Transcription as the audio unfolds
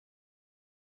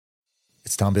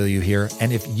It's Tom Bilyeu here.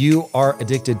 And if you are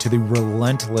addicted to the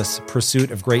relentless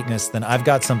pursuit of greatness, then I've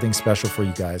got something special for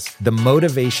you guys. The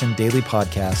Motivation Daily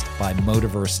Podcast by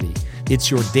Motiversity.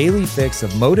 It's your daily fix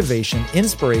of motivation,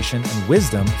 inspiration, and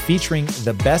wisdom featuring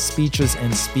the best speeches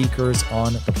and speakers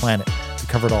on the planet. We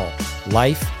cover it all.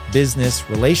 Life, business,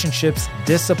 relationships,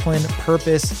 discipline,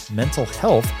 purpose, mental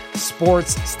health,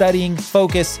 sports, studying,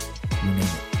 focus, you name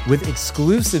it. With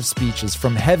exclusive speeches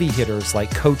from heavy hitters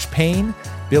like Coach Payne,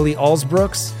 Billy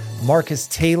Alsbrooks, Marcus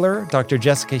Taylor, Dr.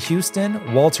 Jessica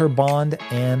Houston, Walter Bond,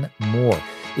 and more.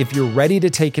 If you're ready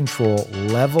to take control,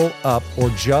 level up, or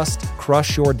just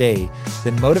crush your day,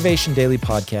 then Motivation Daily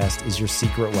Podcast is your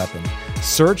secret weapon.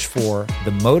 Search for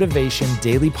the Motivation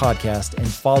Daily Podcast and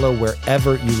follow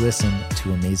wherever you listen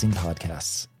to amazing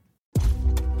podcasts.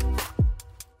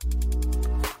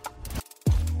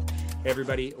 Hey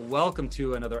everybody, welcome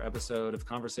to another episode of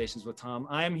Conversations with Tom.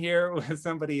 I'm here with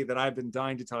somebody that I've been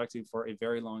dying to talk to for a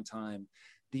very long time,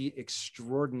 the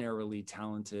extraordinarily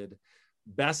talented,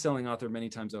 best-selling author many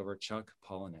times over, Chuck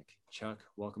Palahniuk. Chuck,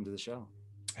 welcome to the show.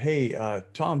 Hey,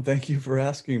 Tom, thank you for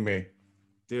asking me.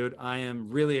 Dude, I am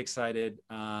really excited.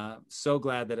 So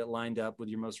glad that it lined up with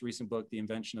your most recent book, The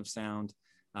Invention of Sound,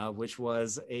 which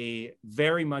was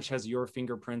very much has your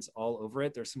fingerprints all over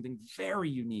it. There's something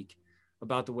very unique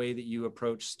about the way that you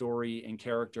approach story and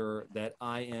character that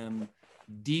I am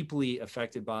deeply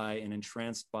affected by and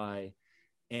entranced by.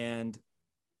 And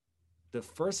the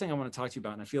first thing I want to talk to you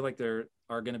about, and I feel like there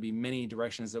are going to be many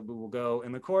directions that we will go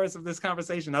in the course of this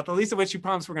conversation, not the least of which you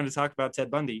promised we're going to talk about Ted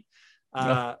Bundy,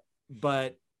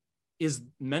 but is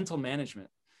mental management.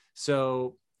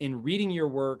 So in reading your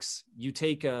works, you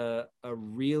take a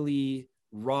really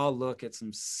raw look at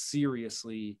some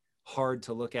seriously hard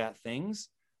to look at things,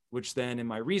 which then in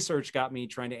my research got me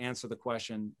trying to answer the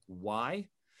question, why?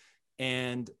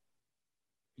 And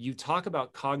you talk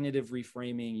about cognitive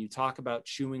reframing, you talk about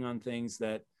chewing on things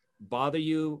that bother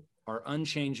you, are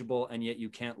unchangeable, and yet you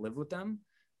can't live with them.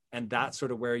 And that's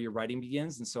sort of where your writing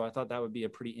begins. And so I thought that would be a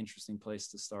pretty interesting place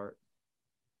to start.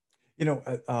 You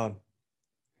know,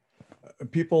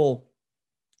 people,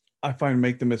 I find,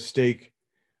 make the mistake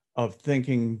of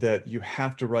thinking that you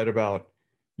have to write about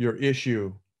your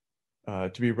issue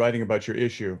to be writing about your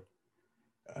issue.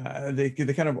 They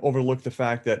kind of overlook the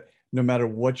fact that no matter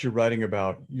what you're writing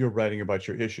about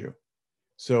your issue.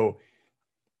 So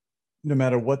no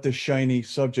matter what the shiny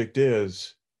subject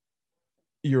is,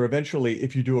 you're eventually,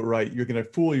 if you do it right, you're going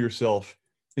to fool yourself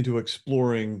into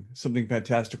exploring something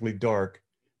fantastically dark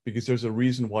because there's a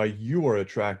reason why you are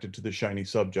attracted to the shiny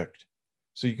subject.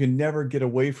 So you can never get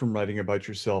away from writing about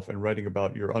yourself and writing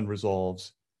about your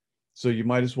unresolves. So you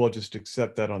might as well just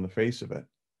accept that on the face of it.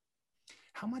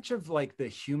 How much of like the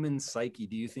human psyche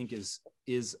do you think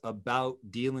is about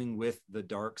dealing with the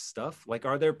dark stuff? Like,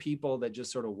 are there people that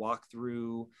just sort of walk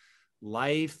through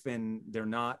life and they're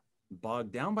not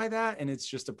bogged down by that, and it's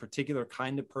just a particular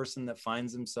kind of person that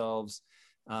finds themselves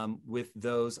with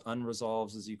those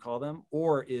unresolved, as you call them?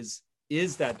 Or is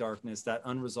that darkness, that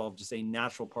unresolved, just a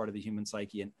natural part of the human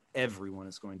psyche and everyone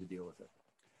is going to deal with it?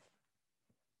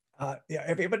 Yeah,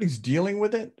 everybody's dealing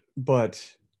with it, but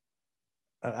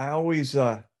I always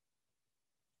get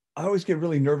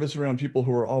really nervous around people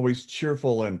who are always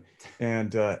cheerful and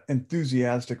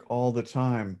enthusiastic all the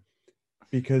time,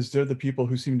 because they're the people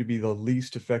who seem to be the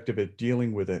least effective at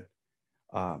dealing with it.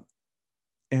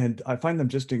 And I find them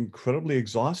just incredibly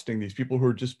exhausting, these people who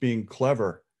are just being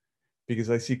clever, because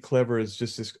I see clever as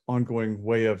just this ongoing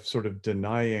way of sort of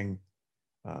denying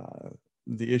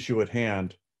the issue at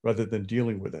hand rather than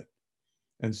dealing with it.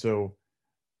 And so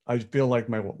I feel like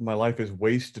my life is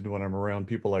wasted when I'm around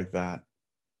people like that.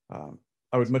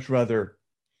 I would much rather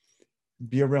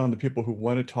be around the people who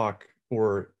want to talk,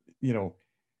 or, you know,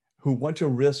 who want to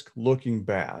risk looking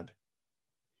bad.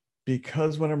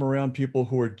 Because when I'm around people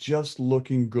who are just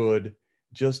looking good,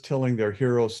 just telling their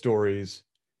hero stories,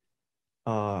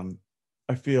 I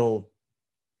feel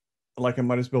like I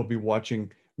might as well be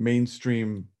watching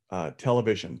mainstream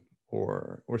television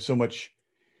or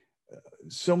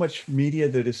so much media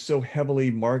that is so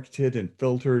heavily marketed and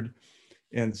filtered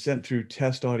and sent through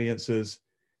test audiences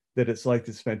that it's like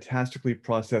this fantastically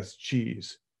processed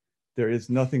cheese. There is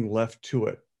nothing left to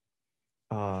it.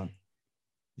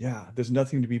 There's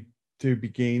nothing to be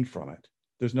gained from it.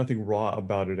 There's nothing raw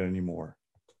about it anymore.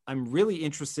 I'm really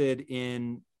interested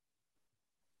in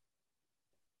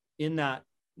that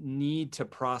need to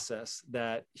process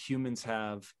that humans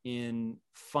have in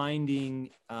finding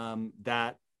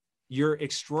that you're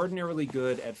extraordinarily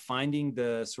good at finding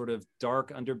the sort of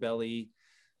dark underbelly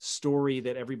story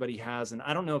that everybody has. And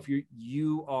I don't know if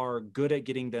you are good at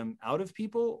getting them out of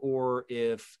people, or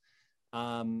if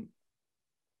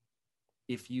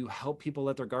if you help people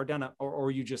let their guard down,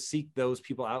 or you just seek those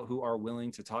people out who are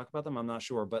willing to talk about them, I'm not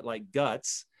sure. But like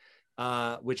Guts,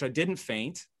 which I didn't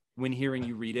faint when hearing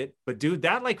you read it, but dude,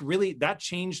 that like really, that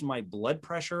changed my blood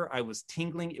pressure. I was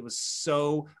tingling. It was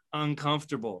so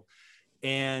uncomfortable.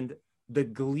 And the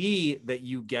glee that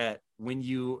you get when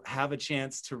you have a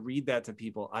chance to read that to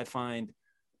people, I find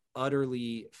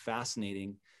utterly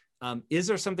fascinating. Is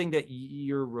there something that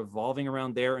you're revolving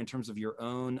around there in terms of your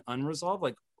own unresolved?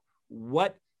 Like,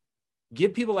 what,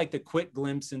 give people like the quick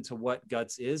glimpse into what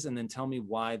Guts is, and then tell me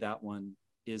why that one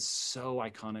is so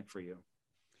iconic for you.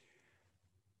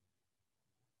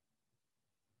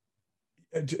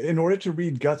 In order to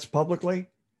read Guts publicly,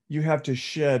 you have to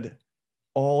shed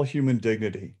all human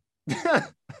dignity.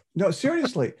 No,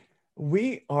 seriously,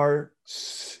 we are,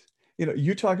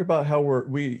 you talk about how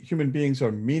we human beings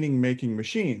are meaning-making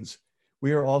machines.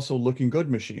 We are also looking good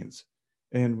machines.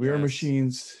 And we are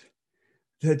machines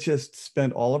that just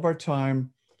spend all of our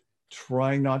time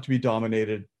trying not to be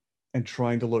dominated and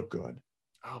trying to look good.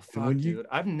 Oh, fuck, dude.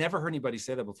 I've never heard anybody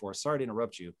say that before. Sorry to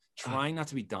interrupt you. Trying not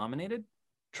to be dominated?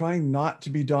 Trying not to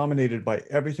be dominated by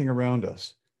everything around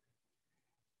us.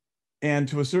 And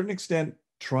to a certain extent,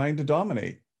 trying to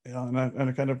dominate in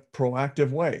a kind of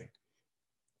proactive way.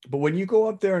 But when you go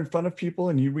up there in front of people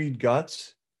and you read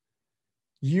Guts,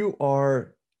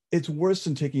 it's worse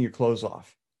than taking your clothes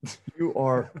off. You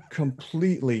are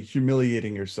completely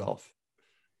humiliating yourself.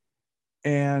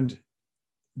 And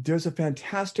there's a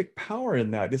fantastic power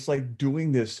in that. It's like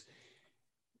doing this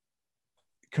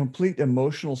complete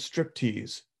emotional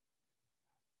striptease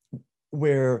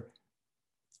where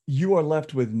you are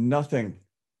left with nothing,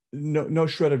 no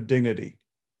shred of dignity.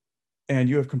 And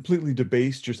you have completely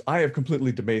debased I have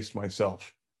completely debased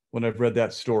myself when I've read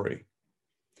that story.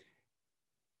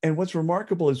 And what's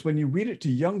remarkable is when you read it to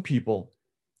young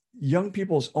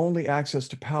people's only access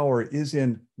to power is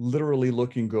in literally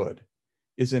looking good,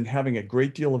 is in having a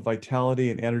great deal of vitality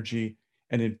and energy,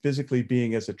 and in physically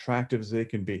being as attractive as they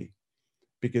can be,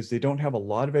 because they don't have a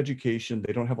lot of education,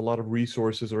 they don't have a lot of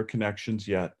resources or connections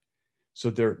yet. So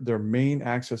their main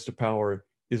access to power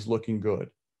is looking good.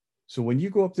 So when you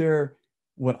go up there,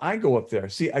 when I go up there,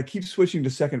 see, I keep switching to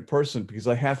second person because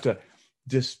I have to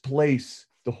displace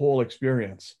the whole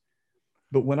experience.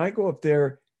 But when I go up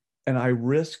there and I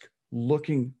risk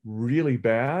looking really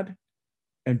bad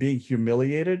and being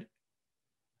humiliated,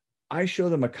 I show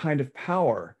them a kind of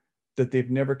power that they've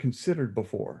never considered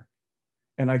before.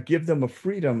 And I give them a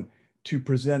freedom to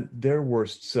present their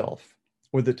worst self,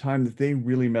 or the time that they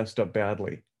really messed up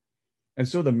badly. And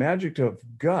so the magic of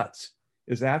Guts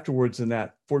is afterwards in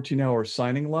that 14-hour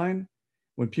signing line,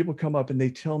 when people come up and they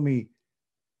tell me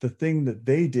the thing that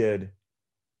they did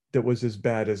that was as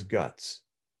bad as Guts,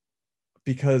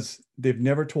 because they've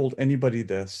never told anybody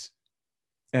this,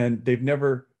 and they've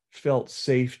never felt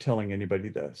safe telling anybody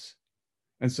this.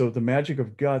 And so the magic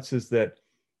of Guts is that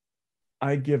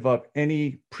I give up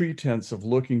any pretense of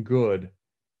looking good.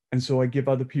 And so I give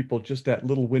other people just that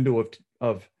little window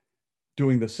of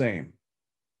doing the same.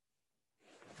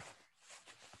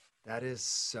 That is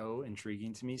so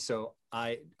intriguing to me. So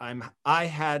I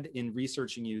had, in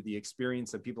researching you, the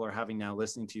experience that people are having now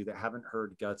listening to you that haven't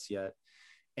heard Guts yet.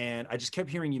 And I just kept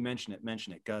hearing you mention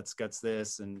it, Guts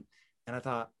this. And I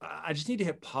thought, I just need to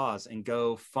hit pause and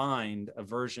go find a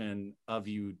version of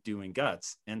you doing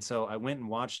Guts. And so I went and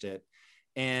watched it.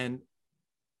 And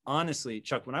honestly,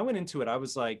 Chuck, when I went into it, I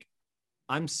was like,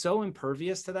 I'm so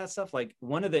impervious to that stuff. Like,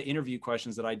 one of the interview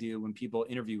questions that I do when people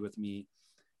interview with me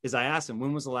is I ask them,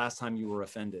 when was the last time you were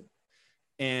offended?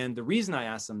 And the reason I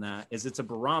ask them that is it's a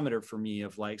barometer for me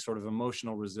of like sort of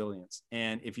emotional resilience.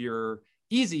 And if you're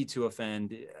easy to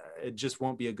offend, it just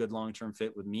won't be a good long-term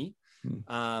fit with me.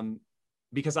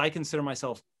 Because I consider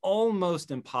myself almost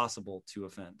impossible to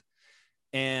offend.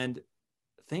 And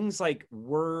things like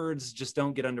words just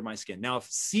don't get under my skin. Now, if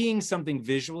seeing something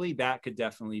visually, that could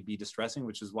definitely be distressing,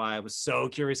 which is why I was so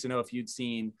curious to know if you'd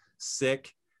seen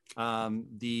Sick,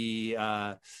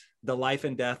 the life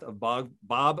and death of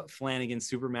Bob Flanagan,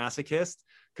 Super Masochist,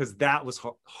 because that was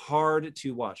hard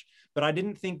to watch. But I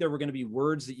didn't think there were going to be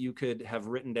words that you could have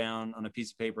written down on a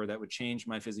piece of paper that would change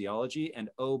my physiology. And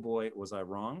oh boy, was I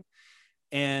wrong.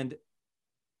 And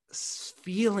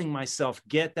feeling myself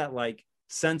get that like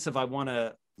sense of I want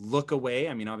to look away.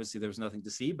 I mean, obviously there was nothing to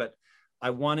see, but I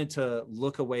wanted to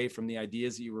look away from the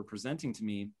ideas that you were presenting to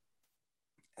me.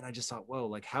 And I just thought, whoa,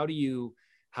 like, how do you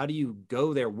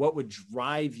go there? What would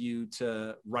drive you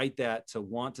to write that, to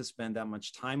want to spend that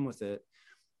much time with it?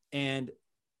 And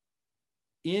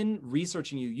in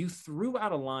researching you, you threw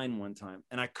out a line one time,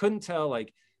 and I couldn't tell,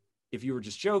 like, if you were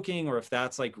just joking or if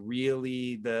that's like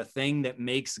really the thing that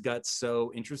makes Guts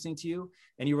so interesting to you.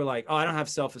 And you were like, oh, I don't have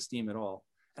self-esteem at all.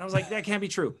 And I was like, that can't be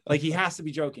true. Like, he has to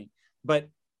be joking. But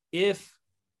if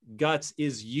Guts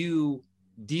is you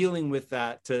dealing with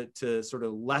that to sort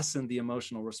of lessen the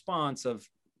emotional response of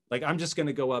like, I'm just going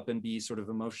to go up and be sort of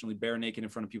emotionally bare naked in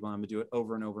front of people. I'm going to do it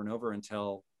over and over and over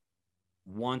until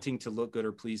wanting to look good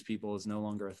or please people is no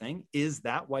longer a thing. Is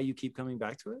that why you keep coming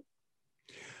back to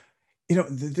it? You know,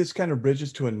 this kind of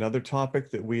bridges to another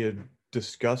topic that we had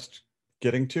discussed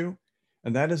getting to,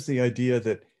 and that is the idea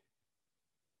that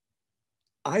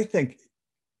I think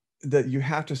that you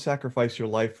have to sacrifice your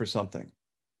life for something.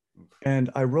 And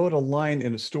I wrote a line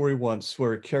in a story once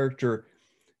where a character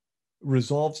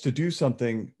resolves to do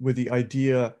something with the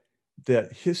idea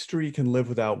that history can live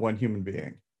without one human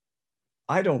being.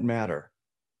 I don't matter.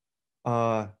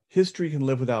 History can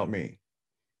live without me.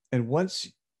 And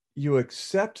once you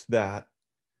accept that,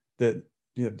 that,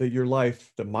 you know, that your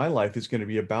life, that my life is going to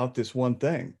be about this one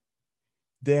thing,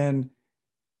 then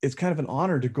it's kind of an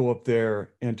honor to go up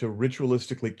there and to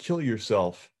ritualistically kill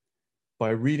yourself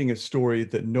by reading a story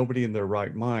that nobody in their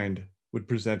right mind would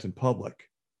present in public.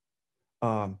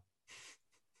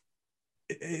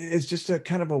 It's just a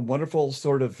kind of a wonderful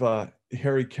sort of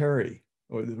Harry Carey,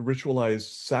 or the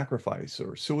ritualized sacrifice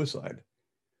or suicide.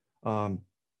 And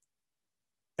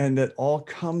that all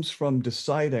comes from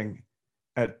deciding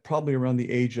at probably around the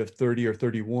age of 30 or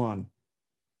 31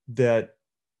 that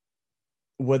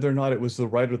whether or not it was the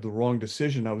right or the wrong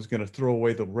decision, I was going to throw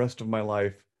away the rest of my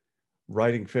life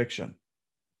writing fiction.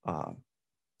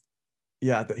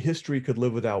 Yeah, that history could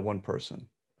live without one person.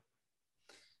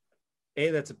 A,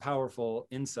 that's a powerful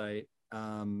insight.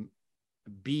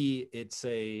 B, it's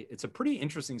a pretty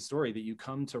interesting story that you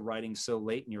come to writing so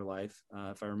late in your life.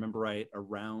 If I remember right,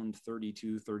 around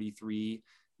 32, 33,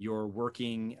 you're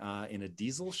working in a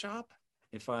diesel shop.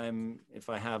 If I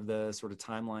have the sort of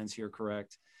timelines here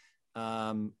correct.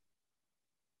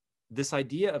 This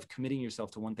idea of committing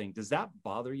yourself to one thing, does that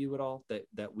bother you at all,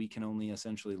 that we can only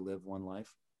essentially live one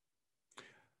life?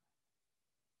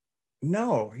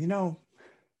 No, you know,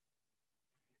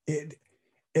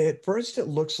 at first it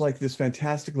looks like this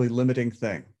fantastically limiting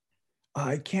thing.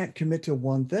 I can't commit to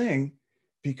one thing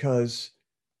because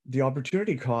the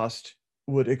opportunity cost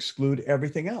would exclude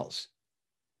everything else.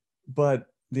 But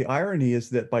the irony is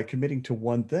that by committing to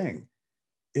one thing,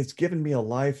 it's given me a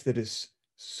life that is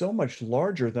so much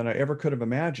larger than I ever could have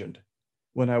imagined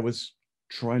when I was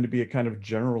trying to be a kind of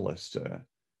generalist,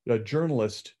 a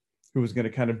journalist who was going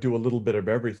to kind of do a little bit of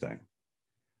everything.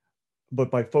 But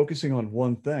by focusing on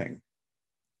one thing,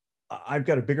 I've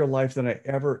got a bigger life than I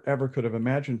ever could have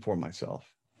imagined for myself.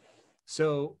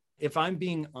 So if I'm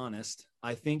being honest,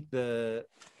 I think there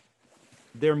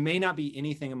may not be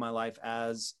anything in my life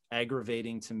as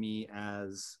aggravating to me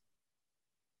as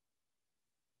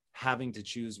having to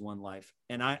choose one life.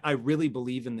 And I really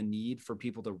believe in the need for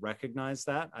people to recognize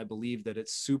that. I believe that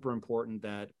it's super important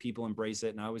that people embrace it.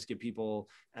 And I always give people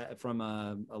from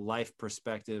a life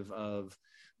perspective of,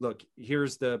 look,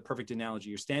 here's the perfect analogy.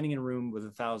 You're standing in a room with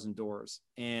 1,000 doors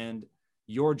and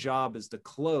your job is to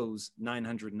close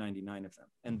 999 of them.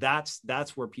 And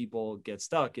that's where people get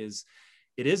stuck. Is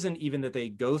it isn't even that they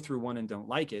go through one and don't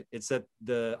like it. It's that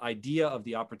the idea of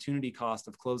the opportunity cost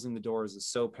of closing the doors is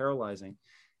so paralyzing.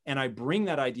 And I bring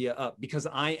that idea up because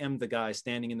I am the guy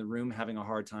standing in the room having a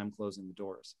hard time closing the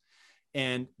doors.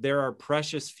 And there are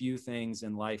precious few things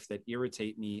in life that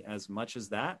irritate me as much as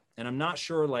that. And I'm not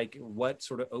sure like what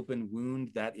sort of open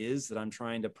wound that is that I'm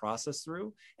trying to process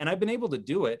through. And I've been able to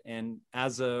do it. And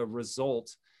as a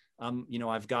result, you know,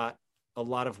 I've got a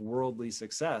lot of worldly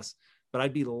success, but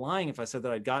I'd be lying if I said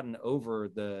that I'd gotten over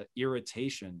the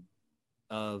irritation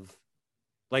of,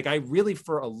 like, I really,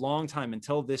 for a long time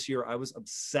until this year, I was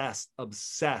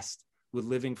obsessed with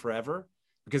living forever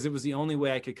because it was the only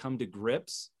way I could come to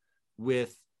grips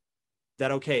with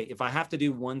that. Okay, if I have to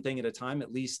do one thing at a time,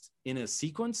 at least in a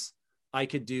sequence, I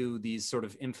could do these sort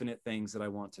of infinite things that I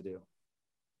want to do.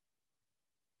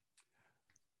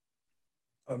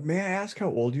 May I ask how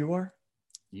old you are?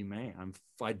 You may.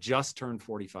 I just turned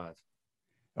 45.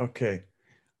 Okay.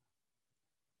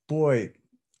 Boy,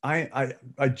 I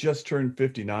just turned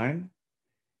 59,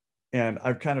 and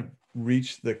I've kind of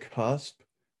reached the cusp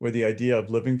where the idea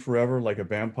of living forever like a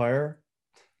vampire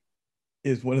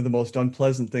is one of the most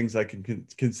unpleasant things I can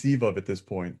conceive of at this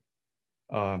point.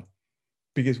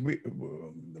 Because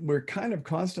we're kind of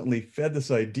constantly fed this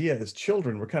idea as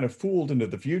children. We're kind of fooled into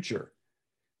the future,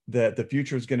 that the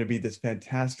future is going to be this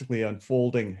fantastically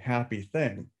unfolding, happy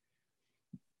thing.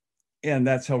 And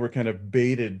that's how we're kind of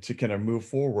baited to kind of move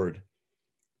forward.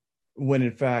 when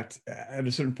in fact, at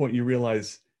a certain point, you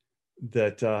realize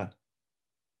that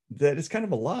that it's kind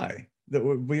of a lie, that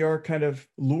we are kind of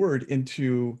lured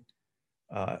into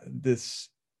this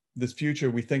future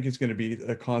we think is going to be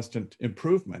a constant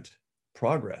improvement,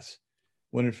 progress,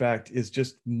 when in fact is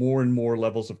just more and more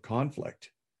levels of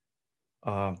conflict.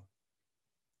 And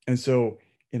so,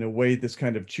 in a way, this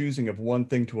kind of choosing of one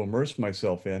thing to immerse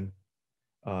myself in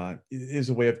is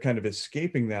a way of kind of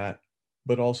escaping that,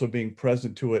 but also being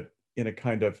present to it in a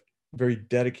kind of very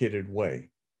dedicated way.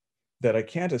 That I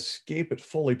can't escape it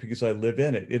fully because I live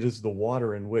in it. It is the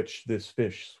water in which this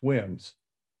fish swims.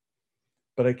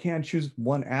 But I can choose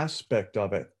one aspect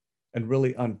of it and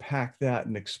really unpack that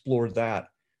and explore that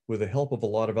with the help of a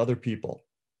lot of other people.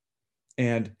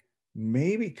 And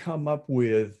maybe come up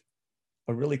with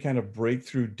a really kind of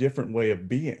breakthrough, different way of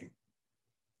being.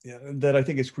 Yeah, that I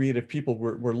think as creative people,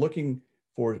 we're looking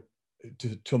for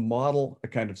to model a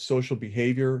kind of social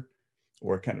behavior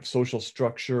or a kind of social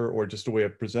structure or just a way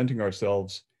of presenting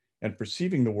ourselves and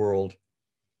perceiving the world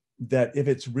that if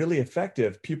it's really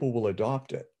effective, people will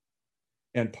adopt it.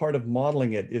 And part of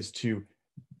modeling it is to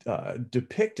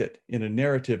depict it in a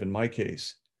narrative, in my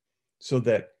case, so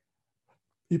that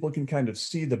people can kind of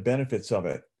see the benefits of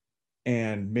it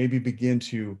and maybe begin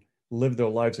to live their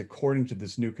lives according to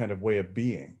this new kind of way of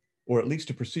being, or at least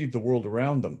to perceive the world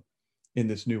around them in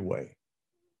this new way.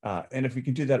 And if we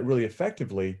can do that really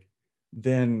effectively,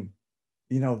 then,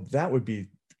 that would be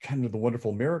kind of the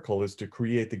wonderful miracle, is to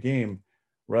create the game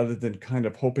rather than kind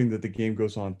of hoping that the game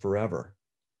goes on forever.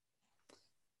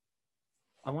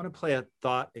 I want to play a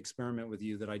thought experiment with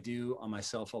you that I do on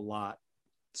myself a lot.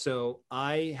 So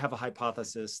I have a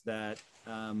hypothesis that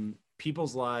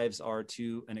people's lives are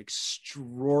to an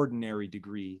extraordinary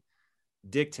degree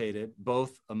dictated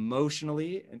both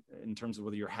emotionally in terms of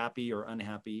whether you're happy or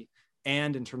unhappy,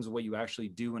 and in terms of what you actually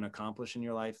do and accomplish in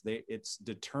your life. It's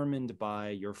determined by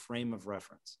your frame of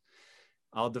reference.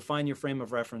 I'll define your frame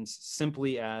of reference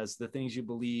simply as the things you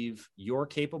believe you're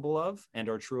capable of and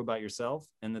are true about yourself,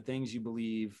 and the things you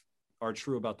believe are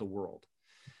true about the world.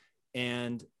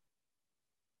 And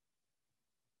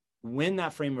when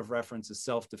that frame of reference is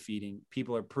self-defeating,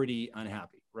 people are pretty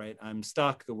unhappy, right? I'm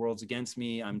stuck, the world's against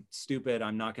me, I'm stupid,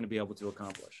 I'm not going to be able to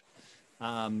accomplish.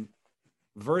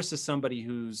 Versus somebody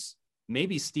who's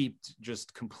maybe steeped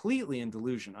just completely in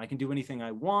delusion. I can do anything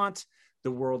I want,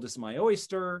 the world is my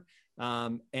oyster,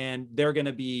 and they're going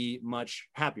to be much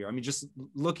happier. I mean, just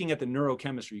looking at the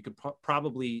neurochemistry, you could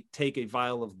probably take a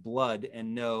vial of blood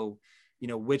and know,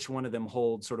 which one of them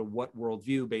holds sort of what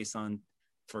worldview based on,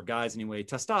 for guys anyway,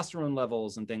 testosterone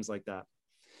levels and things like that.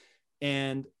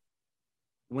 And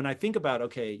when I think about,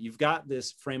 okay, you've got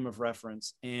this frame of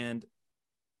reference, and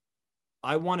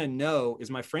I want to know,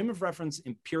 is my frame of reference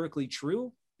empirically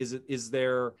true? Is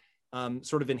there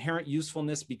sort of inherent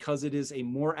usefulness because it is a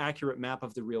more accurate map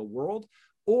of the real world?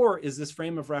 Or is this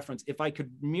frame of reference, if I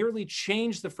could merely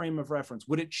change the frame of reference,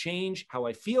 would it change how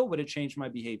I feel? Would it change my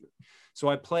behavior? So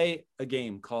I play a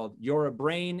game called You're a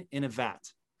Brain in a Vat,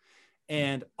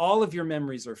 and all of your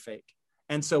memories are fake.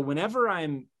 And so whenever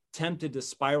I'm tempted to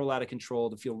spiral out of control,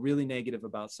 to feel really negative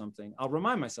about something, I'll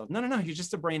remind myself, no, you're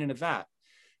just a brain in a vat.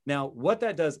 Now, what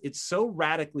that does, it so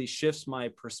radically shifts my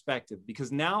perspective,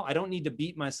 because now I don't need to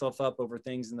beat myself up over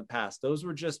things in the past. Those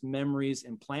were just memories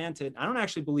implanted. I don't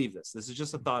actually believe this. This is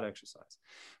just a thought exercise.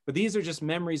 But these are just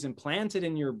memories implanted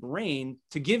in your brain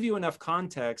to give you enough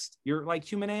context. You're like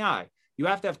human AI. You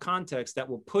have to have context that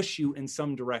will push you in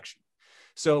some direction.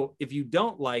 So if you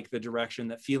don't like the direction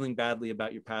that feeling badly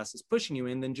about your past is pushing you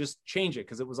in, then just change it,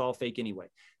 because it was all fake anyway.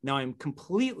 Now, I'm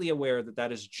completely aware that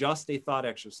that is just a thought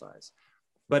exercise.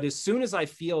 But as soon as I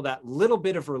feel that little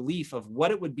bit of relief of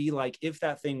what it would be like if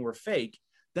that thing were fake,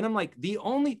 then I'm like,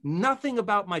 nothing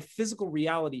about my physical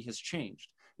reality has changed.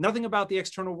 Nothing about the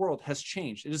external world has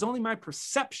changed. It is only my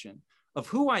perception of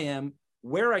who I am,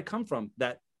 where I come from,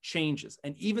 that changes.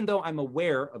 And even though I'm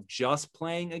aware of just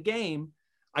playing a game,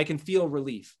 I can feel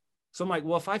relief. So I'm like,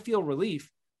 well, if I feel relief,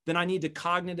 then I need to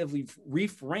cognitively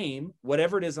reframe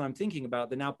whatever it is I'm thinking about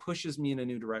that now pushes me in a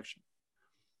new direction.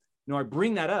 Now, I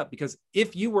bring that up because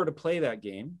if you were to play that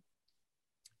game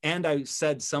and I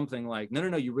said something like,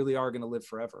 no, you really are going to live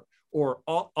forever, or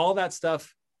all that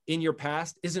stuff in your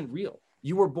past isn't real,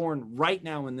 you were born right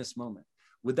now in this moment,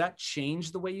 would that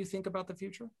change the way you think about the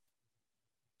future?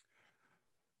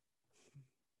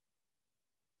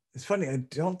 It's funny, I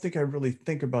don't think I really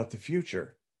think about the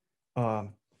future. And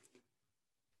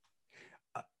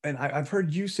I've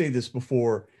heard you say this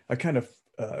before, a kind of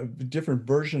different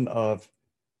version of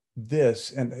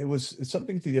this, and it's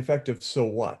something to the effect of, so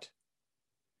what?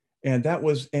 And that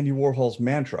was Andy Warhol's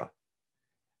mantra.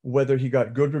 whether he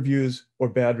got good reviews or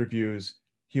bad reviews,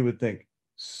 he would think,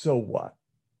 so what?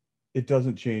 It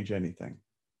doesn't change anything.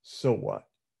 So what?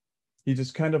 He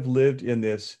just kind of lived in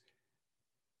this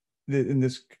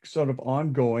sort of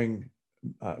ongoing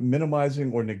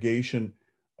minimizing or negation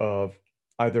of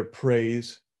either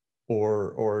praise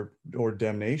or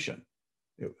damnation.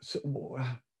 So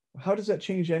how does that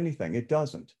change anything? It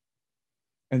doesn't.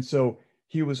 And so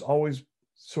he was always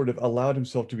sort of allowed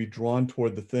himself to be drawn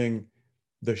toward the thing,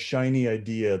 the shiny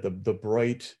idea, the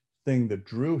bright thing that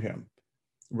drew him,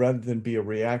 rather than be a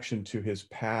reaction to his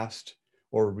past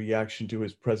or a reaction to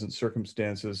his present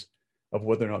circumstances of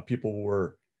whether or not people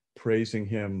were praising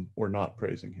him or not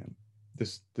praising him.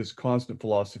 This constant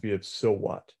philosophy of so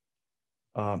what.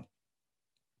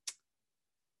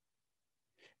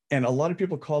 And a lot of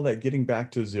people call that getting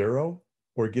back to zero,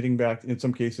 or getting back, in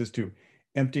some cases, to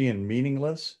empty and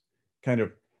meaningless, kind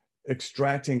of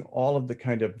extracting all of the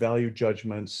kind of value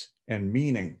judgments and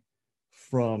meaning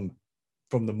from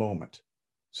the moment,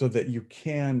 so that you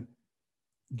can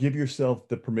give yourself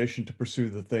the permission to pursue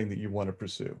the thing that you want to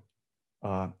pursue.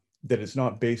 That it's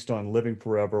not based on living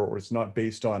forever, or it's not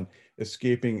based on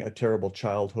escaping a terrible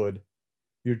childhood.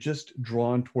 You're just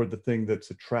drawn toward the thing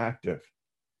that's attractive,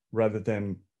 rather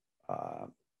than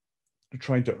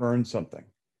trying to earn something.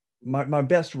 My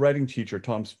best writing teacher,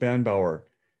 Tom Spanbauer,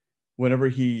 whenever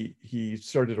he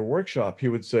started a workshop, he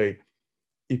would say,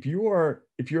 if your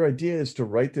idea is to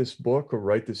write this book or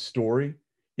write this story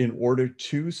in order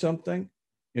to something,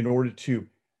 in order to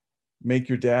make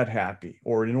your dad happy,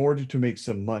 or in order to make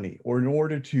some money, or in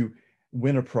order to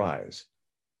win a prize,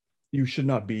 you should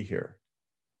not be here.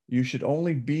 You should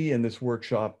only be in this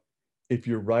workshop if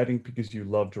you're writing because you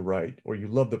love to write, or you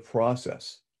love the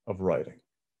process of writing.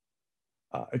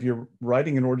 If you're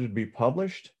writing in order to be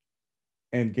published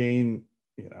and gain,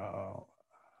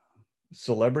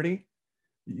 celebrity,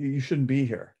 you shouldn't be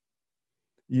here.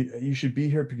 You should be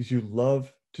here because you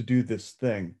love to do this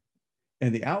thing.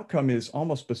 And the outcome is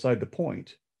almost beside the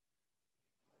point.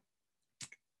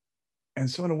 And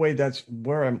so in a way, that's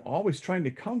where I'm always trying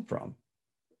to come from,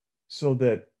 so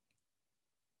that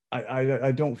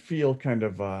I don't feel kind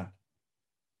of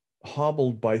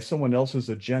hobbled by someone else's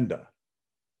agenda.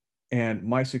 And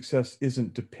my success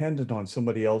isn't dependent on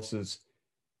somebody else's,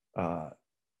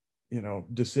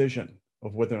 decision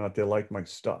of whether or not they like my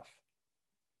stuff.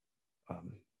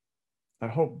 I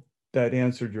hope that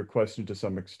answered your question to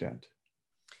some extent.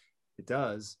 It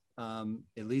does.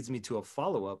 It leads me to a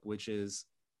follow-up, which is,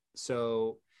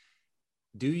 so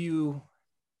do you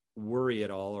worry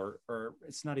at all, or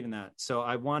it's not even that. So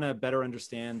I want to better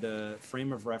understand the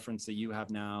frame of reference that you have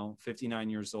now, 59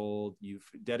 years old, you've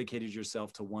dedicated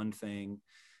yourself to one thing,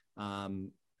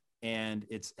 and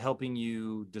it's helping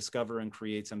you discover and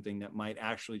create something that might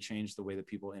actually change the way that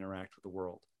people interact with the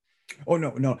world. Oh,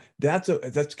 no, that's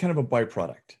kind of a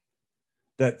byproduct.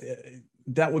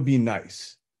 That would be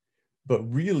nice. But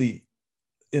really,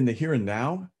 in the here and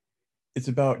now, it's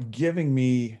about giving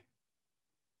me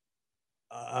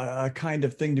a kind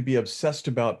of thing to be obsessed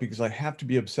about, because I have to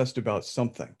be obsessed about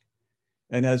something.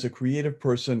 And as a creative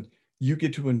person, you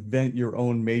get to invent your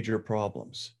own major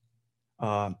problems.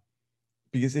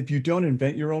 Because if you don't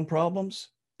invent your own problems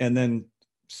and then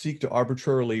seek to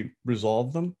arbitrarily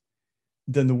resolve them,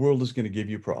 then the world is going to give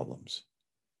you problems.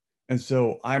 And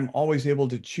so I'm always able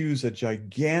to choose a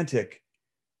gigantic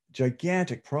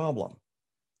problem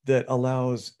that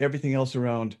allows everything else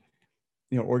around,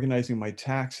 organizing my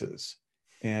taxes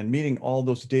and meeting all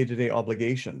those day-to-day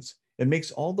obligations. It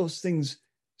makes all those things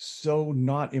so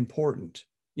not important.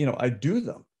 I do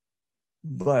them,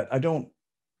 but I don't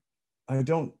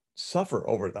suffer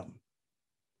over them,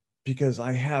 because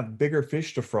I have bigger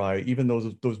fish to fry, even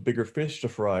though those bigger fish to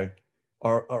fry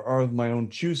are of my own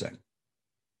choosing.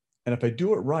 And if I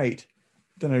do it right,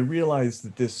 then I realize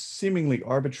that this seemingly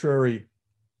arbitrary,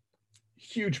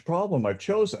 huge problem I've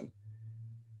chosen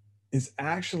is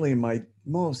actually my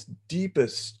most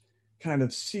deepest kind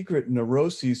of secret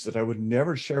neuroses that I would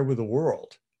never share with the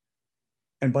world.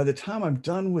 And by the time I'm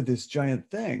done with this giant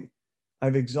thing,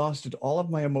 I've exhausted all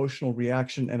of my emotional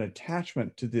reaction and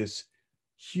attachment to this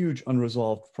huge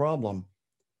unresolved problem,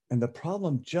 and the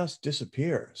problem just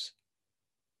disappears.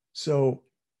 So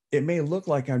it may look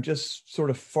like I'm just sort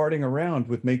of farting around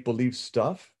with make-believe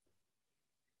stuff,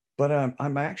 but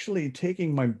I'm actually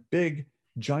taking my big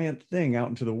giant thing out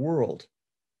into the world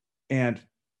and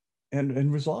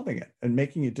resolving it and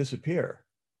making it disappear.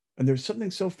 And there's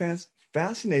something so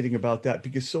fascinating about that,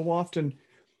 because so often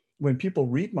when people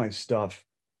read my stuff,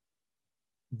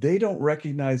 they don't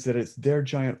recognize that it's their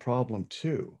giant problem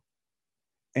too.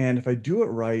 And if I do it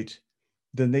right,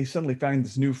 then they suddenly find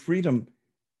this new freedom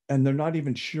and they're not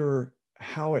even sure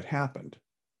how it happened.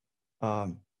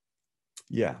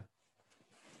 Yeah.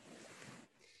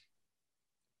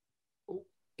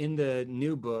 In the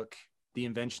new book, The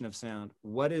Invention of Sound,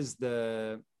 what is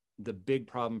the big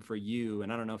problem for you?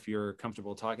 And I don't know if you're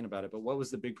comfortable talking about it, but what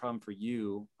was the big problem for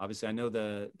you? Obviously, I know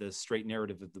the straight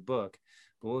narrative of the book,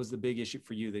 but what was the big issue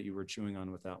for you that you were chewing on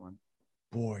with that one?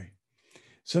 Boy,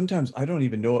 sometimes I don't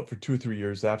even know it for 2 or 3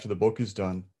 years after the book is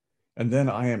done. And then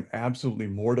I am absolutely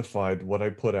mortified what I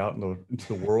put out into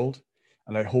the world.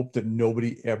 And I hope that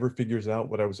nobody ever figures out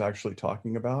what I was actually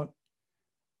talking about.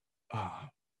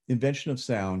 Invention of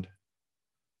sound.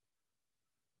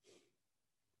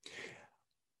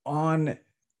 On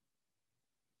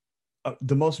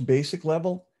the most basic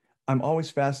level, I'm always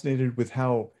fascinated with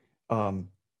how um,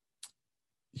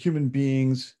 human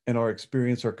beings and our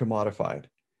experience are commodified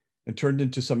and turned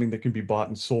into something that can be bought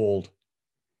and sold.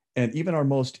 And even our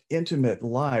most intimate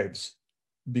lives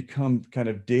become kind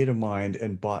of data mined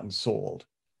and bought and sold.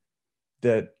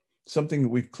 That something that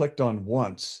we've clicked on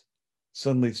once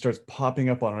suddenly starts popping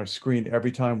up on our screen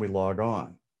every time we log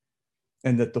on.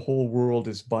 And that the whole world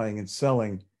is buying and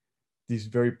selling these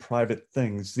very private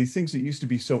things, these things that used to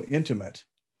be so intimate.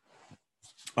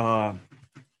 And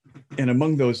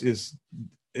among those is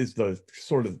the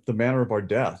sort of the manner of our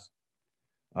death.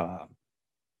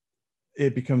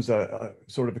 It becomes a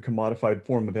sort of a commodified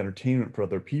form of entertainment for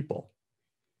other people.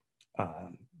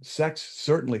 Sex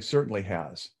certainly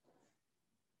has.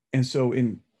 And so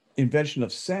in Invention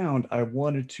of Sound, I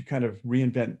wanted to kind of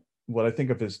reinvent what I think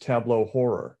of as tableau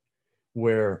horror,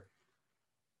 where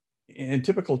in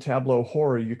typical tableau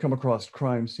horror, you come across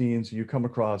crime scenes, you come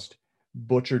across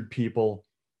butchered people,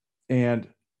 and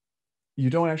you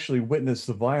don't actually witness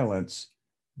the violence,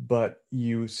 but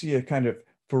you see a kind of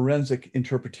forensic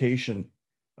interpretation,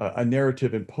 a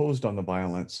narrative imposed on the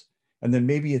violence. And then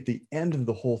maybe at the end of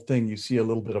the whole thing, you see a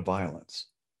little bit of violence.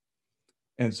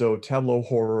 And so tableau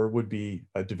horror would be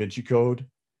a Da Vinci Code,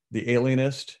 The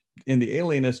Alienist. In The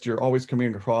Alienist, you're always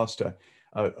coming across a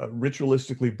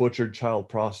ritualistically butchered child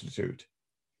prostitute,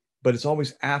 but it's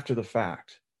always after the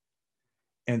fact.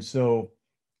 And so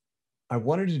I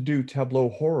wanted to do tableau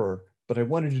horror, but I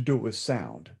wanted to do it with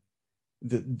sound.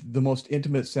 The most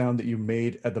intimate sound that you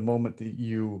made at the moment that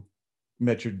you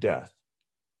met your death.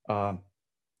 Um,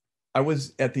 I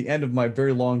was at the end of my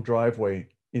very long driveway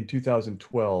in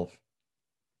 2012,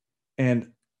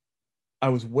 and I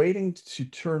was waiting to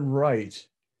turn right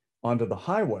onto the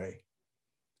highway.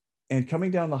 And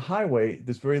coming down the highway,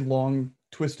 this very long,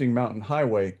 twisting mountain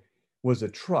highway, was a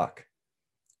truck.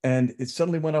 And it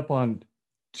suddenly went up on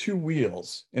two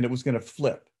wheels and it was going to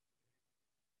flip.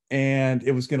 And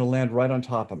it was going to land right on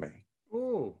top of me.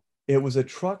 Ooh. It was a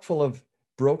truck full of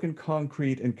broken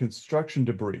concrete and construction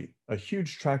debris, a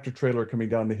huge tractor trailer coming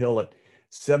down the hill at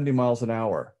 70 miles an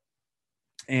hour.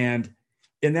 And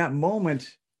in that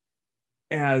moment,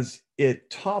 as it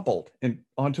toppled and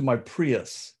onto my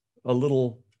Prius, a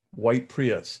little white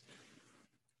Prius,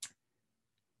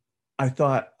 I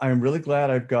thought, I'm really glad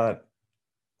I've got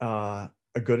a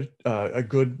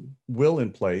good will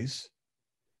in place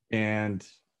and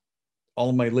all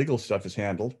of my legal stuff is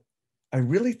handled. I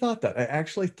really thought that. I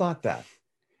actually thought that.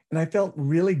 And I felt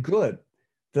really good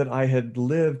that I had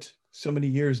lived so many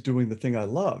years doing the thing I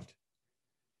loved.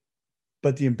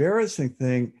 But the embarrassing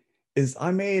thing is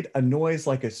I made a noise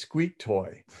like a squeak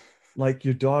toy, like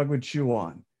your dog would chew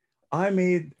on. I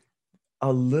made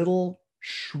a little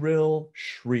shrill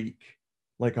shriek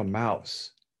like a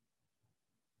mouse.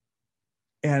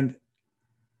 And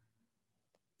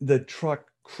the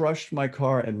truck crushed my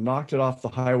car and knocked it off the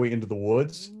highway into the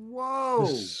woods. Whoa.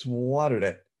 Just swatted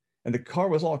it. And the car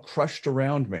was all crushed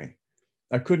around me.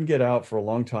 I couldn't get out for a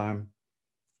long time.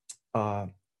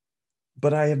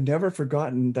 But I have never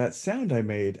forgotten that sound I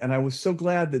made. And I was so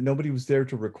glad that nobody was there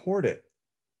to record it.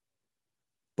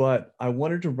 But I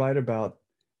wanted to write about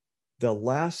the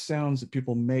last sounds that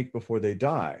people make before they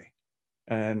die.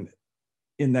 And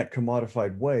in that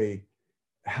commodified way,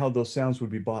 how those sounds would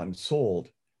be bought and sold,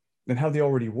 and how they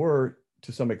already were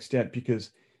to some extent, because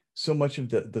so much of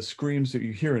the screams that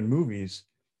you hear in movies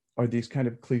are these kind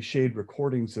of cliched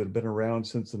recordings that have been around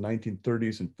since the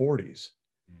 1930s and 40s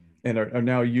and are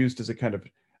now used as a kind of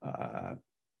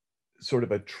sort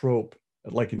of a trope,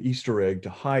 like an Easter egg to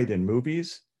hide in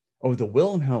movies. Oh, the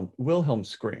Wilhelm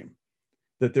scream,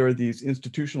 that there are these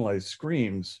institutionalized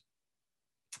screams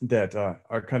that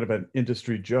are kind of an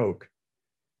industry joke.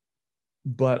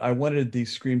 But I wanted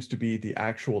these screams to be the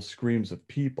actual screams of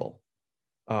people.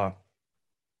 And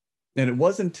it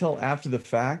wasn't until after the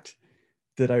fact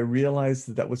that I realized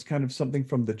that that was kind of something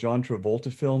from the John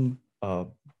Travolta film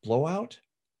Blowout.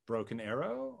 Broken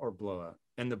Arrow or Blowout?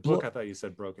 And the book, Blo- I thought you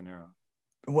said Broken Arrow.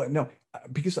 what? No,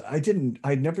 because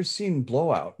I'd never seen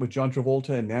Blowout with John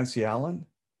Travolta and Nancy Allen.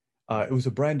 It was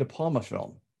a Brian De Palma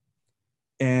film,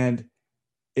 and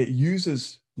it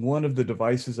uses one of the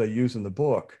devices I use in the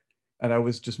book. And I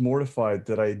was just mortified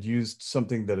that I had used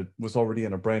something that was already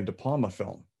in a Brian De Palma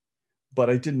film, but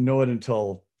I didn't know it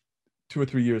until 2 or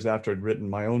 3 years after I'd written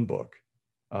my own book.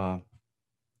 Uh,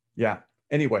 yeah.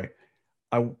 Anyway,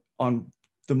 I on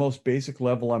the most basic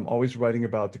level, I'm always writing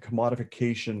about the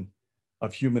commodification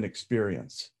of human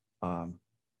experience. Um,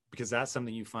 Because that's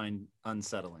something you find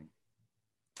unsettling.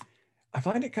 I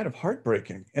find it kind of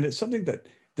heartbreaking, and it's something that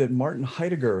Martin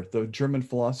Heidegger, the German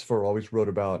philosopher, always wrote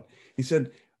about. He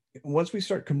said, once we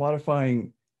start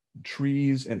commodifying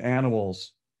trees and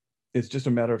animals, it's just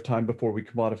a matter of time before we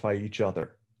commodify each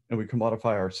other and we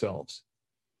commodify ourselves.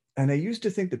 And I used to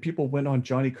think that people went on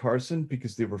Johnny Carson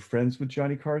because they were friends with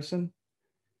Johnny Carson.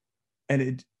 And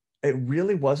it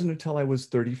really wasn't until I was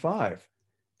 35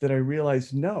 that I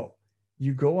realized, no,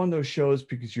 you go on those shows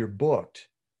because you're booked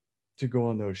to go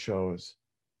on those shows.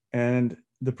 And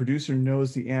the producer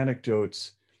knows the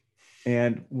anecdotes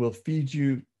and will feed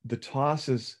you the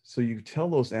tosses so you tell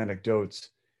those anecdotes.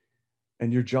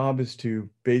 And your job is to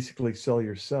basically sell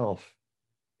yourself,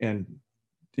 and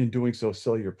in doing so,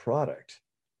 sell your product.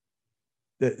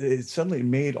 That it suddenly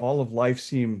made all of life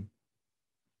seem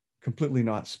completely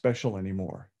not special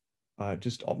anymore.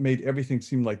 Just made everything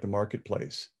seem like the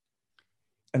marketplace.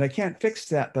 And I can't fix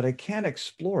that, but I can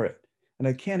explore it. And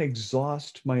I can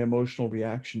exhaust my emotional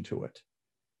reaction to it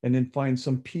and then find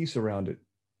some peace around it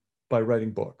by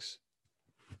writing books.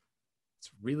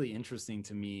 It's really interesting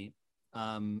to me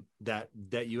that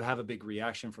you have a big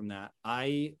reaction from that.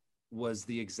 I was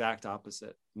the exact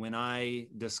opposite. When I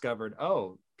discovered,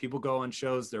 oh, people go on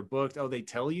shows, they're booked, oh, they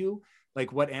tell you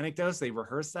like what anecdotes, they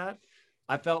rehearse that.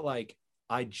 I felt like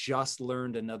I just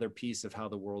learned another piece of how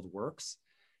the world works.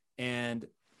 And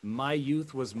my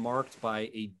youth was marked by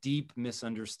a deep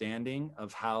misunderstanding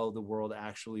of how the world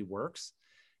actually works.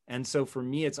 And so for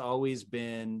me, it's always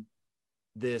been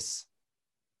this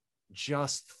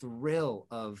just thrill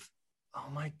of, oh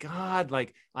my God,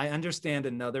 like I understand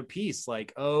another piece.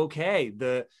 Like, okay,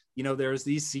 there's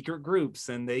these secret groups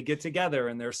and they get together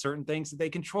and there are certain things that they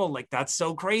control. Like, that's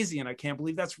so crazy. And I can't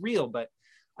believe that's real. But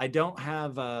I don't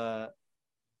have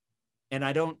and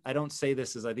I don't say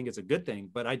this as I think it's a good thing,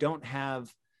 but I don't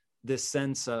have this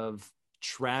sense of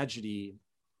tragedy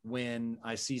when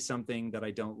I see something that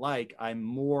I don't like. I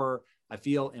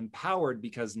feel empowered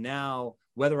because now,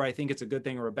 whether I think it's a good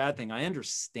thing or a bad thing, I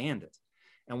understand it.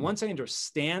 And once I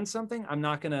understand something, I'm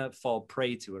not going to fall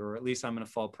prey to it, or at least I'm going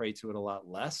to fall prey to it a lot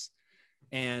less.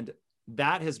 And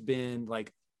that has been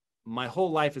like, my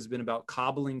whole life has been about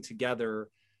cobbling together.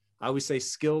 I always say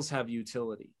skills have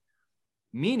utility,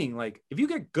 meaning like if you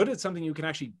get good at something, you can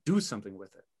actually do something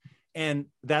with it. And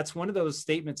that's one of those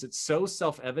statements. It's so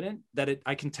self-evident that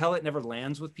I can tell it never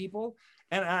lands with people.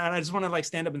 And I just want to like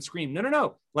stand up and scream,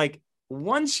 no. Like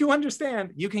once you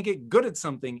understand, you can get good at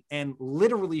something and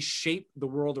literally shape the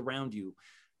world around you,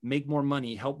 make more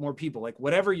money, help more people, like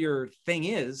whatever your thing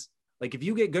is. Like if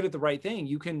you get good at the right thing,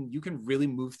 you can really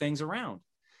move things around.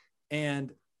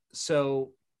 And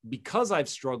so because I've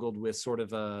struggled with sort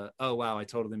of oh, wow, I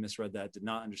totally misread that, did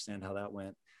not understand how that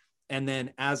went. And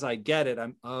then as I get it,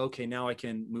 I'm okay, now I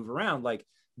can move around. Like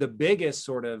the biggest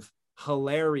sort of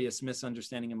hilarious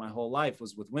misunderstanding in my whole life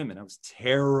was with women. I was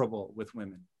terrible with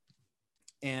women.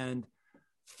 And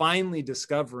finally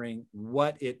discovering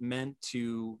what it meant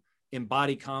to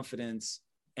embody confidence,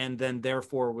 and then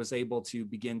therefore was able to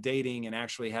begin dating and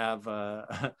actually have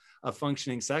a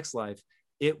functioning sex life.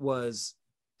 It was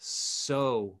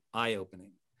so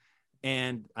eye-opening.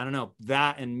 And I don't know,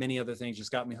 that and many other things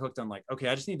just got me hooked on like, okay,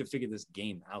 I just need to figure this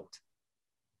game out.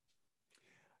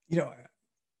 You know,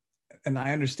 and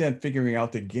I understand figuring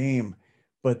out the game,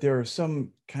 but there are some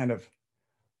kind of,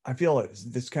 I feel it's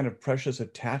this kind of precious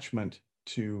attachment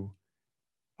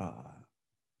uh,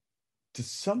 to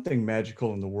something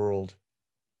magical in the world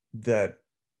that,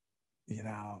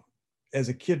 as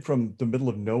a kid from the middle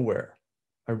of nowhere,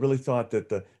 I really thought that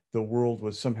the world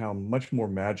was somehow much more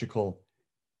magical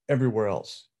everywhere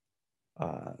else.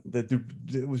 That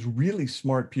it was really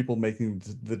smart people making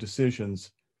the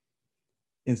decisions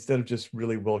instead of just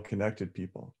really well-connected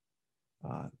people.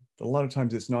 A lot of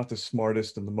times it's not the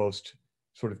smartest and the most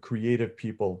sort of creative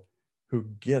people who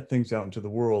get things out into the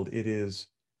world. It is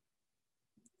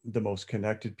the most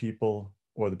connected people,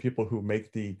 or the people who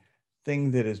make the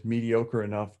thing that is mediocre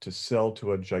enough to sell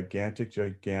to a gigantic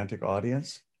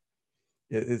audience.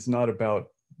 It's not about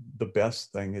the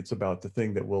best thing. It's about the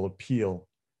thing that will appeal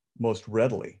most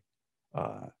readily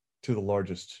to the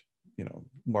largest,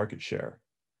 market share.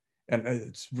 And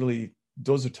it's really,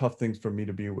 those are tough things for me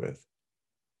to be with.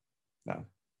 No.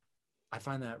 I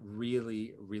find that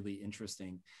really, really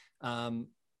interesting.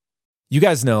 You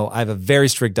guys know I have a very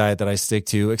strict diet that I stick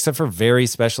to, except for very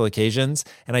special occasions.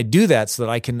 And I do that so that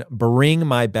I can bring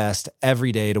my best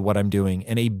every day to what I'm doing.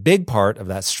 And a big part of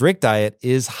that strict diet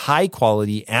is high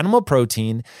quality animal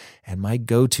protein, and my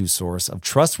go-to source of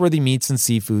trustworthy meats and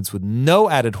seafoods with no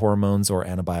added hormones or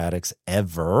antibiotics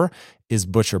ever is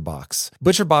ButcherBox.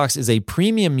 ButcherBox is a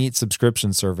premium meat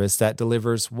subscription service that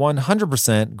delivers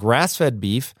 100% grass-fed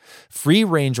beef,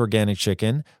 free-range organic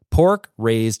chicken, pork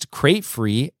raised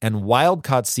crate-free, and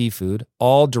wild-caught seafood,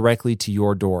 all directly to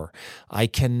your door. I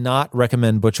cannot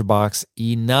recommend ButcherBox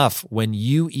enough. When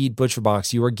you eat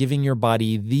ButcherBox, you are giving your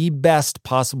body the best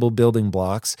possible building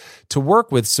blocks to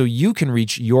work with so you can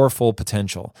reach your full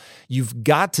potential. You've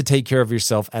got to take care of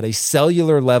yourself at a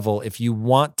cellular level if you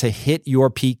want to hit your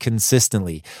peak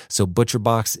consistently. So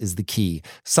ButcherBox is the key.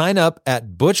 Sign up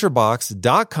at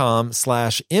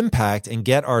butcherbox.com/impact and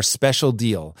get our special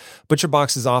deal.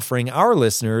 ButcherBox is offering our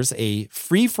listeners a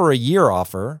free for a year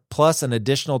offer plus an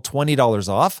additional $20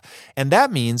 off. And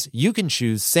that means you can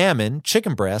choose salmon,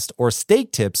 chicken breast, or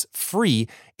steak tips free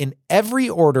in every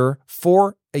order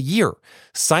for a year.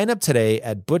 Sign up today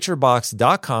at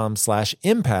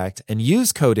butcherbox.com/impact and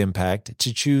use code IMPACT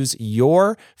to choose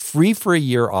your free for a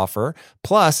year offer,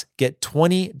 plus get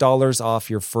 $20 off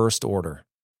your first order.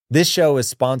 This show is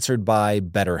sponsored by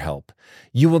BetterHelp.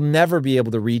 You will never be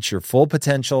able to reach your full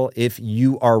potential if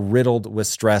you are riddled with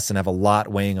stress and have a lot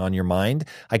weighing on your mind.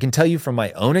 I can tell you from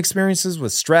my own experiences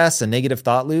with stress and negative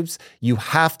thought loops, you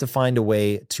have to find a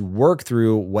way to work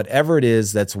through whatever it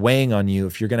is that's weighing on you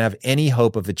if you're going to have any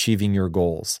hope of achieving your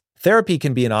goals. Therapy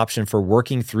can be an option for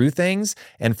working through things,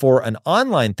 and for an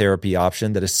online therapy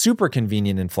option that is super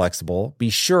convenient and flexible, be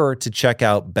sure to check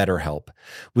out BetterHelp.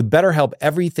 With BetterHelp,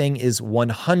 everything is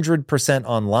 100%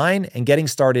 online, and getting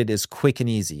started is quick and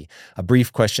easy. A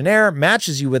brief questionnaire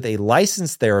matches you with a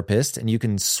licensed therapist, and you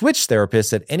can switch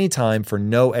therapists at any time for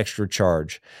no extra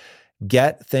charge.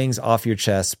 Get things off your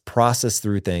chest, process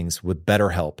through things with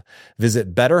BetterHelp.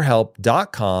 Visit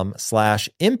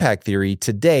betterhelp.com/impact theory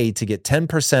today to get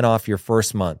 10% off your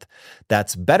first month.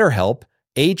 That's BetterHelp,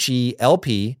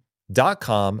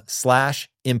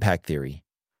 HELP.com/impact theory.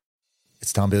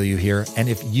 It's Tom Bilyeu here. And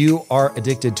if you are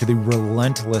addicted to the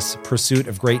relentless pursuit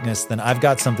of greatness, then I've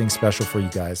got something special for you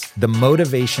guys. The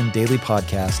Motivation Daily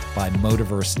Podcast by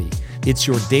Motiversity. It's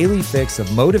your daily fix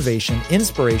of motivation,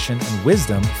 inspiration, and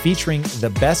wisdom, featuring the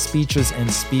best speeches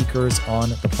and speakers on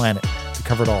the planet. We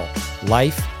cover it all: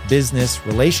 life, business,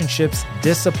 relationships,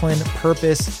 discipline,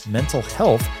 purpose, mental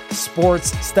health,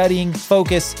 sports, studying,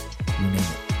 focus, you name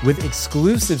it. With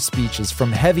exclusive speeches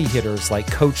from heavy hitters like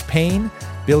Coach Payne,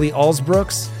 Billy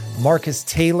Alsbrooks, Marcus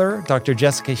Taylor, Dr.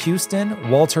 Jessica Houston,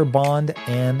 Walter Bond,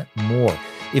 and more.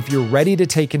 If you're ready to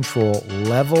take control,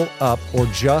 level up, or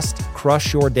just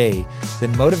crush your day,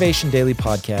 then Motivation Daily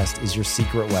Podcast is your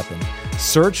secret weapon.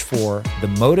 Search for the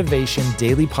Motivation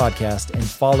Daily Podcast and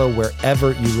follow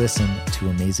wherever you listen to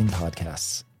amazing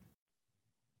podcasts.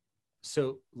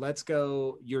 So let's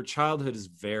go. Your childhood is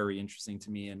very interesting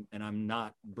to me, and I'm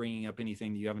not bringing up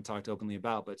anything that you haven't talked openly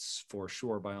about, but for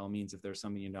sure, by all means, if there's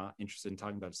something you're not interested in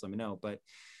talking about, just let me know. But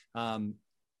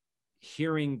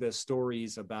hearing the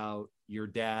stories about your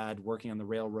dad working on the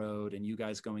railroad and you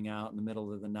guys going out in the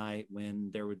middle of the night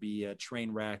when there would be a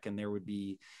train wreck and there would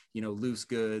be, loose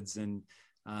goods, and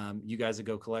you guys would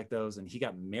go collect those. And he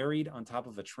got married on top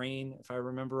of a train, if I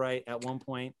remember right, at one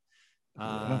point.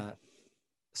 Yeah.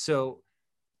 So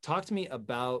talk to me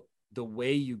about the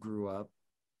way you grew up,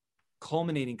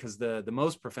 culminating, because the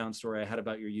most profound story I had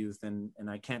about your youth, and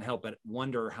I can't help but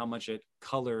wonder how much it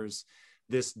colors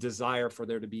this desire for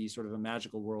there to be sort of a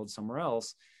magical world somewhere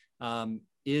else,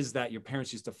 is that your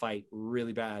parents used to fight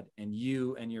really bad, and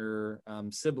you and your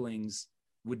siblings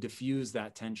would diffuse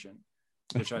that tension,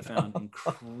 which I found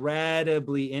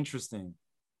incredibly interesting.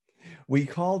 We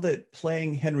called it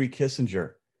playing Henry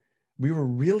Kissinger. We were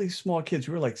really small kids.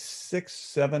 We were like 6,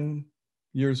 7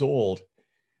 years old.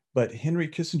 But Henry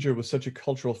Kissinger was such a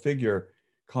cultural figure,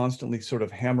 constantly sort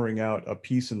of hammering out a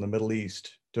peace in the Middle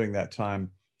East during that time,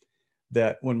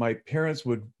 that when my parents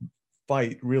would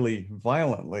fight really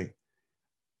violently,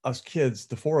 us kids,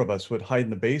 the four of us, would hide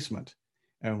in the basement,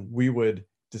 and we would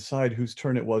decide whose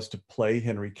turn it was to play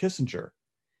Henry Kissinger.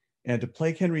 And to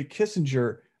play Henry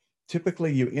Kissinger,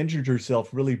 typically you injured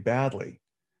yourself really badly.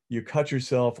 You cut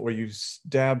yourself, or you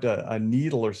stabbed a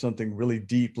needle or something really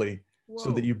deeply. Whoa.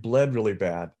 So that you bled really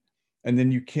bad. And then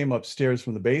you came upstairs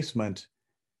from the basement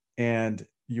and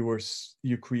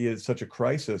you created such a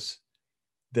crisis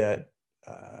that,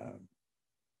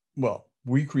 well,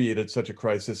 we created such a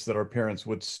crisis that our parents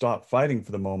would stop fighting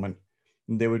for the moment,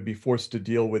 and they would be forced to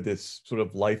deal with this sort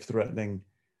of life-threatening,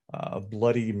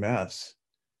 bloody mess.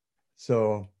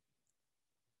 So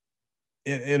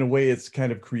in a way, it's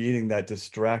kind of creating that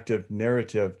distractive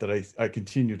narrative that I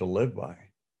continue to live by.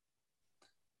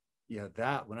 Yeah,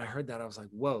 that when I heard that, I was like,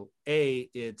 whoa,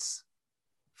 it's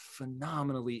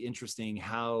phenomenally interesting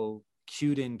how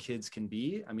cued in kids can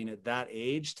be. I mean, at that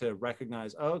age to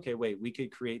recognize, oh, okay, wait, we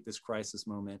could create this crisis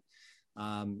moment,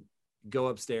 go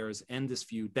upstairs, end this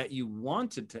feud that you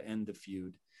wanted to end the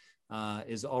feud,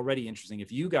 is already interesting.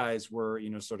 If you guys were,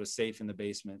 sort of safe in the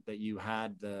basement, that you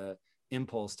had the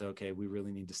impulse to, okay, we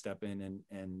really need to step in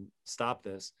and stop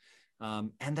this,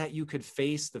 and that you could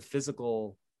face the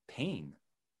physical pain.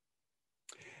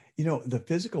 The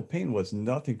physical pain was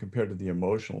nothing compared to the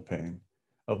emotional pain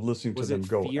of listening to them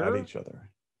go at each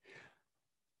other.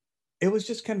 It was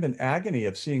just kind of an agony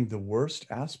of seeing the worst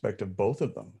aspect of both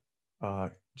of them,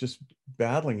 just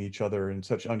battling each other in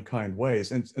such unkind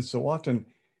ways. And so often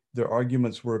their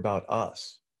arguments were about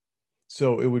us.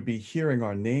 So it would be hearing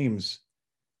our names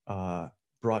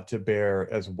brought to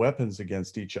bear as weapons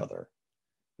against each other,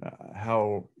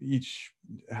 how each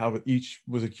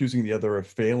was accusing the other of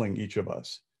failing each of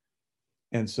us.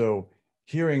 And so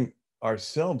hearing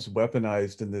ourselves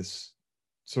weaponized in this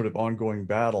sort of ongoing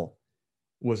battle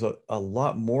was a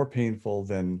lot more painful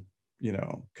than,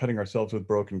 cutting ourselves with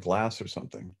broken glass or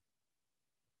something.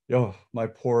 Oh, my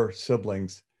poor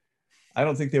siblings. I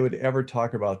don't think they would ever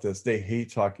talk about this. They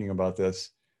hate talking about this,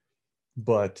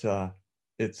 but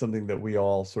it's something that we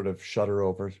all sort of shudder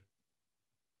over.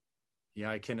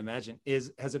 Yeah, I can imagine.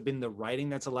 Has it been the writing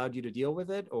that's allowed you to deal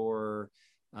with it, or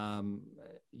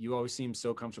you always seem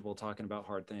so comfortable talking about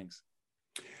hard things?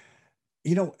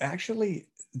 Actually,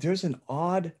 there's an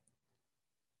odd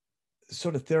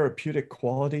sort of therapeutic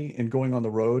quality in going on the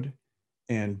road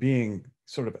and being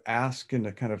sort of asked in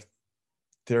a kind of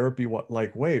therapy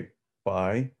like way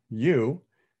by you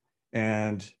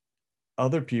and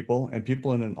other people and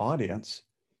people in an audience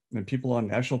and people on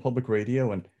National Public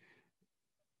Radio, and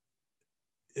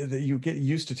that you get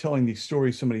used to telling these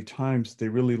stories so many times they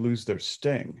really lose their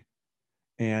sting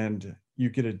and you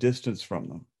get a distance from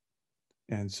them.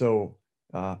 And so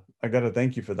I got to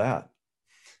thank you for that.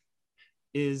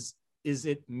 Is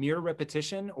it mere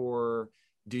repetition, or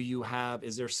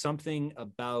is there something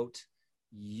about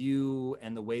you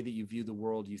and the way that you view the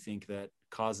world you think that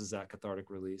causes that cathartic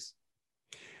release?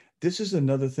 This is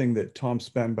another thing that Tom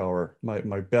Spanbauer,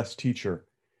 my best teacher,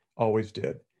 always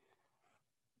did.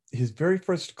 His very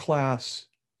first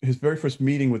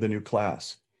meeting with a new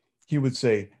class, he would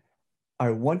say,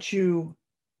 I want you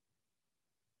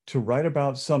to write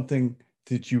about something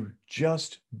that you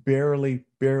just barely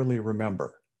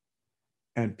remember.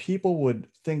 And people would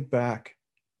think back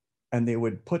and they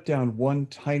would put down one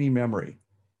tiny memory,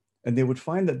 and they would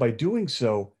find that by doing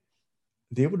so,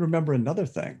 they would remember another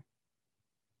thing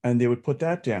and they would put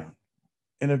that down.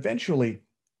 And eventually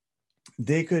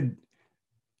they could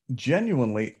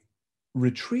genuinely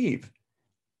retrieve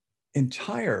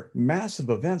entire massive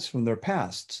events from their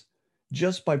pasts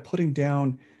just by putting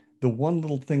down the one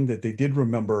little thing that they did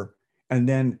remember and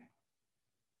then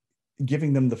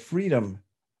giving them the freedom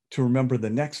to remember the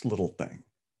next little thing.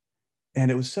 And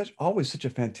it was always such a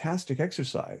fantastic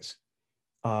exercise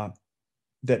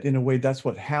that in a way, that's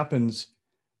what happens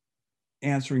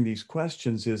answering these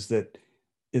questions, is that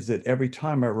every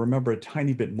time I remember a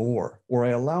tiny bit more, or I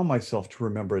allow myself to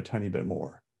remember a tiny bit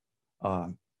more,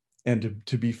 and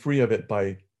to be free of it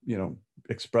by,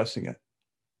 expressing it.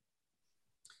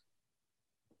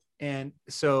 And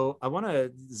so I want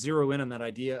to zero in on that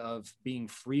idea of being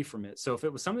free from it. So if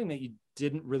it was something that you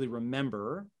didn't really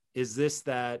remember, is this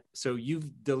that, so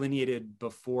you've delineated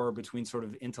before between sort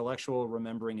of intellectual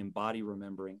remembering and body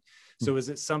remembering. So is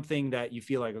it something that you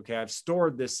feel like, okay, I've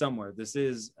stored this somewhere, this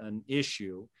is an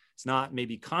issue, it's not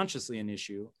maybe consciously an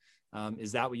issue.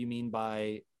 Is that what you mean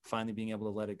by finally being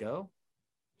able to let it go?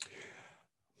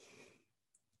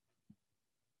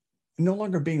 No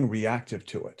longer being reactive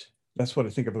to it. That's what I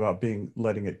think about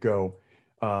letting it go.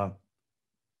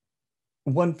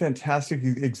 One fantastic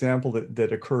example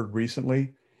that occurred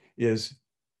recently is,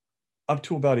 up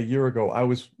to about a year ago, I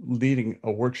was leading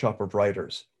a workshop of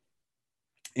writers.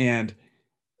 And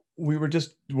we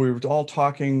were all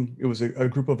talking. It was a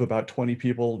group of about 20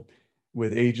 people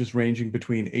with ages ranging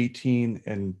between 18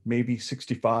 and maybe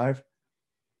 65.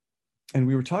 And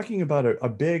we were talking about a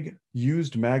big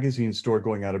used magazine store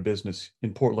going out of business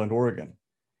in Portland, Oregon.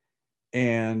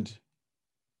 And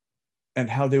and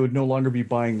how they would no longer be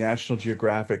buying National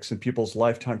Geographics and people's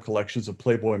lifetime collections of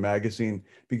Playboy magazine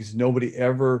because nobody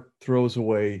ever throws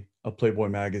away a Playboy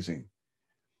magazine.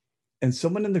 And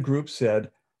someone in the group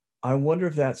said, I wonder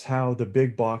if that's how the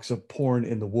big box of porn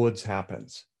in the woods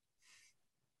happens.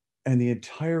 And the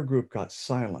entire group got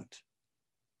silent.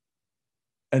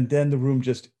 And then the room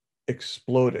just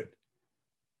exploded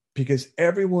because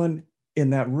everyone in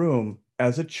that room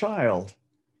as a child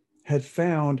had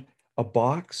found a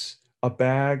box, a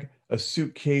bag, a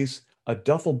suitcase, a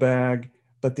duffel bag,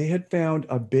 but they had found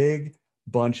a big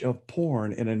bunch of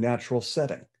porn in a natural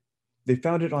setting. They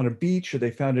found it on a beach, or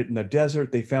they found it in the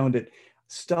desert. They found it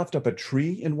stuffed up a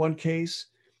tree in one case,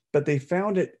 but they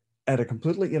found it at a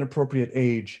completely inappropriate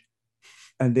age,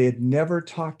 and they had never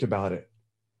talked about it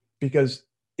because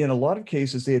in a lot of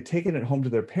cases, they had taken it home to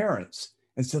their parents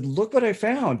and said, look what I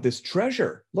found, this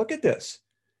treasure, look at this.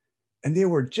 And they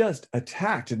were just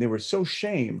attacked and they were so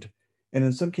shamed. And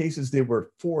in some cases, they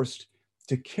were forced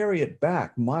to carry it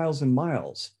back miles and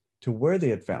miles to where they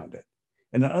had found it.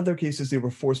 And in other cases, they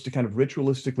were forced to kind of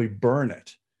ritualistically burn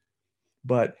it.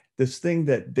 But this thing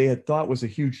that they had thought was a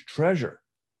huge treasure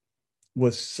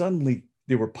was suddenly,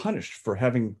 they were punished for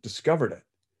having discovered it.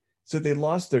 So they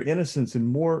lost their innocence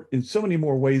in so many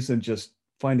more ways than just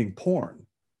finding porn.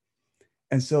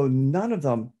 And so none of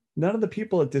the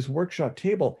people at this workshop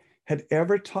table had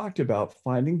ever talked about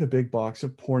finding the big box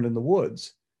of porn in the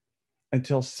woods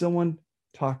until someone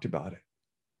talked about it.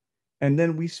 And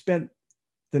then we spent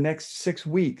the next 6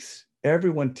 weeks,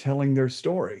 everyone telling their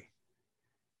story.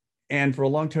 And for a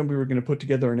long time, we were going to put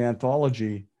together an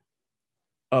anthology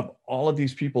of all of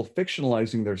these people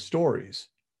fictionalizing their stories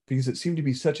because it seemed to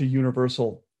be such a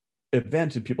universal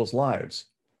event in people's lives.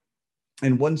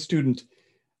 And one student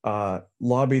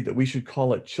lobbied that we should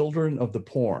call it Children of the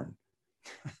Porn,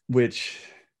 which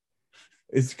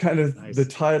is kind of nice. The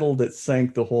title that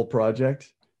sank the whole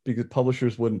project because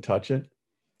publishers wouldn't touch it.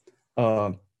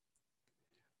 But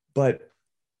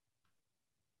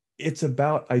it's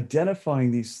about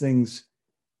identifying these things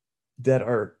that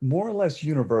are more or less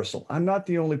universal. I'm not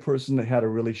the only person that had a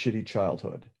really shitty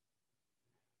childhood,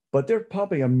 but there are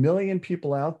probably 1 million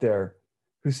people out there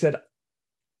who said,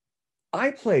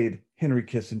 I played Henry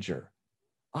Kissinger.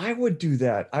 I would do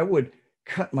that. I would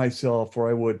cut myself or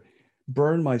I would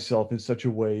burn myself in such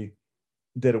a way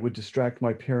that it would distract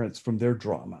my parents from their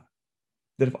drama.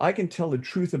 That if I can tell the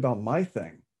truth about my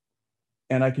thing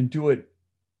and I can do it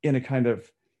in a kind of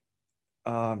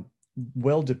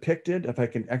well depicted, if I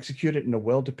can execute it in a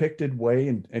well depicted way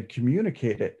and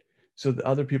communicate it so that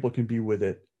other people can be with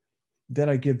it, then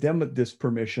I give them this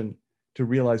permission to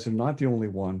realize they're not the only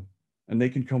one and they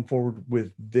can come forward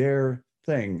with their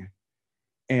thing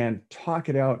and talk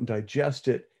it out and digest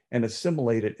it and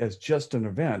assimilate it as just an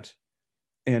event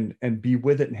and be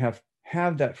with it and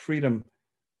have that freedom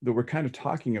that we're kind of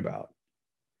talking about,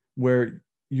 where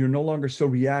you're no longer so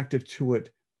reactive to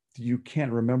it. You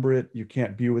can't remember it. You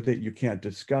can't be with it. You can't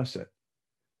discuss it,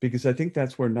 because I think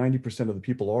that's where 90% of the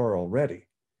people are already.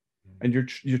 And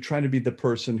you're trying to be the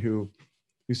person who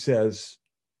says,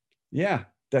 yeah,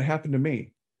 that happened to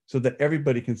me, so that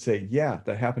everybody can say, yeah,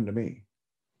 that happened to me.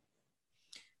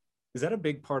 Is that a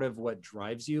big part of what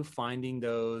drives you, finding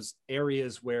those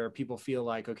areas where people feel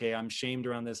like, okay, I'm shamed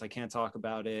around this, I can't talk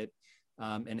about it,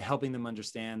 and helping them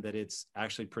understand that it's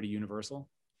actually pretty universal?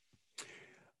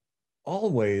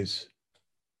 Always,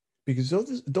 because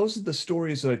those are the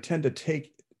stories that I tend to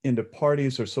take into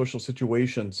parties or social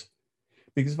situations.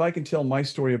 Because if I can tell my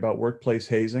story about workplace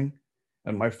hazing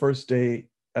and my first day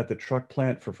at the truck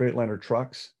plant for Freightliner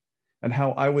trucks and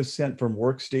how I was sent from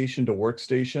workstation to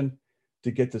workstation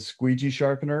to get the squeegee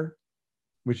sharpener,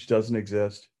 which doesn't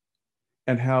exist,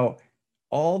 and how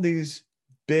all these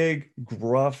big,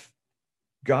 gruff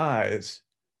guys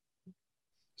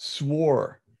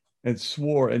swore and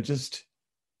just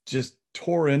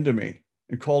tore into me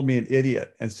and called me an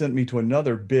idiot and sent me to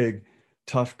another big,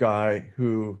 tough guy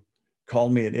who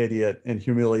called me an idiot and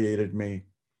humiliated me.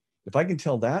 If I can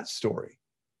tell that story,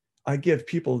 I give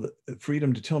people the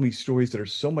freedom to tell me stories that are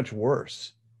so much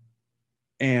worse.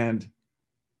 And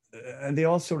they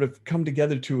all sort of come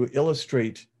together to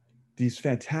illustrate these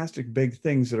fantastic big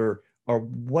things that are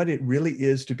what it really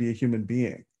is to be a human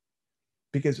being.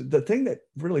 Because the thing that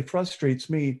really frustrates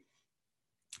me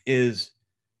is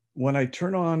when I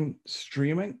turn on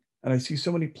streaming and I see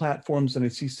so many platforms and I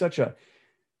see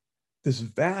this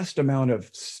vast amount of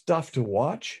stuff to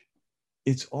watch,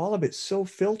 it's all of it so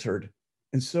filtered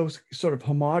and so sort of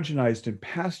homogenized and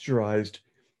pasteurized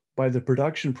by the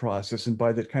production process and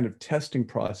by the kind of testing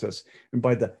process and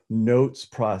by the notes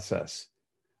process.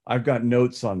 I've got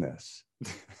notes on this.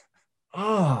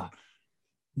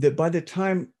 that by the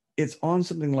time it's on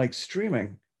something like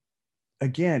streaming,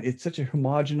 again, it's such a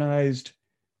homogenized,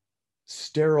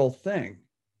 sterile thing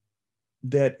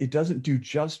that it doesn't do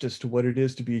justice to what it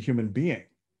is to be a human being.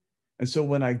 And so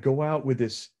when I go out with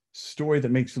this story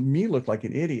that makes me look like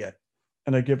an idiot,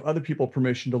 and I give other people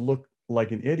permission to look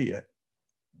like an idiot,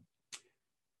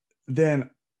 then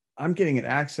I'm getting an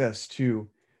access to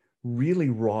really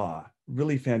raw,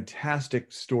 really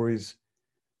fantastic stories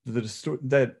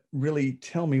that really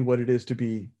tell me what it is to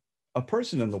be a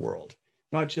person in the world,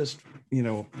 not just,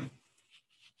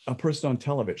 a person on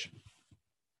television.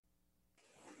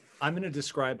 I'm going to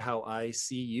describe how I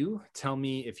see you. Tell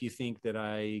me if you think that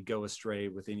I go astray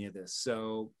with any of this.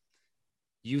 So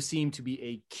you seem to be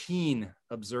a keen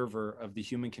observer of the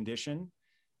human condition.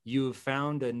 You have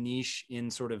found a niche in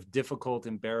sort of difficult,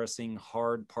 embarrassing,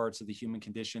 hard parts of the human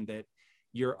condition that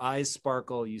your eyes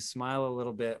sparkle, you smile a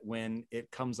little bit when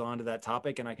it comes onto that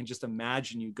topic. And I can just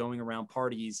imagine you going around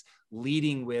parties,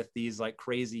 leading with these like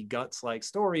crazy guts like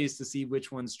stories to see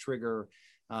which ones trigger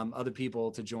other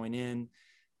people to join in.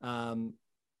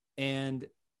 And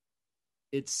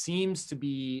it seems to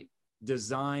be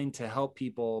designed to help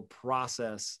people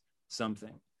process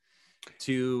something,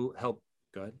 to help.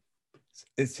 Go ahead.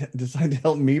 It's designed to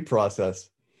help me process.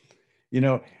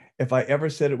 If I ever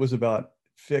said it was about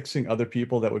fixing other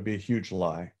people, that would be a huge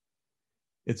lie.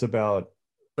 It's about.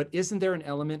 But isn't there an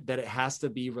element that it has to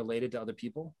be related to other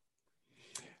people?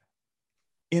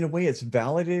 In a way, it's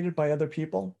validated by other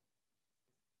people.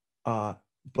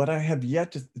 But I have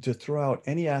yet to throw out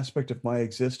any aspect of my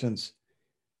existence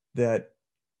that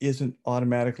isn't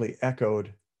automatically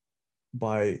echoed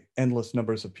by endless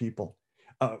numbers of people.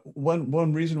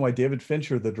 One reason why David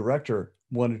Fincher, the director,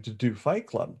 wanted to do Fight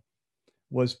Club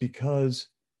was because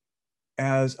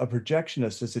as a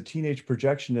projectionist, as a teenage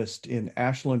projectionist in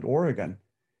Ashland, Oregon,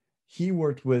 he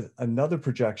worked with another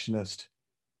projectionist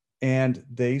and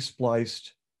they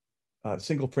spliced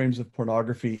single frames of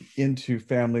pornography into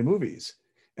family movies.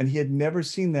 And he had never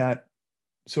seen that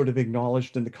sort of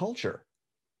acknowledged in the culture.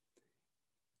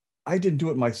 I didn't do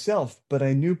it myself, but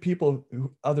I knew people,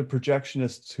 other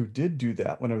projectionists who did do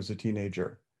that when I was a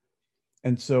teenager.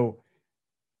 And so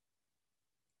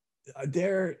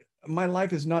my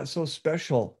life is not so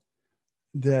special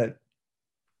that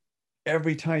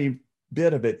every tiny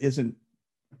bit of it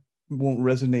won't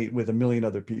resonate with a million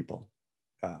other people.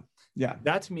 Yeah.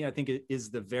 That to me, I think it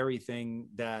is the very thing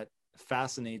that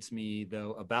fascinates me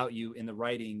though about you in the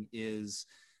writing is,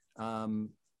 and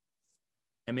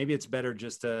maybe it's better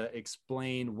just to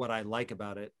explain what I like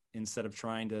about it instead of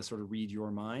trying to sort of read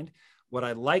your mind. What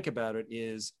I like about it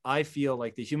is I feel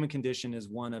like the human condition is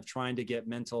one of trying to get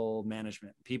mental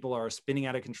management. People are spinning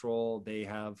out of control. They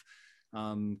have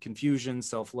confusion,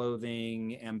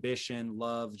 self-loathing, ambition,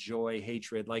 love, joy,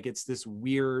 hatred. Like it's this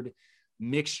weird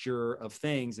mixture of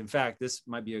things. In fact, this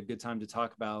might be a good time to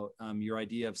talk about your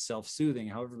idea of self-soothing,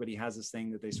 how everybody has this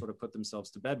thing that they sort of put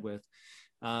themselves to bed with.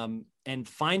 And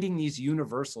finding these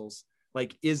universals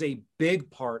like is a big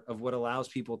part of what allows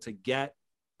people to get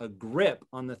a grip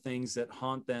on the things that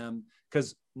haunt them,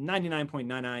 because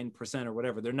 99.99% or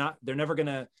whatever, they're never going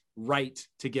to write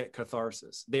to get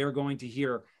catharsis. They are going to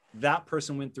hear that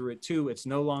person went through it too. It's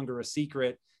no longer a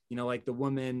secret, like the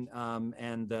woman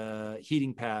and the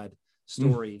heating pad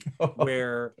story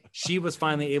where she was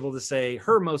finally able to say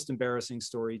her most embarrassing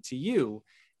story to you.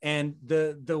 And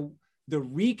the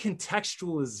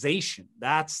recontextualization,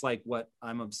 that's like what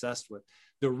I'm obsessed with.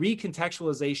 The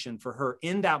recontextualization for her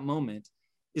in that moment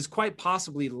is quite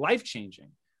possibly life-changing,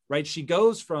 right? She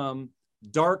goes from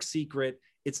dark secret,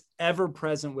 it's ever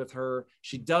present with her.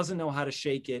 She doesn't know how to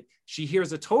shake it. She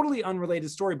hears a totally unrelated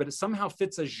story, but it somehow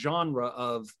fits a genre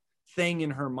of thing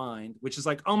in her mind, which is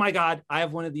like, oh my God, I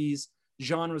have one of these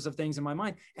genres of things in my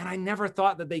mind. And I never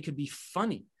thought that they could be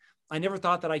funny. I never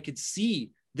thought that I could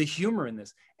see the humor in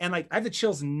this. And like, I have the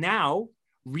chills now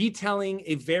retelling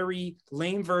a very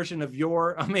lame version of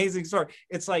your amazing story.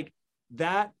 It's like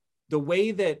that, the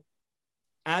way that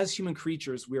as human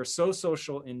creatures, we are so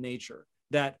social in nature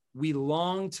that we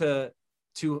long to,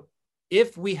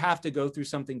 if we have to go through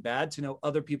something bad, to know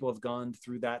other people have gone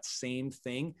through that same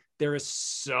thing. There is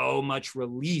so much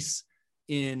release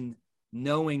in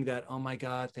knowing that, oh my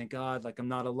God, thank God, like I'm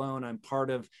not alone. I'm part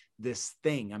of this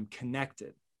thing. I'm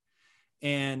connected.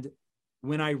 And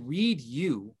when I read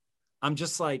you, I'm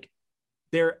just like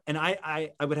there, and I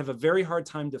would have a very hard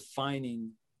time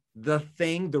defining the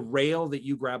thing, the rail that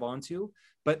you grab onto,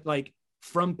 but like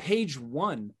from page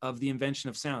 1 of The Invention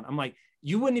of Sound, I'm like,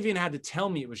 you wouldn't even have to tell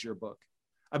me it was your book.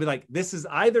 I'd be like, this is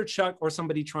either Chuck or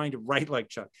somebody trying to write like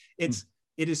Chuck. It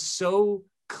is so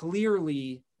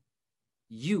clearly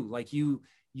you, like you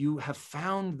you have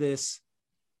found this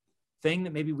thing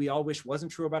that maybe we all wish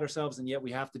wasn't true about ourselves, and yet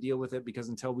we have to deal with it, because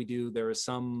until we do, there is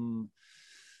some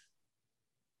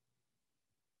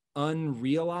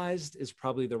unrealized is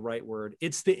probably the right word.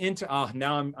 It's the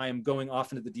now I am going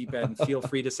off into the deep end. Feel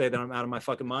free to say that I'm out of my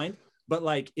fucking mind. But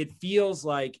like, it feels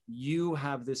like you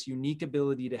have this unique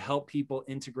ability to help people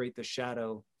integrate the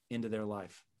shadow into their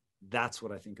life. That's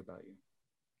what I think about you.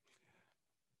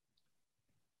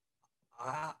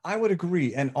 I would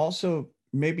agree. And also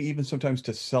maybe even sometimes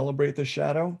to celebrate the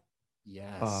shadow.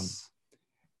 Yes.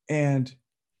 And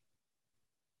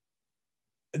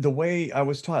the way I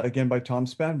was taught, again, by Tom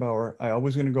Spanbauer, I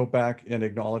always going to go back and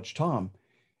acknowledge Tom.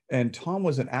 And Tom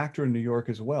was an actor in New York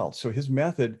as well. So his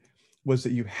method was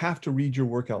that you have to read your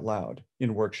work out loud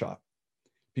in workshop,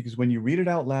 because when you read it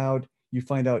out loud, you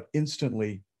find out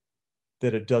instantly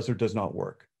that it does or does not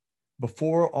work.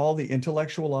 Before all the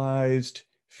intellectualized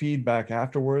feedback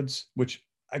afterwards, which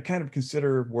I kind of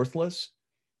consider worthless,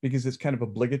 because it's kind of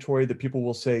obligatory that people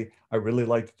will say, I really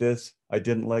liked this, I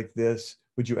didn't like this,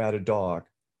 would you add a dog?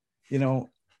 You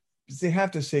know, they have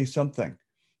to say something,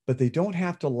 but they don't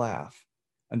have to laugh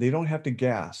and they don't have to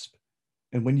gasp.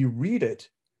 And when you read it,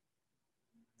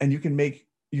 and you can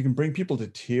bring people to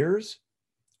tears,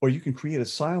 or you can create a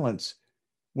silence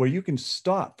where you can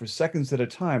stop for seconds at a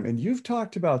time. And you've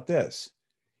talked about this.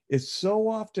 It's so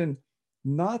often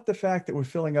not the fact that we're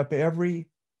filling up every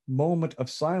moment of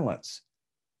silence.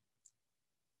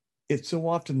 It's so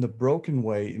often the broken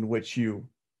way in which you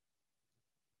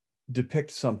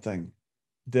depict something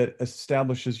that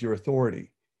establishes your authority.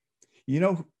 You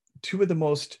know, two of the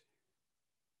most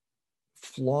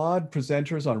flawed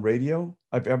presenters on radio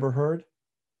I've ever heard.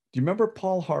 Do you remember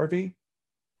Paul Harvey?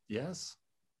 Yes.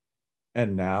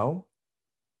 And now?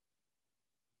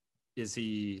 Is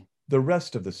he? The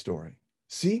rest of the story.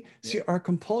 See, our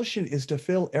compulsion is to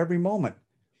fill every moment,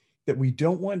 that we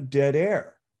don't want dead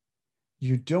air.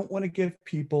 You don't want to give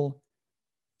people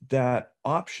that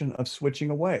option of switching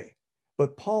away.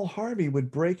 But Paul Harvey would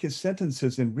break his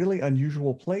sentences in really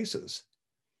unusual places.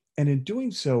 And in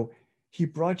doing so, he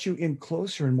brought you in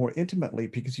closer and more intimately,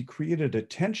 because he created a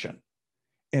tension.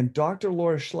 And Dr.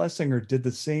 Laura Schlesinger did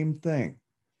the same thing.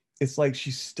 It's like she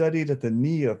studied at the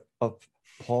knee of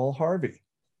Paul Harvey.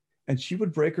 And she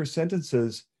would break her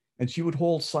sentences, and she would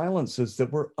hold silences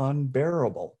that were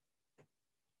unbearable.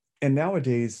 And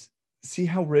nowadays, see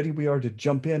how ready we are to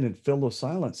jump in and fill those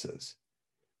silences,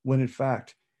 when in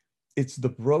fact, it's the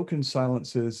broken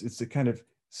silences, it's the kind of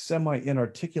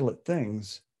semi-inarticulate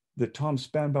things that Tom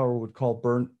Spanbauer would call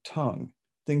burnt tongue,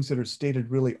 things that are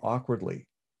stated really awkwardly,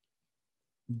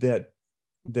 that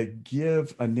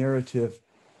give a narrative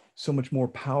so much more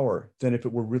power than if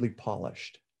it were really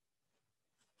polished.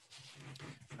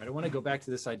 I want to go back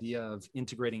to this idea of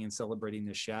integrating and celebrating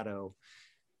the shadow,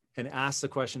 and ask the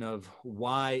question of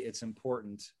why it's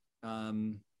important.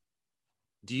 Do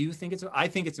you think I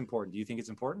think it's important. Do you think it's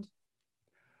important?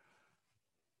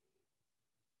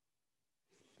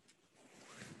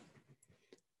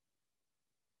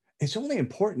 It's only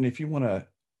important if you want to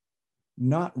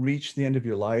not reach the end of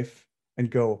your life and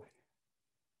go,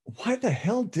 why the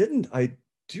hell didn't I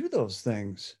do those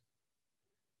things?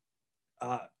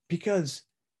 Because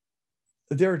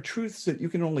there are truths that you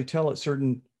can only tell at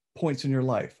certain points in your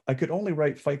life. I could only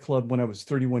write Fight Club when I was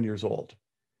 31 years old.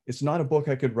 It's not a book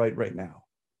I could write right now.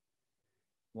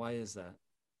 Why is that?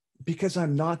 Because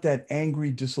I'm not that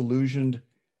angry, disillusioned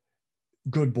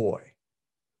good boy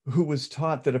who was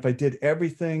taught that if I did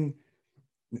everything,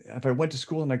 if I went to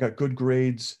school and I got good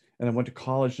grades, and I went to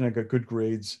college and I got good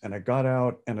grades, and I got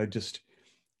out and I just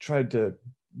tried to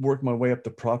work my way up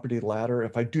the property ladder,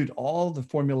 if I did all the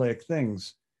formulaic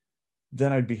things,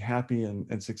 then I'd be happy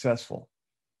and successful.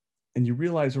 And you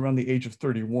realize around the age of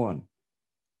 31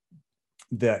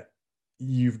 that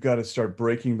you've got to start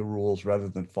breaking the rules rather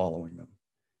than following them.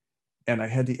 And I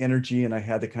had the energy and I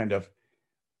had the kind of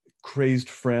crazed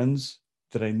friends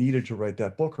that I needed to write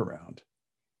that book around.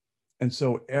 And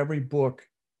so every book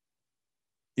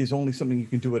is only something you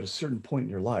can do at a certain point in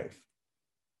your life.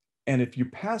 And if you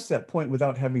pass that point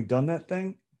without having done that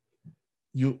thing,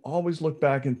 you always look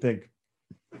back and think,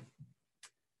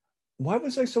 why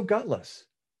was I so gutless?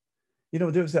 You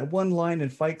know, there was that one line in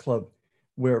Fight Club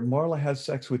where Marla has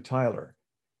sex with Tyler.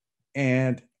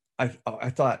 And I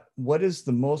thought, what is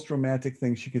the most romantic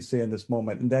thing she could say in this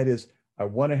moment? And that is, I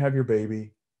want to have your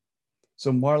baby.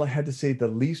 So Marla had to say the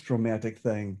least romantic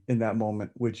thing in that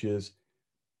moment, which is,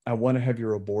 I want to have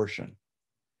your abortion.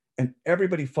 And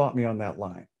everybody fought me on that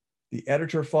line. The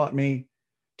editor fought me.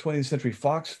 20th Century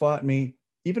Fox fought me.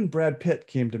 Even Brad Pitt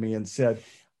came to me and said,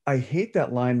 I hate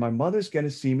that line. My mother's going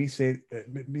to see me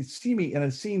see me in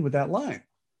a scene with that line,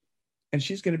 and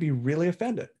she's going to be really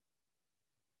offended.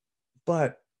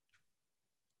 But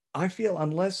I feel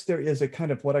unless there is a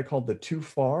kind of what I call the too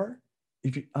far,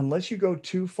 unless you go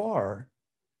too far,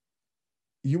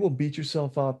 you will beat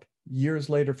yourself up years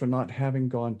later for not having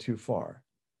gone too far.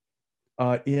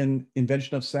 In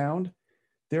Invention of Sound,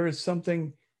 there is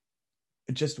something,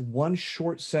 just one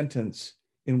short sentence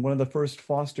in one of the first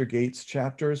Foster Gates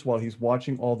chapters while he's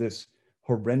watching all this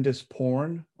horrendous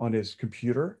porn on his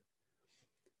computer.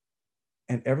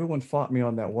 And everyone fought me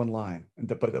on that one line.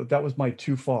 But that was my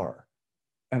too far.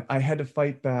 And I had to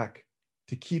fight back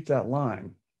to keep that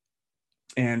line.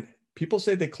 And people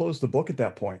say they close the book at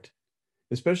that point,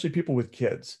 especially people with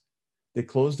kids. They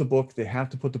close the book, they have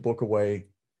to put the book away,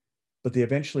 but they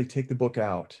eventually take the book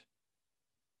out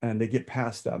and they get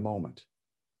past that moment.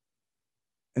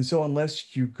 And so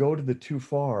unless you go to the too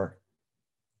far,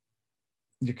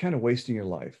 you're kind of wasting your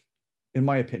life, in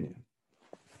my opinion.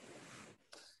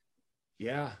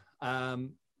 Yeah.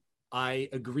 I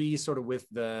agree sort of with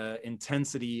the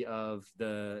intensity of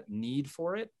the need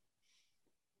for it.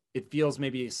 It feels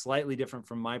maybe slightly different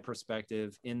from my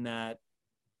perspective in that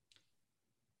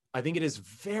I think it is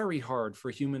very hard for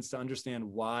humans to understand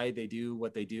why they do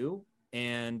what they do.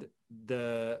 And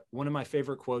one of my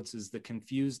favorite quotes is, "The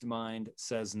confused mind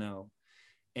says no."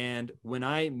 And when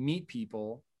I meet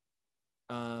people,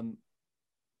 the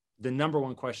number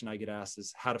one question I get asked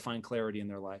is how to find clarity in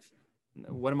their life.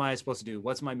 What am I supposed to do?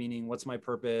 What's my meaning? What's my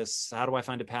purpose? How do I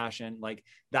find a passion? Like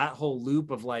that whole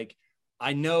loop of like,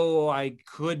 I know I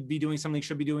could be doing something,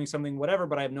 should be doing something, whatever,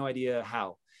 but I have no idea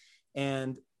how.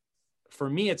 And for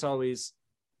me, it's always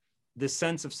this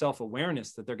sense of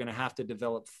self-awareness that they're going to have to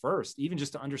develop first, even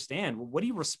just to understand, well, what do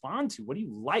you respond to? What do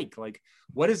you like? Like,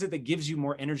 what is it that gives you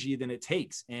more energy than it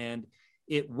takes? And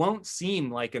it won't seem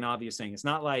like an obvious thing. It's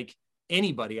not like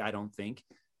anybody, I don't think,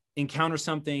 encounters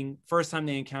something, first time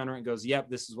they encounter it and goes, yep,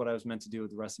 this is what I was meant to do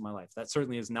with the rest of my life. That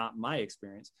certainly is not my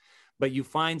experience. But you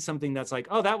find something that's like,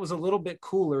 oh, that was a little bit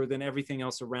cooler than everything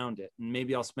else around it. And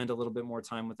maybe I'll spend a little bit more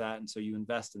time with that. And so you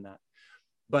invest in that.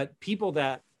 But people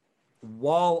that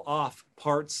wall off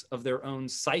parts of their own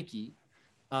psyche,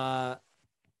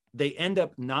 they end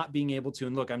up not being able to,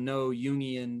 and look, I'm no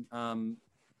Jungian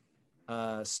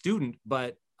student,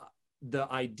 but the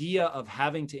idea of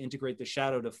having to integrate the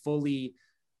shadow to fully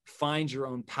find your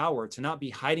own power, to not be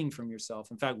hiding from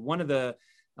yourself. In fact, one of the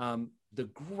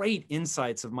great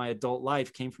insights of my adult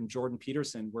life came from Jordan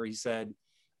Peterson, where he said,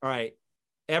 all right,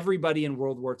 everybody in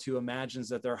World War II imagines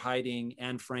that they're hiding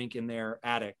Anne Frank in their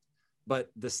attic, but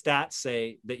the stats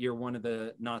say that you're one of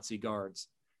the Nazi guards.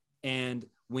 And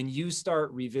when you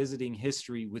start revisiting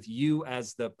history with you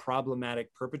as the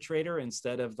problematic perpetrator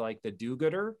instead of like the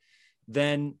do-gooder,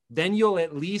 then you'll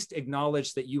at least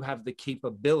acknowledge that you have the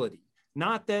capability.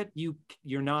 Not that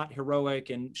you're not heroic,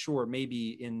 and sure, maybe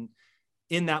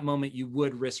in that moment you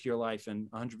would risk your life and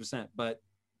 100%, but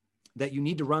that you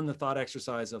need to run the thought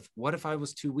exercise of, what if I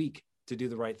was too weak to do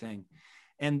the right thing?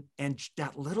 And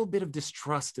that little bit of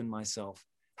distrust in myself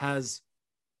has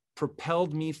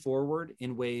propelled me forward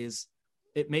in ways.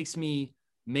 It makes me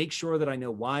make sure that I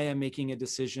know why I'm making a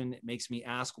decision. It makes me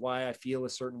ask why I feel a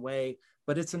certain way,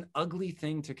 but it's an ugly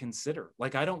thing to consider.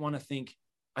 Like, I don't want to think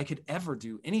I could ever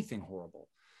do anything horrible.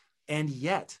 And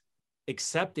yet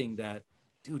accepting that,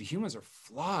 dude, humans are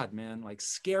flawed, man, like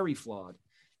scary flawed.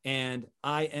 And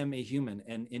I am a human.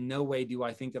 And in no way do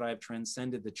I think that I have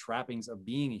transcended the trappings of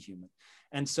being a human.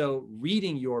 And so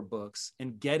reading your books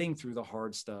and getting through the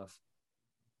hard stuff,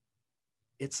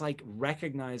 it's like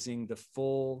recognizing the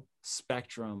full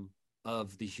spectrum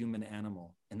of the human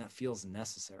animal. And that feels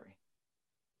necessary.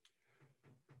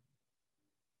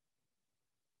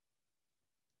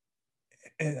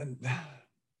 And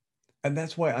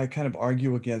that's why I kind of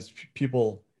argue against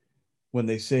people when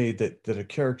they say that a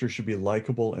character should be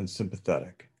likable and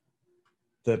sympathetic.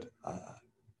 That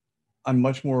I'm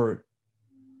much more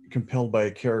compelled by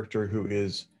a character who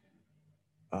is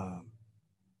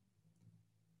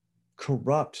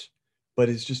corrupt, but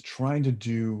is just trying to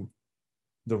do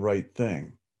the right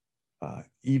thing,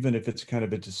 even if it's kind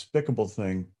of a despicable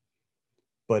thing,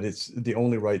 but it's the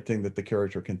only right thing that the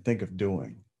character can think of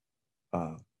doing.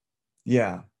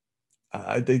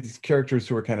 These characters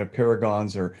who are kind of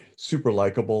paragons are super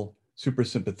likable, super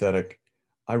sympathetic.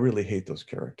 I really hate those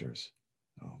characters.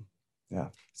 Yeah.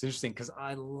 It's interesting because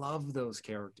I love those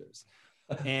characters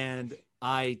and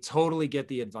I totally get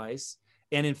the advice.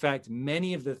 And in fact,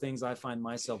 many of the things I find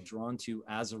myself drawn to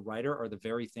as a writer are the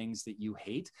very things that you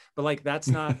hate. But like, that's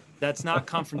not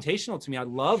confrontational to me. I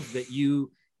love that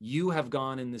you you have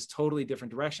gone in this totally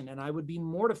different direction. And I would be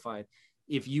mortified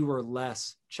if you were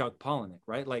less Chuck Palahniuk,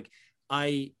 right? Like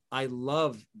I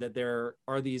love that there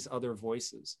are these other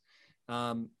voices.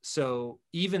 So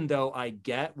even though I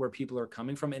get where people are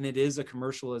coming from, and it is a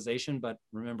commercialization, but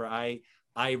remember, I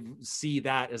see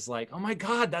that as like, oh my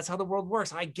God, that's how the world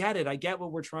works. I get it. I get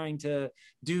what we're trying to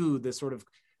do, the sort of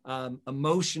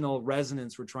emotional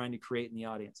resonance we're trying to create in the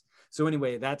audience. So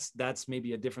anyway, that's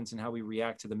maybe a difference in how we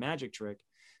react to the magic trick.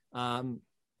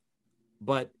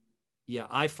 But yeah,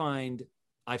 I find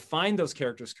those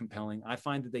characters compelling. I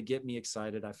find that they get me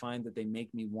excited. I find that they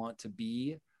make me want to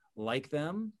be like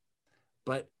them.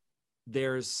 But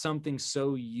there's something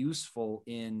so useful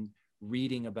in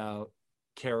reading about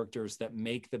characters that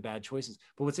make the bad choices.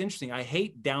 But what's interesting, I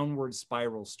hate downward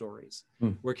spiral stories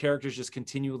where characters just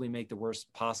continually make the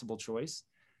worst possible choice.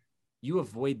 You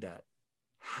avoid that.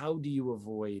 How do you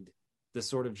avoid the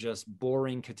sort of just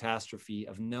boring catastrophe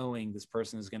of knowing this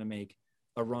person is going to make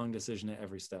a wrong decision at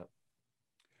every step?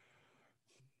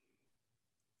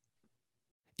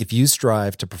 If you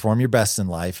strive to perform your best in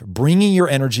life, bringing your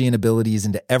energy and abilities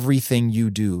into everything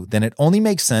you do, then it only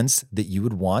makes sense that you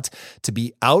would want to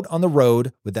be out on the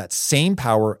road with that same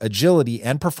power, agility,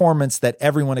 and performance that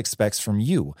everyone expects from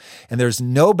you. And there's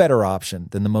no better option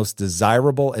than the most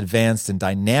desirable, advanced, and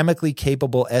dynamically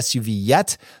capable SUV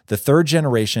yet, the third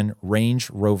generation Range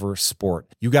Rover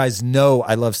Sport. You guys know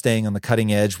I love staying on the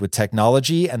cutting edge with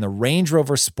technology, and the Range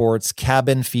Rover Sport's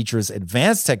cabin features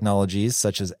advanced technologies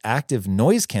such as active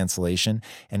noise cancellation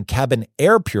and cabin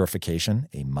air purification,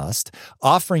 a must,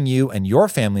 offering you and your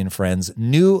family and friends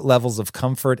new levels of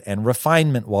comfort and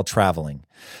refinement while traveling.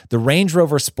 The Range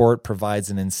Rover Sport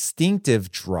provides an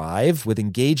instinctive drive with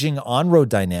engaging on-road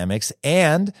dynamics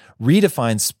and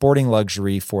redefines sporting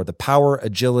luxury for the power,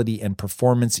 agility, and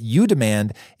performance you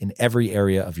demand in every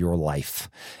area of your life.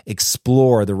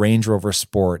 Explore the Range Rover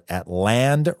Sport at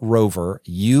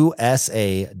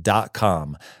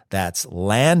LandRoverUSA.com. That's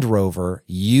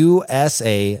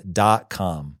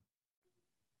LandRoverUSA.com.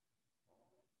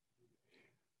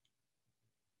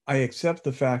 I accept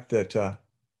the fact that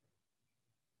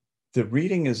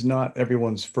reading is not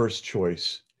everyone's first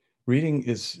choice. Reading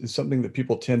is something that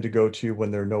people tend to go to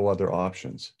when there are no other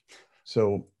options.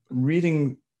 So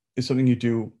reading is something you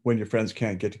do when your friends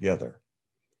can't get together.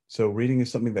 So reading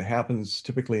is something that happens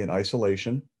typically in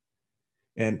isolation.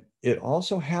 And it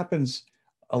also happens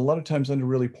a lot of times under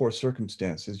really poor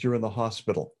circumstances. You're in the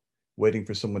hospital waiting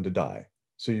for someone to die,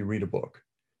 so you read a book.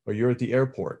 Or you're at the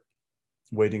airport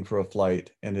waiting for a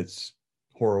flight and it's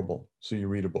horrible, so you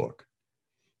read a book.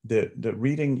 The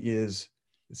reading is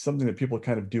something that people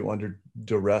kind of do under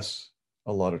duress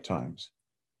a lot of times.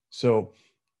 So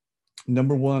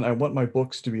number one, I want my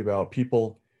books to be about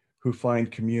people who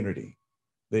find community.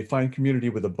 They find community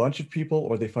with a bunch of people,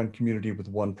 or they find community with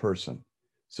one person.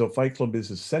 So Fight Club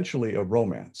is essentially a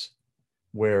romance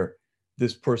where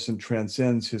this person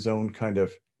transcends his own kind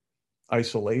of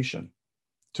isolation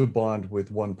to bond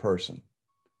with one person.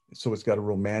 So it's got a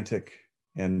romantic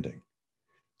ending.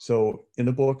 So in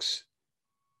the books,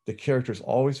 the characters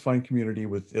always find community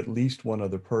with at least one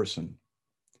other person.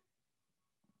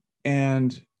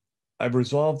 And I've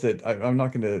resolved that I'm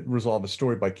not going to resolve a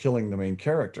story by killing the main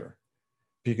character,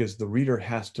 because the reader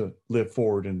has to live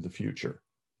forward into the future.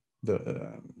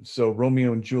 So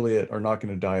Romeo and Juliet are not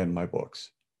going to die in my books,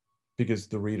 because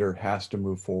the reader has to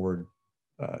move forward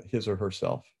his or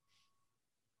herself.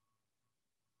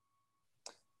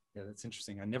 Yeah, that's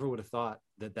interesting. I never would have thought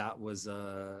that was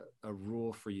a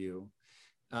rule for you.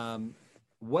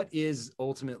 What is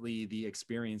ultimately the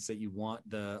experience that you want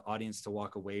the audience to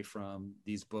walk away from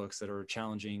these books that are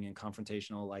challenging and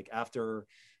confrontational? Like after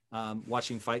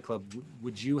watching Fight Club,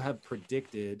 would you have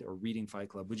predicted, or reading Fight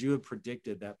Club, would you have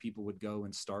predicted that people would go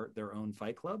and start their own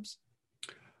fight clubs?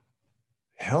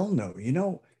 Hell no. You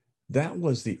know, that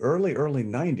was the early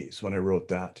 90s when I wrote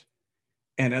that.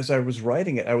 And as I was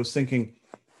writing it, I was thinking,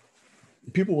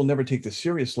 people will never take this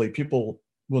seriously. People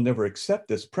will never accept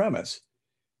this premise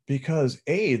because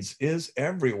AIDS is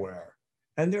everywhere.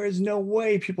 And there is no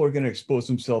way people are going to expose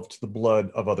themselves to the blood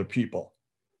of other people.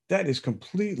 That is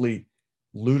completely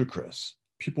ludicrous.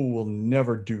 People will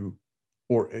never do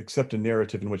or accept a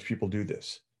narrative in which people do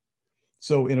this.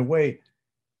 So in a way,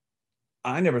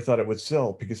 I never thought it would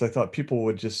sell, because I thought people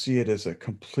would just see it as a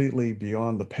completely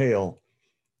beyond the pale,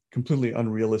 completely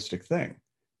unrealistic thing,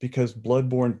 because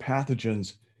bloodborne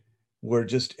pathogens were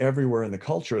just everywhere in the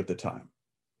culture at the time.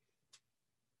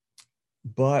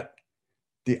 But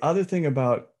the other thing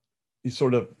about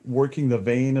sort of working the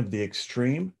vein of the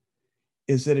extreme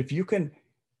is that if you can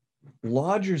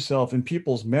lodge yourself in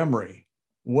people's memory,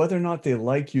 whether or not they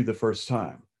like you the first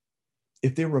time,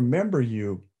 if they remember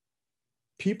you,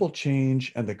 people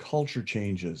change and the culture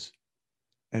changes,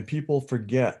 and people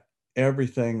forget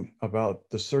everything about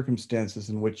the circumstances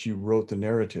in which you wrote the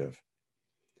narrative.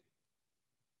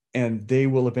 And they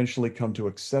will eventually come to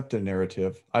accept a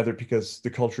narrative, either because the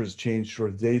culture has changed or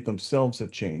they themselves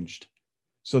have changed.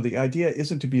 So the idea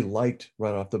isn't to be liked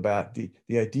right off the bat. The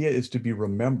idea is to be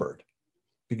remembered,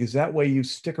 because that way you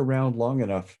stick around long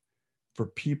enough for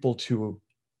people to,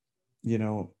 you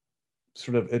know,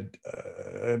 sort of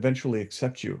eventually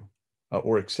accept you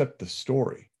or accept the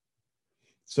story.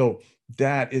 So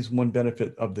that is one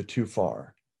benefit of the too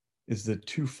far, is that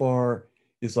too far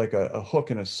is like a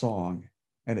hook in a song,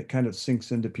 and it kind of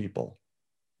sinks into people,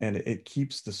 and it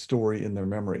keeps the story in their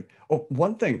memory. Oh,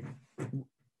 one thing,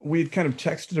 we had kind of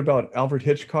texted about Alfred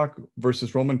Hitchcock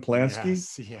versus Roman Polanski.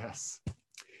 Yes, yes.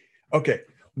 Okay,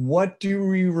 what do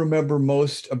we remember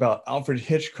most about Alfred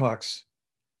Hitchcock's,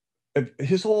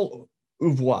 his whole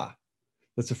oeuvre?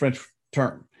 That's a French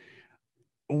term.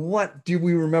 What do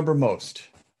we remember most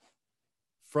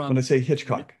when I From say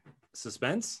Hitchcock?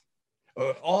 Suspense?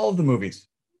 All of the movies.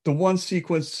 The one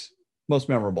sequence most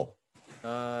memorable.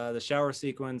 The shower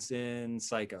sequence in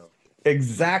Psycho.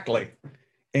 Exactly.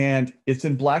 And it's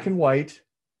in black and white.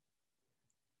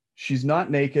 She's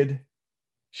not naked.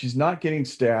 She's not getting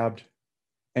stabbed.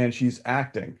 And she's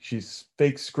acting. She's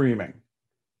fake screaming.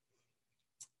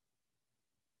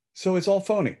 So it's all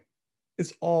phony.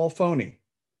 It's all phony.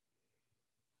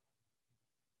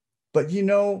 But you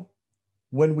know,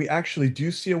 when we actually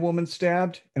do see a woman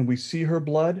stabbed and we see her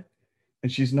blood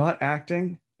and she's not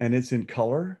acting and it's in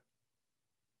color,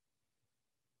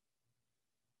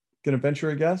 gonna venture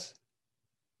a guess?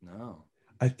 No.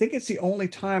 I think it's the only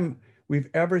time we've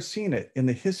ever seen it in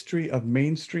the history of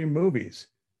mainstream movies.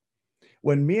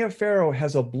 When Mia Farrow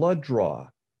has a blood draw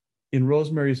in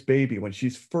Rosemary's Baby, when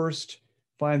she's first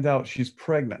finds out she's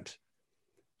pregnant,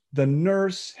 the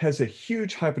nurse has a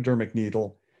huge hypodermic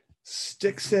needle,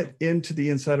 sticks it into the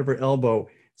inside of her elbow,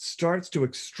 starts to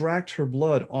extract her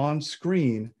blood on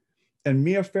screen, and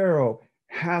Mia Farrow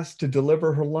has to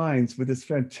deliver her lines with this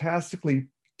fantastically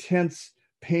tense,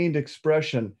 pained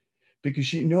expression, because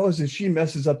she knows if she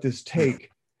messes up this take,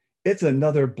 it's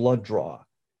another blood draw.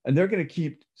 And they're going to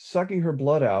keep sucking her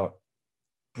blood out,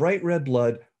 bright red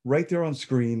blood, right there on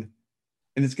screen.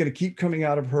 And it's going to keep coming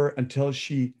out of her until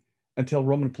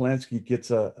Roman Polanski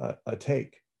gets a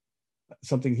take,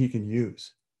 something he can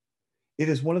use. It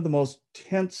is one of the most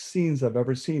tense scenes I've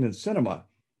ever seen in cinema.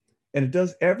 And it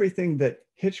does everything that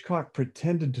Hitchcock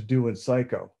pretended to do in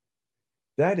Psycho.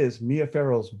 That is Mia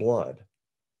Farrow's blood.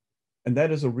 And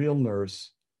that is a real nurse.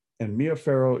 And Mia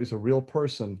Farrow is a real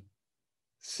person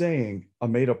saying a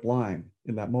made-up line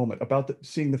in that moment about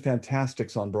seeing the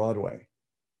Fantastics on Broadway.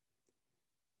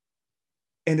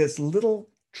 And it's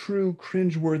little true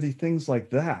cringeworthy things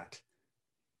like that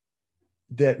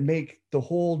that make the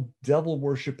whole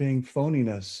devil-worshipping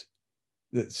phoniness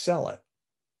that sell it.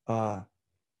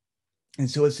 And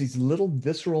so it's these little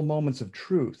visceral moments of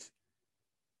truth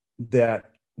that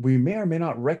we may or may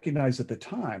not recognize at the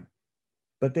time,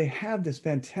 but they have this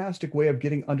fantastic way of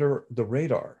getting under the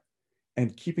radar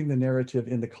and keeping the narrative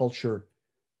in the culture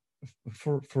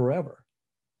for forever.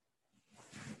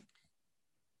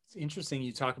 It's interesting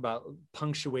you talk about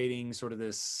punctuating sort of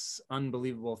this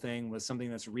unbelievable thing with something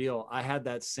that's real. I had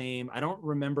that same, I don't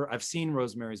remember, I've seen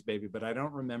Rosemary's Baby, but I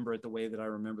don't remember it the way that I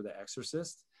remember The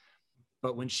Exorcist.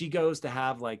 But when she goes to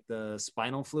have like the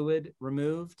spinal fluid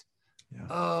removed, yeah.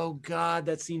 Oh God,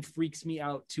 that scene freaks me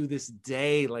out to this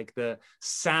day. Like the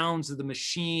sounds of the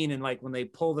machine, and like when they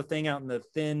pull the thing out and the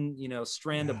thin,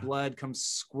 strand of blood comes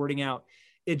squirting out.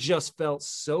 It just felt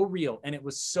so real. And it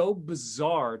was so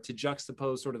bizarre to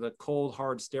juxtapose sort of the cold,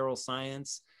 hard, sterile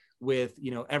science with,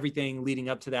 everything leading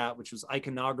up to that, which was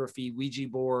iconography, Ouija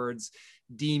boards,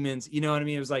 demons, you know what I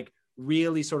mean? It was like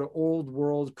really sort of old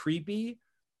world creepy.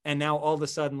 And now all of a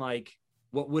sudden, like,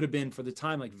 what would have been for the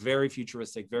time, like very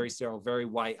futuristic, very sterile, very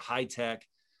white, high tech.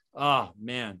 Oh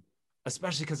man,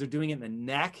 especially because they're doing it in the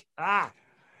neck. That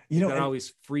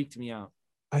always freaked me out.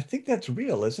 I think that's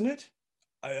real, isn't it?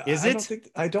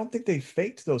 I don't think they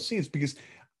faked those scenes, because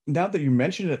now that you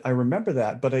mention it, I remember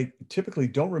that, but I typically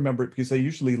don't remember it because I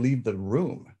usually leave the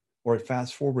room or I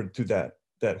fast forward to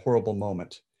that horrible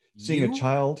moment. Seeing a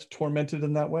child tormented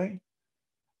in that way,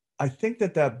 I think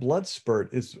that blood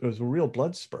spurt is a real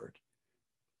blood spurt.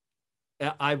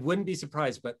 I wouldn't be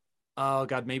surprised, but oh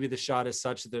God, maybe the shot is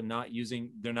such that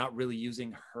they're not really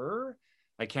using her.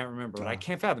 I can't remember, but I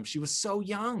can't fathom. She was so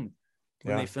young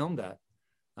when they filmed that.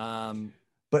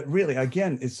 But really,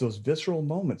 again, it's those visceral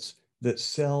moments that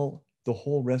sell the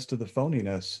whole rest of the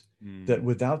phoniness. that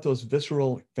without those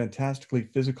visceral, fantastically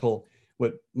physical,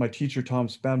 what my teacher, Tom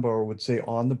Spanbauer, would say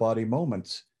on the body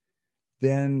moments,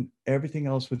 then everything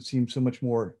else would seem so much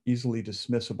more easily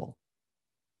dismissible.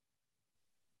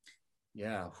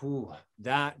 Yeah, whew.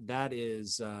 That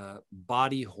is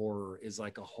body horror is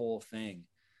like a whole thing.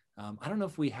 I don't know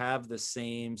if we have the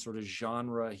same sort of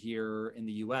genre here in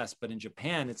the US, but in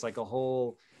Japan, it's like a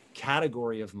whole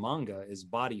category of manga is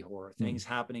body horror, things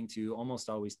happening to almost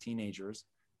always teenagers.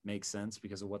 Makes sense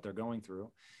because of what they're going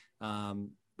through.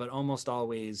 But almost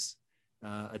always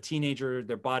a teenager,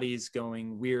 their body's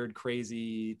going weird,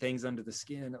 crazy, things under the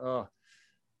skin. Oh,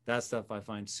 that stuff I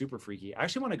find super freaky. I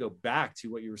actually want to go back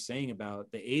to what you were saying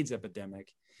about the AIDS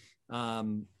epidemic.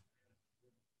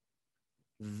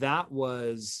 That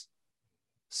was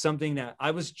something that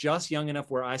I was just young enough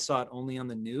where I saw it only on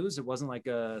the news. It wasn't like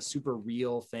a super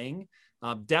real thing.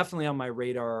 Definitely on my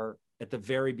radar at the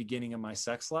very beginning of my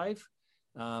sex life.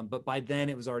 But by then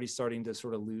it was already starting to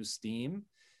sort of lose steam.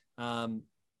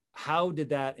 How did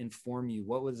that inform you?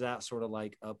 What was that sort of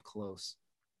like up close?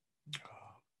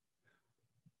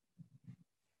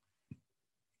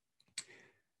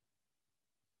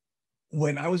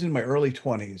 When I was in my early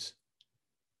 20s,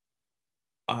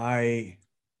 I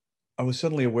was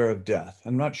suddenly aware of death.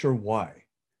 I'm not sure why.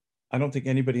 I don't think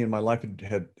anybody in my life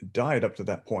had died up to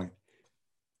that point.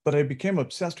 But I became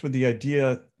obsessed with the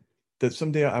idea that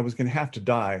someday I was going to have to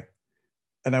die.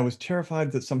 And I was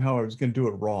terrified that somehow I was going to do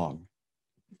it wrong.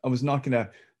 I was not going to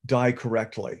die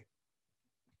correctly.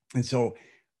 And so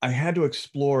I had to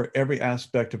explore every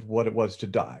aspect of what it was to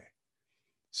die.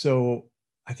 So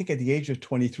I think at the age of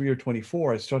 23 or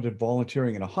 24, I started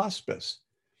volunteering in a hospice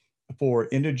for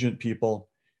indigent people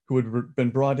who had been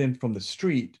brought in from the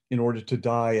street in order to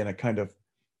die in a kind of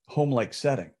home-like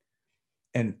setting.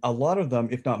 And a lot of them,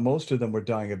 if not most of them, were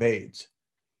dying of AIDS.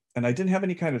 And I didn't have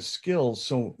any kind of skills.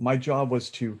 So my job was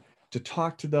to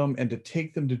talk to them and to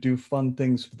take them to do fun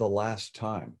things for the last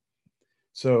time.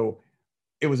 So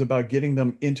it was about getting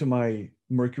them into my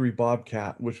Mercury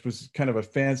Bobcat, which was kind of a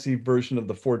fancy version of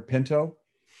the Ford Pinto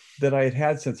that I had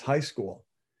had since high school.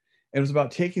 And it was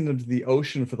about taking them to the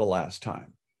ocean for the last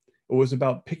time. It was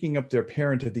about picking up their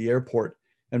parent at the airport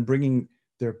and bringing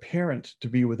their parent to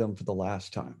be with them for the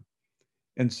last time.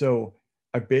 And so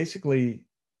I basically,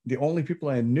 the only people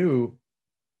I knew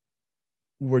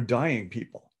were dying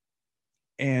people.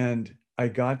 And I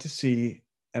got to see,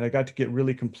 and I got to get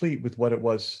really complete with what it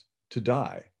was to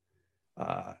die.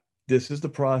 This is the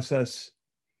process.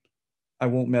 I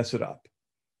won't mess it up.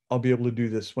 I'll be able to do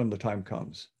this when the time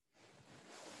comes.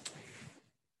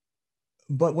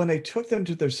 But when I took them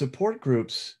to their support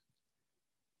groups,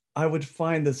 I would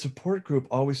find the support group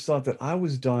always thought that I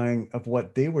was dying of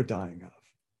what they were dying of.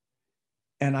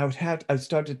 And I'd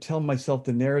start to tell myself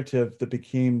the narrative that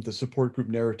became the support group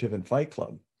narrative in Fight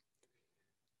Club,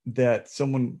 that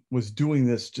someone was doing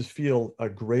this to feel a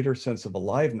greater sense of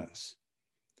aliveness.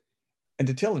 And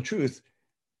to tell the truth,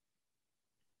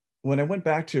 when I went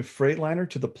back to Freightliner,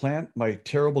 to the plant, my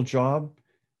terrible job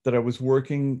that I was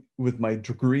working with my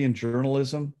degree in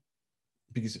journalism,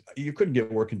 because you couldn't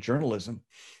get work in journalism.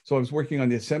 So I was working on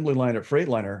the assembly line at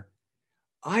Freightliner.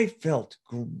 I felt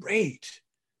great.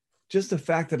 Just the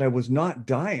fact that I was not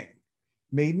dying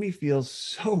made me feel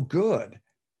so good.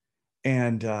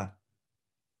 And there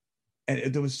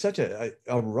was such a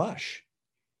rush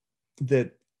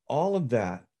that all of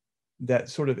that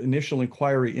sort of initial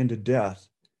inquiry into death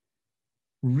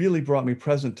really brought me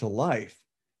present to life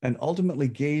and ultimately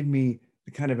gave me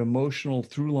the kind of emotional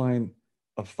through line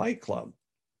of Fight Club.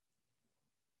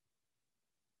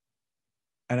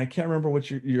 And I can't remember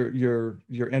what your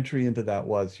entry into that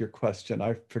was, your question.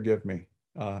 Forgive me.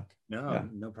 No, yeah.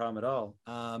 No problem at all.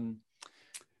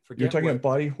 You're talking about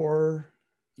body horror?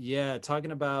 Yeah,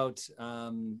 talking about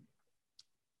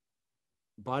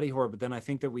body horror, but then I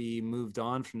think that we moved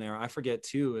on from there. I forget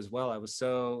too as well. I was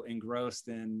so engrossed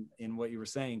in what you were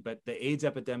saying, but the AIDS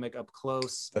epidemic up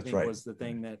close, That's I think right. was the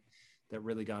thing that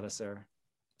really got us there.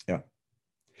 Yeah.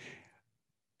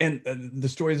 And the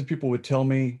stories that people would tell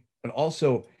me, and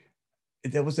also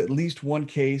there was at least one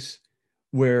case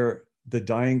where the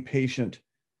dying patient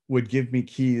would give me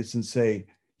keys and say,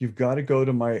 you've got to go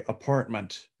to my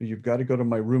apartment, you've got to go to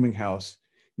my rooming house,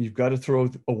 you've got to throw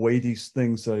away these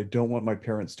things that I don't want my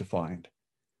parents to find.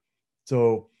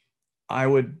 So I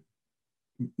would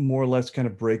more or less kind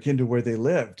of break into where they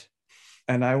lived,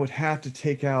 and I would have to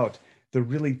take out the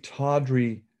really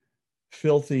tawdry,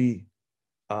 filthy,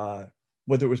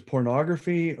 whether it was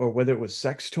pornography or whether it was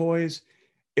sex toys.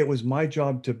 It was my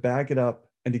job to bag it up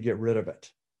and to get rid of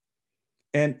it.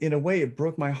 And in a way, it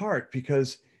broke my heart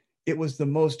because it was the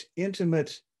most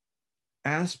intimate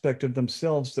aspect of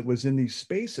themselves that was in these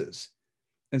spaces.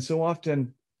 And so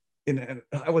often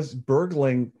I was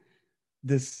burgling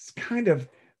this kind of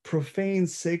profane,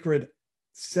 sacred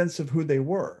sense of who they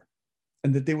were,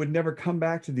 and that they would never come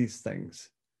back to these things.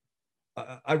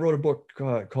 I wrote a book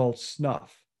called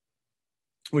Snuff,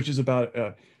 which is about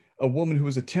a woman who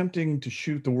was attempting to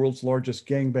shoot the world's largest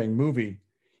gangbang movie,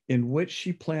 in which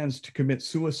she plans to commit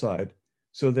suicide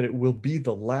so that it will be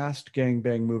the last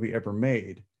gangbang movie ever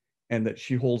made, and that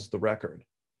she holds the record.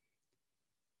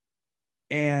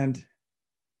 And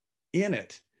in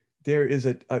it, there is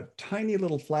a tiny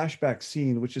little flashback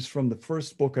scene, which is from the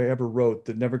first book I ever wrote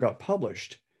that never got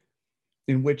published,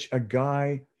 in which a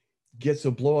guy gets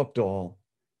a blow-up doll,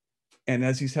 and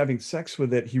as he's having sex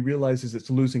with it, he realizes it's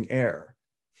losing air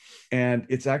and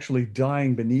it's actually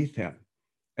dying beneath him.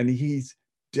 And he's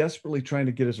desperately trying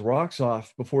to get his rocks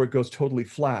off before it goes totally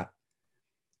flat.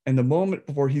 And the moment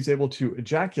before he's able to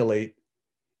ejaculate,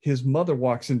 his mother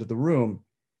walks into the room,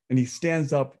 and he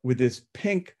stands up with this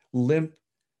pink, limp,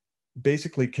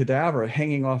 basically cadaver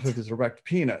hanging off of his erect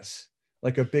penis,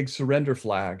 like a big surrender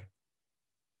flag.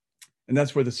 And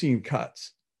that's where the scene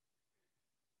cuts.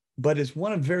 But it's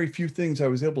one of very few things I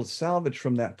was able to salvage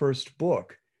from that first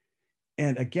book.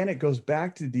 And again, it goes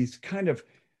back to these kind of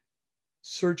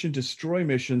search and destroy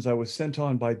missions I was sent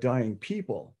on by dying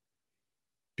people.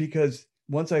 Because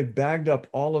once I bagged up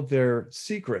all of their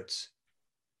secrets,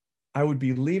 I would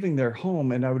be leaving their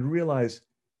home, and I would realize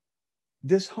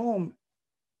this home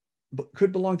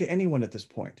could belong to anyone at this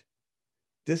point.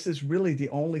 This is really the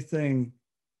only thing,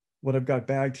 what I've got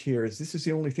bagged here is this is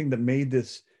the only thing that made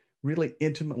this really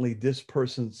intimately this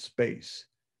person's space.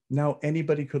 Now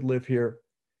anybody could live here,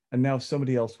 and now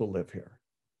somebody else will live here.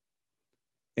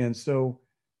 And so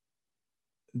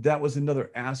that was another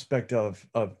aspect of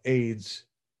AIDS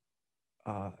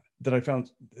that I found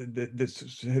that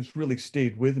this has really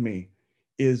stayed with me,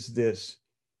 is this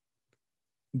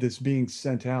being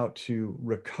sent out to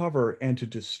recover and to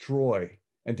destroy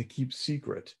and to keep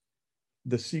secret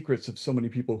the secrets of so many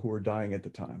people who were dying at the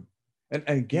time. And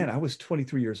again, I was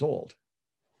 23 years old.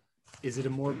 Is it a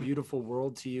more beautiful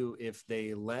world to you if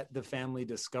they let the family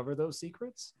discover those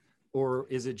secrets? Or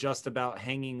is it just about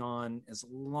hanging on as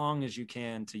long as you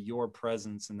can to your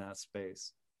presence in that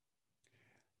space?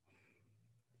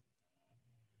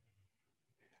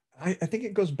 I think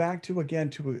it goes back to, again,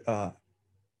 to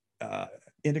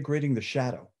integrating the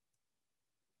shadow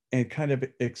and kind of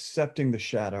accepting the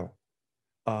shadow.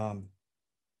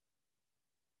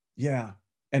 Yeah.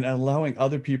 And allowing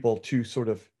other people to sort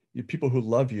of, people who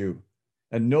love you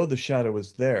and know the shadow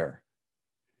is there.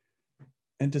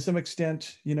 And to some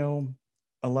extent,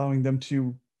 allowing them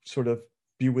to sort of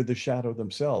be with the shadow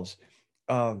themselves.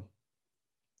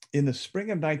 In the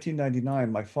spring of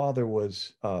 1999, my father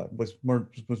was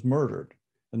murdered,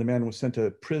 and the man was sent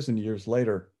to prison years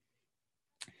later.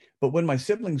 But when my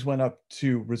siblings went up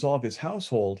to resolve his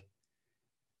household,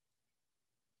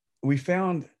 we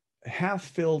found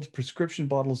half-filled prescription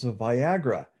bottles of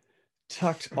Viagra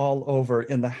tucked all over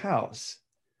in the house.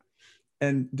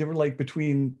 And they were like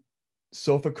between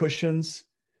sofa cushions.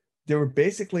 They were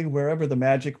basically wherever the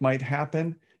magic might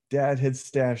happen, Dad had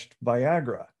stashed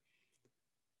Viagra.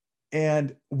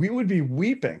 And we would be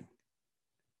weeping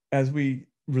as we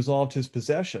resolved his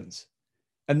possessions.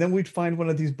 And then we'd find one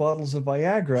of these bottles of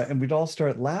Viagra and we'd all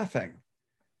start laughing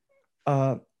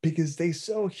because they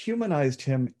so humanized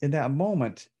him in that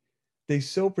moment. They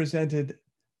so presented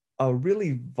a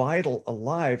really vital,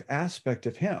 alive aspect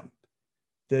of him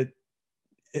that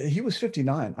he was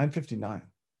 59. I'm 59.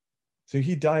 So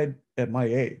he died at my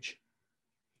age.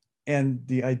 And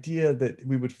the idea that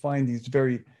we would find these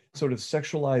very sort of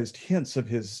sexualized hints of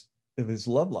his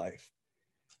love life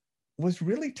was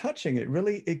really touching.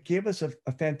 It gave us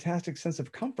a fantastic sense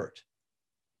of comfort.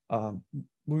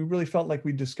 We really felt like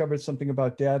we discovered something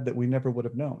about Dad that we never would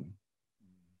have known.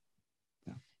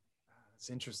 Yeah. It's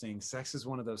interesting. Sex is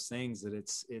one of those things that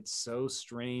it's so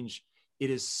strange. It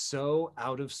is so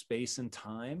out of space and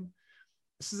time.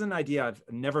 This is an idea I've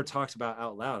never talked about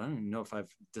out loud. I don't even know if I've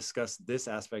discussed this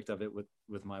aspect of it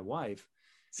with my wife.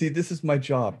 See, this is my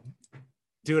job.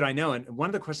 Dude, I know. And one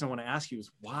of the questions I want to ask you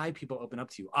is why people open up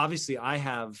to you. Obviously, I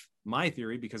have my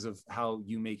theory because of how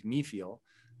you make me feel,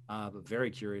 but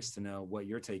very curious to know what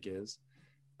your take is.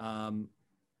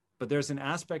 But there's an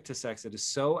aspect to sex that is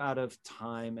so out of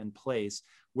time and place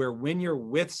where when you're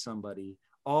with somebody,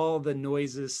 all the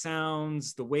noises,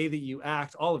 sounds, the way that you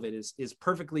act, all of it is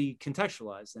perfectly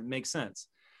contextualized and makes sense.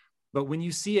 But when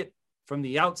you see it from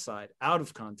the outside, out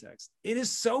of context, it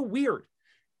is so weird.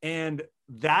 And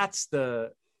that's go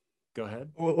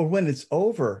ahead. Or when it's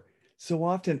over, so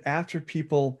often after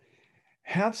people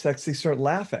have sex, they start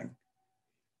laughing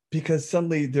because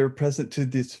suddenly they're present to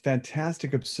this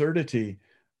fantastic absurdity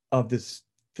of this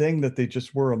thing that they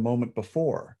just were a moment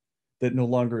before that no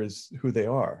longer is who they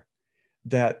are.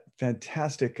 That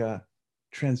fantastic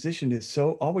transition is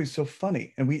always so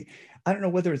funny. And I don't know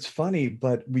whether it's funny,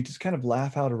 but we just kind of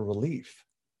laugh out of relief.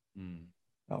 Mm.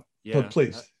 Oh, Yeah. but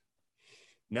please.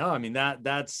 No, I mean,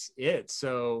 that's it.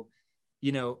 So,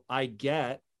 you know, I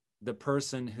get the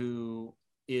person who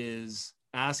is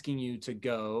asking you to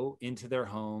go into their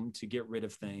home to get rid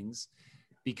of things,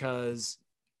 because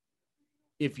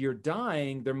if you're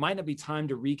dying, there might not be time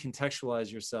to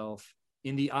recontextualize yourself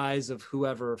in the eyes of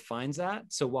whoever finds that.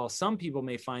 So while some people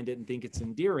may find it and think it's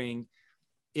endearing,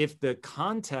 if the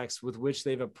context with which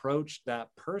they've approached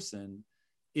that person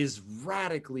is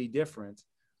radically different,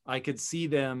 I could see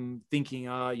them thinking,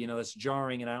 you know, that's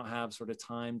jarring and I don't have sort of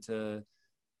time to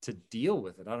deal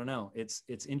with it. I don't know. It's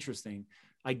interesting.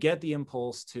 I get the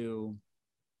impulse to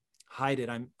hide it.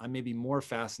 I'm maybe more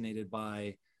fascinated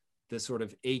by the sort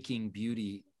of aching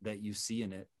beauty that you see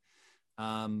in it.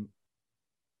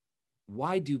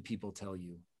 Why do people tell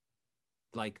you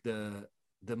like the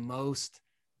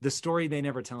story they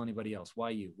never tell anybody else?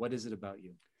 Why you? What is it about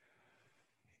you?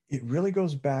 It really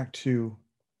goes back to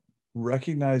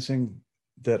recognizing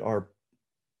that our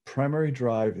primary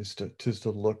drive is to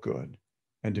look good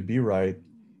and to be right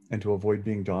and to avoid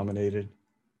being dominated,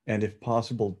 and if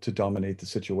possible, to dominate the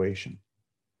situation,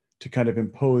 to kind of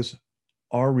impose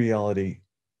our reality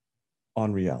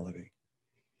on reality.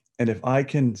 And if I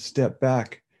can step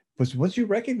back, because once you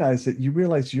recognize that, you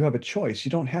realize you have a choice.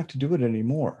 You don't have to do it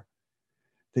anymore.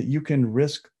 That you can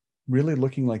risk really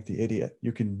looking like the idiot.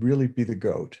 You can really be the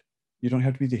goat. You don't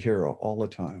have to be the hero all the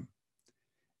time.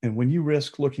 And when you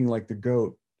risk looking like the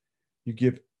goat, you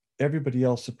give everybody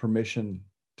else the permission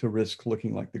to risk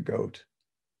looking like the goat.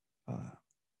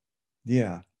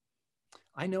 Yeah.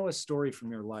 I know a story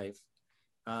from your life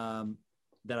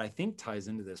that I think ties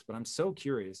into this, but I'm so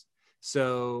curious.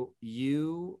 So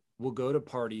you will go to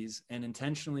parties and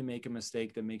intentionally make a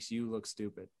mistake that makes you look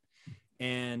stupid.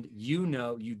 And you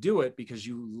know, you do it because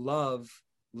you love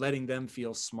letting them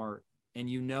feel smart. And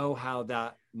you know how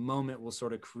that moment will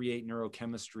sort of create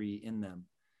neurochemistry in them.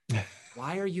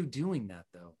 Why are you doing that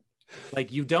though?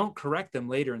 Like, you don't correct them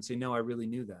later and say, no, I really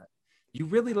knew that. You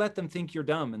really let them think you're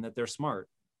dumb and that they're smart.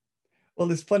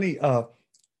 Well, it's funny.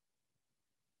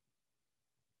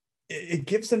 It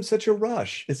gives them such a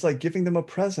rush. It's like giving them a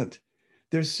present.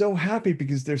 They're so happy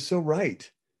because they're so right.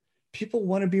 People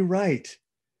want to be right.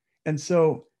 And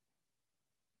so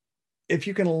if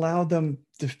you can allow them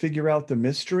to figure out the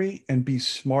mystery and be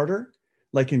smarter,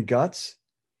 like in Guts,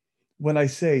 when I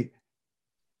say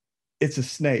it's a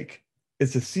snake,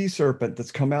 it's a sea serpent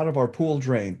that's come out of our pool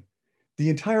drain, the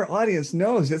entire audience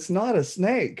knows it's not a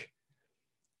snake.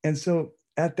 And so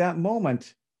at that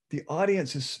moment, the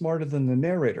audience is smarter than the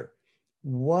narrator.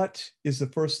 What is the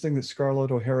first thing that Scarlett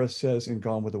O'Hara says in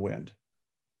Gone with the Wind?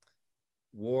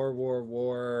 War, war,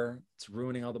 war. It's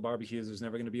ruining all the barbecues. There's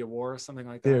never going to be a war, something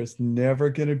like that. There's never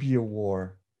going to be a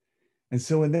war. And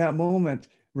so in that moment,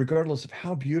 regardless of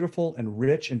how beautiful and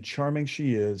rich and charming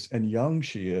she is and young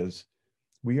she is,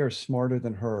 we are smarter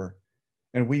than her.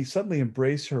 And we suddenly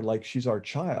embrace her like she's our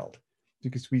child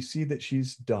because we see that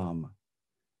she's dumb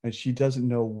and she doesn't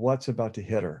know what's about to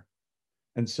hit her.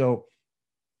 And so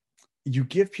you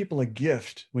give people a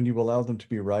gift when you allow them to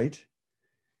be right.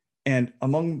 And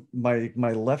among my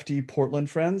lefty Portland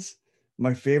friends,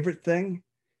 my favorite thing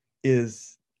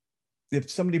is if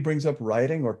somebody brings up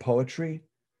writing or poetry,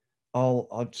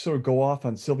 I'll sort of go off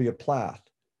on Sylvia Plath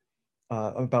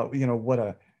about, you know,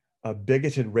 what a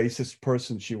bigoted racist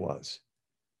person she was.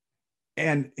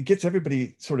 And it gets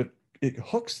everybody it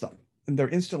hooks them. And they're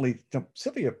instantly,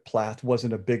 Sylvia Plath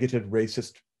wasn't a bigoted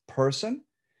racist person.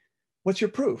 What's your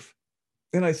proof?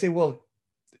 And I say, well,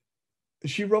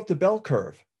 she wrote The Bell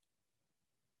Curve.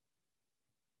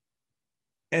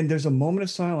 And there's a moment of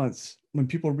silence when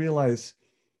people realize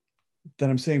that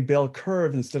I'm saying bell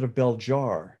curve instead of bell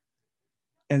jar.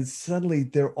 And suddenly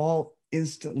they're all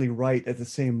instantly right at the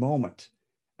same moment.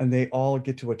 And they all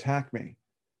get to attack me.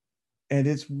 And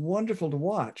it's wonderful to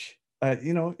watch.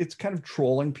 You know, it's kind of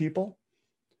trolling people,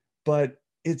 but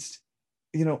it's,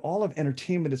 you know, all of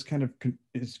entertainment is kind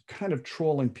of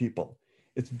trolling people.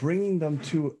 It's bringing them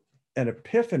to an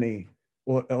epiphany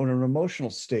or an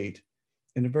emotional state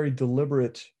in a very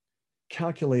deliberate,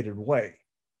 calculated way.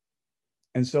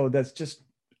 And so that's just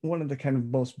one of the kind of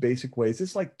most basic ways.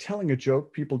 It's like telling a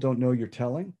joke people don't know you're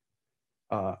telling.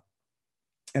 And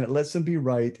it lets them be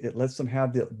right. It lets them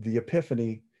have the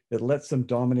epiphany. It lets them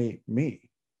dominate me.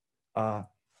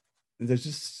 There's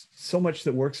just so much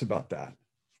that works about that.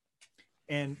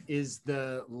 And is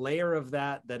the layer of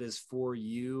that is for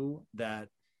you, that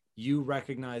you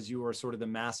recognize you are sort of the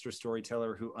master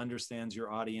storyteller who understands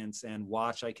your audience, and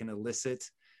watch, I can elicit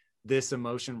this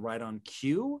emotion right on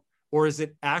cue? Or is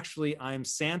it actually, I'm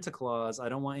Santa Claus, I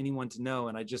don't want anyone to know,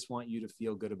 and I just want you to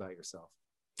feel good about yourself,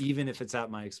 even if it's at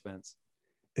my expense?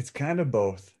 It's kind of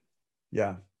both.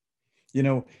 Yeah. You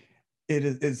know,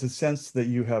 it's a sense that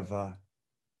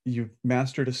you've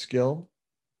mastered a skill,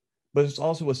 but it's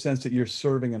also a sense that you're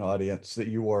serving an audience, that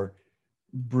you are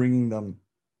bringing them,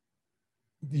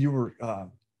 you are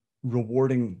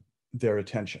rewarding their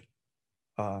attention.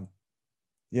 Uh,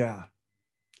 yeah.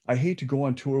 I hate to go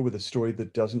on tour with a story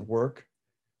that doesn't work.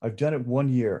 I've done it 1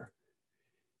 year.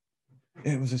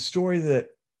 And it was a story that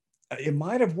it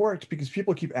might have worked because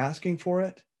people keep asking for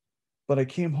it, but I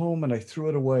came home and I threw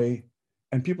it away,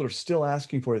 and people are still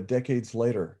asking for it decades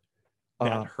later.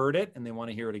 That heard it and they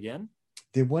want to hear it again?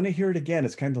 They want to hear it again.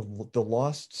 It's kind of the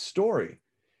lost story,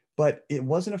 but it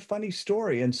wasn't a funny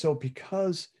story. And so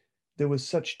because there was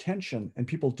such tension and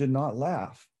people did not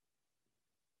laugh,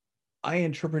 I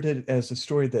interpreted it as a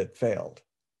story that failed.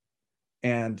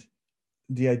 And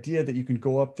the idea that you can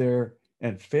go up there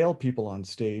and fail people on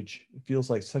stage feels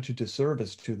like such a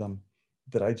disservice to them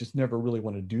that I just never really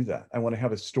want to do that. I want to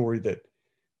have a story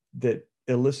that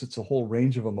elicits a whole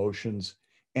range of emotions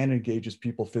and engages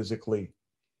people physically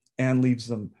and leaves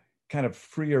them kind of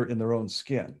freer in their own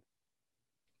skin,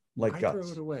 like Why guts.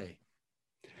 throw it away?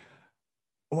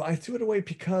 Well, I threw it away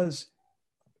because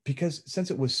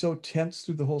since it was so tense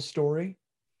through the whole story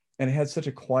and it had such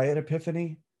a quiet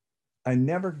epiphany, I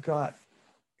never got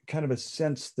kind of a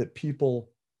sense that people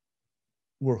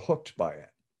were hooked by it.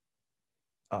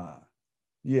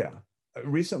 Yeah.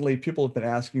 Recently, people have been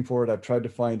asking for it. I've tried to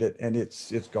find it, and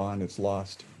it's gone. It's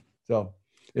lost. So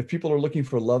if people are looking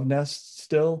for Love Nest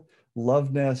still,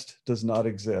 Love Nest does not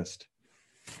exist.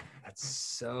 That's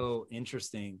so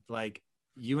interesting. Like,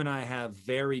 you and I have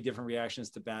very different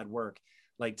reactions to bad work.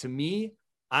 Like, to me,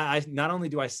 I not only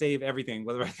do I save everything,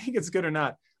 whether I think it's good or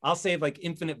not, I'll save like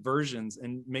infinite versions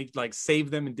and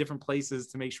save them in different places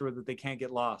to make sure that they can't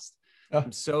get lost.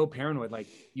 I'm so paranoid. Like,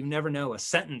 you never know, a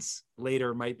sentence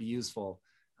later might be useful.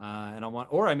 And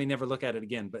or I may never look at it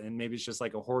again, and maybe it's just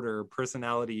like a hoarder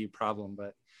personality problem.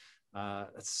 But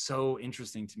that's so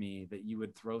interesting to me that you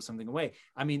would throw something away.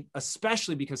 I mean,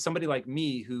 especially because somebody like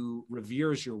me who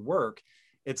reveres your work,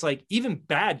 it's like even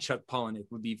bad Chuck Palahniuk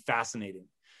would be fascinating.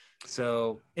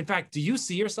 So, in fact, can you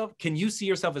see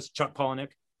yourself as Chuck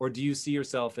Palahniuk, or do you see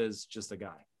yourself as just a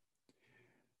guy?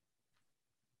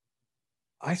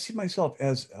 I see myself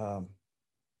as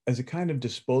a kind of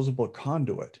disposable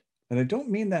conduit. And I don't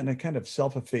mean that in a kind of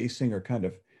self-effacing or kind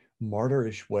of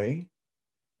martyrish way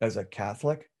as a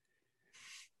Catholic,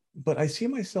 but I see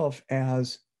myself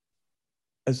as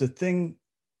a thing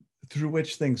through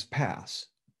which things pass,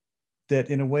 that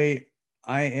in a way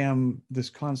I am this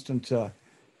constant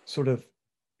sort of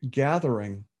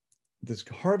gathering, this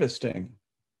harvesting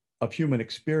of human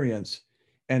experience,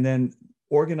 and then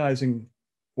organizing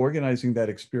that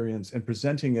experience and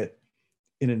presenting it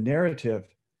in a narrative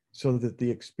so that the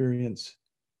experience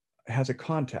has a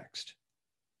context.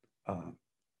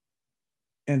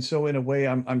 And so in a way,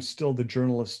 I'm still the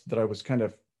journalist that I was kind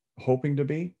of hoping to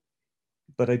be,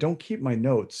 but I don't keep my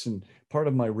notes. And part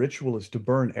of my ritual is to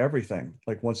burn everything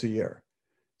like once a year.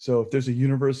 So if there's a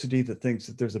university that thinks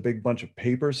that there's a big bunch of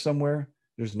papers somewhere,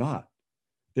 there's not.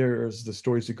 There's the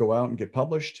stories that go out and get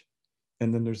published,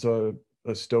 and then there's a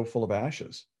stove full of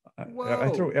ashes. I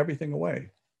throw everything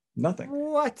away. Nothing.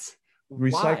 What?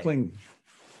 Recycling.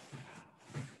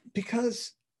 Why?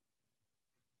 Because,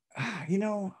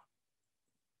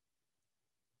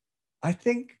 I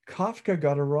think Kafka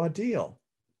got a raw deal.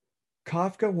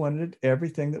 Kafka wanted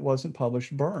everything that wasn't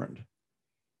published burned.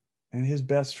 And his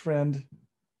best friend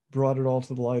brought it all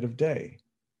to the light of day.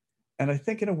 And I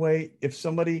think in a way, if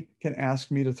somebody can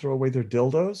ask me to throw away their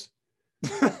dildos,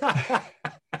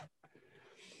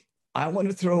 I want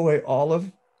to throw away all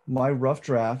of my rough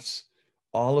drafts,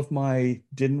 all of my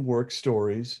didn't work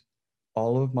stories,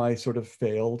 all of my sort of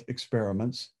failed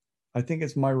experiments. I think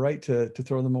it's my right to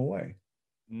throw them away.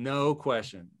 No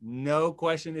question. No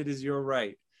question. It is your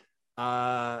right.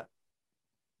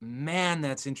 Man,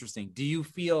 that's interesting. Do you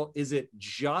feel, is it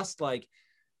just like,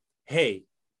 hey,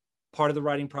 part of the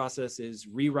writing process is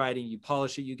rewriting, you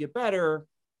polish it, you get better.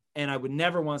 And I would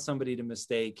never want somebody to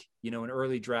mistake, an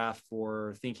early draft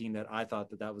for thinking that I thought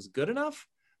that was good enough?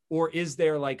 Or is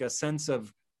there like a sense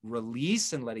of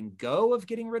release and letting go of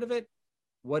getting rid of it?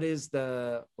 What's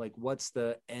the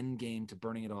end game to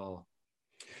burning it all?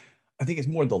 I think it's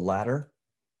more the latter,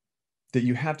 that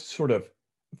you have to sort of,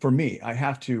 for me, I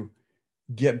have to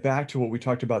get back to what we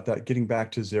talked about, that getting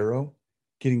back to zero,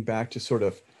 getting back to sort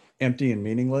of empty and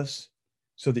meaningless,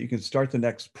 so that you can start the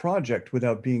next project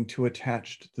without being too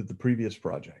attached to the previous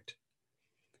project.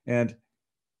 And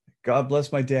God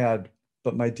bless my dad,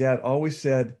 but my dad always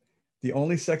said the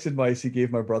only sex advice he gave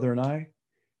my brother and I,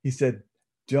 he said,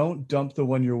 don't dump the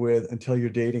one you're with until you're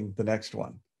dating the next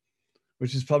one,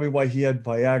 which is probably why he had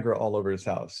Viagra all over his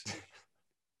house.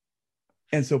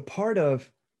 And so part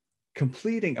of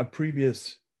completing a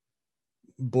previous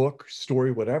book,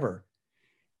 story, whatever,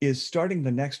 is starting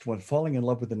the next one, falling in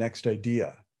love with the next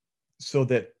idea, so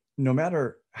that no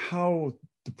matter how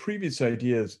the previous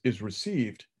idea is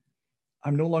received,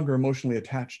 I'm no longer emotionally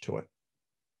attached to it.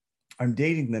 I'm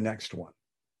dating the next one.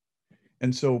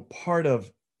 And so part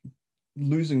of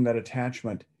losing that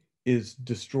attachment is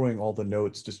destroying all the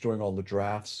notes, destroying all the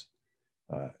drafts,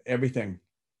 everything,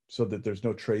 so that there's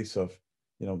no trace of,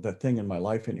 that thing in my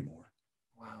life anymore.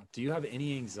 Wow. Do you have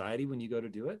any anxiety when you go to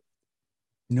do it?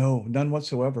 No, none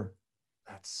whatsoever.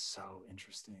 That's so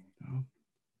interesting. No.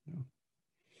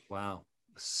 Wow.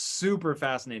 Super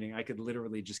fascinating. I could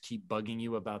literally just keep bugging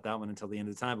you about that one until the end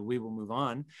of the time, but we will move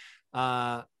on.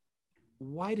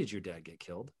 Why did your dad get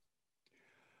killed?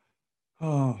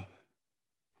 Oh,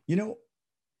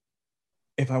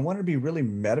 if I want to be really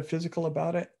metaphysical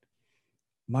about it,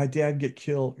 my dad got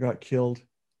killed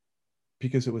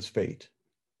because it was fate.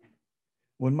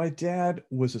 When my dad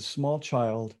was a small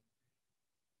child,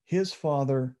 his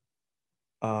father,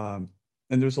 and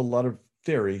there's a lot of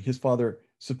theory, his father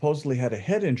supposedly had a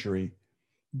head injury,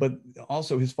 but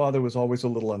also his father was always a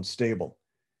little unstable.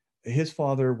 His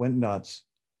father went nuts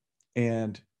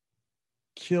and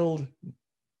killed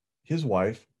his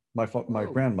wife, my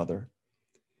grandmother,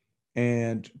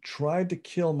 and tried to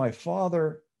kill my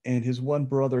father and his one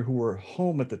brother who were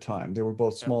home at the time. They were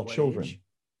both small children. Age?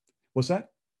 What's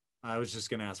that? I was just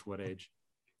going to ask what age.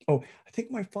 Oh, I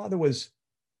think my father was,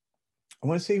 I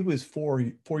want to say he was 4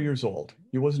 years old.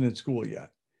 He wasn't in school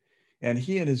yet. And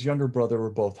he and his younger brother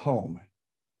were both home.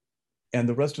 And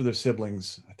the rest of their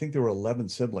siblings, I think there were 11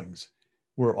 siblings,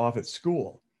 were off at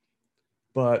school.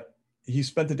 But he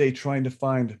spent the day trying to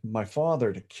find my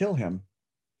father to kill him.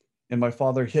 And my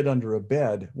father hid under a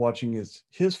bed watching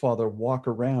his father walk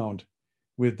around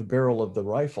with the barrel of the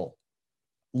rifle,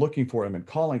 looking for him and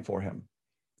calling for him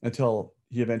until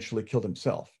he eventually killed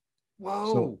himself.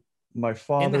 Whoa. So my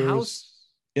father's in the house?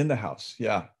 In the house,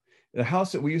 yeah. The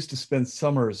house that we used to spend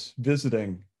summers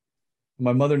visiting.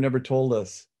 My mother never told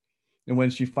us. And when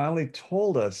she finally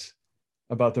told us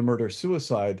about the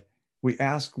murder-suicide, we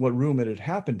asked what room it had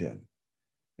happened in.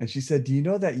 And she said, do you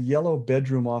know that yellow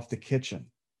bedroom off the kitchen?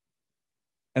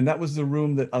 And that was the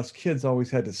room that us kids always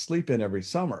had to sleep in every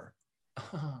summer.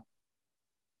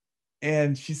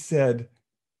 And she said,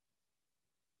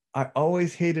 I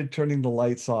always hated turning the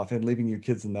lights off and leaving you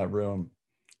kids in that room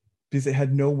because it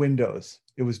had no windows.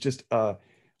 It was just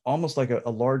almost like a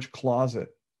large closet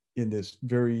in this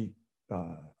very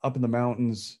up in the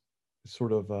mountains,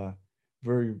 sort of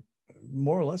very,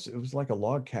 more or less, it was like a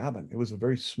log cabin. It was a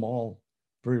very small,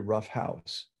 very rough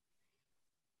house.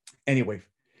 Anyway,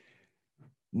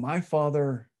 my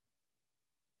father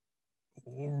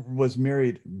was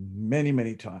married many,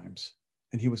 many times,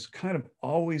 and he was kind of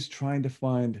always trying to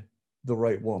find the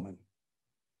right woman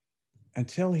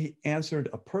until he answered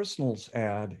a personals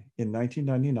ad in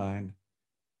 1999.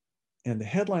 And the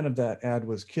headline of that ad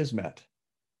was Kismet,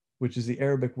 which is the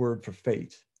Arabic word for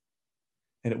fate.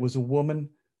 And it was a woman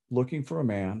looking for a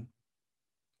man.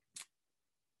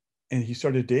 And he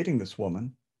started dating this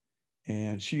woman.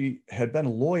 And she had been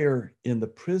a lawyer in the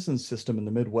prison system in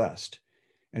the Midwest.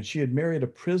 And she had married a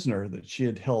prisoner that she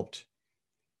had helped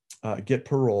get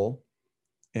parole.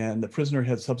 And the prisoner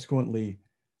had subsequently,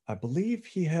 I believe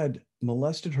he had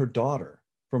molested her daughter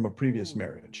from a previous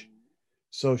marriage.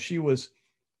 So she was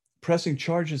pressing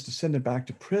charges to send him back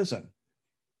to prison.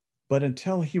 But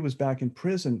until he was back in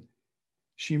prison,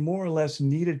 she more or less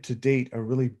needed to date a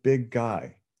really big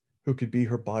guy who could be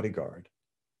her bodyguard.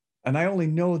 And I only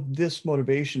know this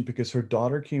motivation because her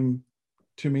daughter came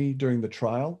to me during the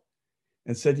trial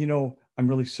and said, I'm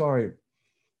really sorry.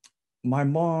 My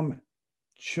mom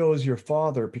chose your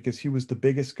father because he was the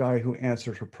biggest guy who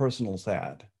answered her personals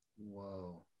ad.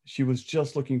 Whoa. She was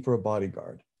just looking for a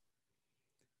bodyguard.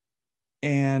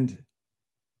 And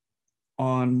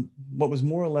on what was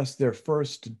more or less their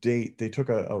first date, they took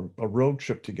a road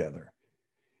trip together.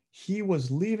 He was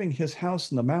leaving his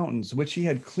house in the mountains, which he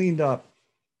had cleaned up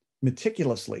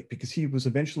meticulously because he was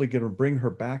eventually going to bring her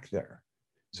back there.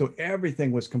 So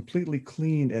everything was completely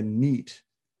clean and neat.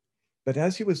 But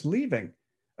as he was leaving,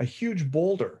 a huge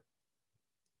boulder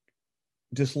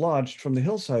dislodged from the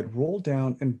hillside, rolled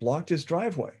down and blocked his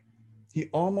driveway. He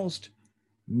almost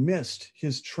missed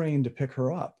his train to pick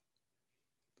her up,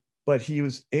 but he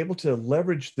was able to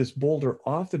leverage this boulder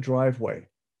off the driveway.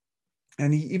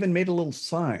 And he even made a little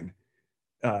sign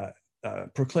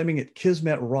proclaiming it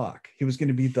Kismet Rock. He was going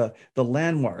to be the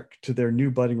landmark to their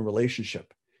new budding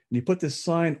relationship. And he put this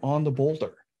sign on the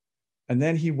boulder. And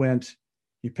then he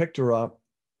picked her up.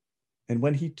 And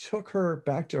when he took her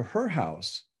back to her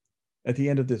house at the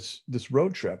end of this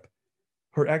road trip,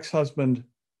 her ex-husband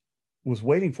was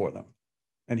waiting for them.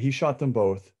 And he shot them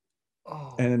both.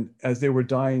 Oh. And as they were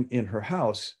dying in her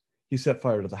house, he set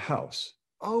fire to the house.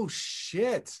 Oh,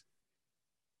 shit.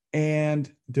 And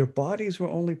their bodies were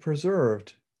only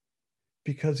preserved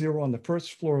because they were on the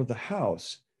first floor of the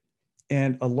house.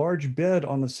 And a large bed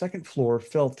on the second floor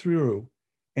fell through,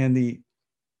 and the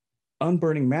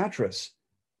unburning mattress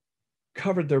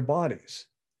covered their bodies.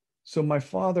 So my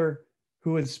father,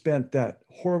 who had spent that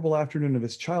horrible afternoon of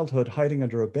his childhood hiding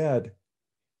under a bed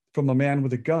from a man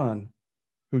with a gun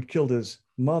who'd killed his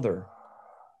mother,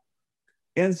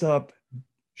 ends up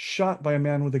shot by a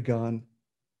man with a gun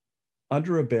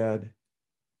under a bed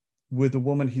with the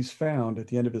woman he's found at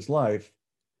the end of his life,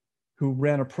 who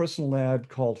ran a personal ad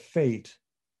called Fate,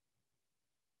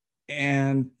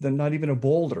 and then not even a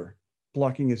boulder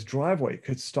blocking his driveway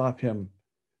could stop him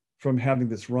from having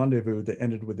this rendezvous that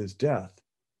ended with his death.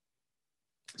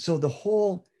 So the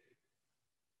whole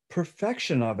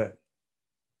perfection of it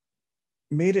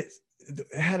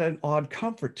had an odd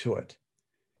comfort to it.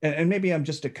 And maybe I'm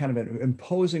just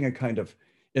imposing a kind of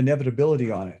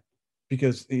inevitability on it,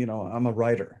 because, I'm a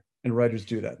writer, and writers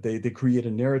do that. They create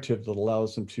a narrative that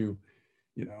allows them to,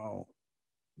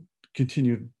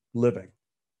 continue living.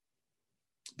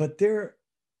 But there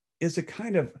is a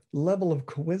kind of level of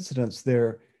coincidence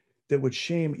there that would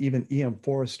shame even E.M.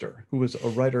 Forster, who was a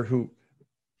writer who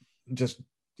just,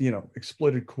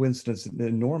 exploited coincidence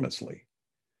enormously.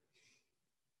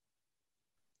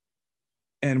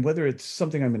 And whether it's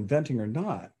something I'm inventing or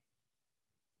not,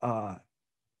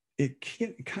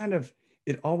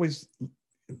 it always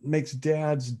makes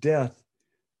Dad's death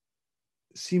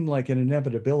seem like an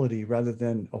inevitability rather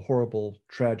than a horrible,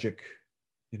 tragic,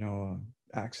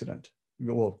 accident,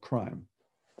 crime.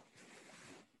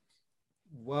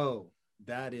 Whoa,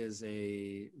 that is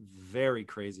a very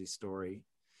crazy story.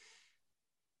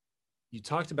 You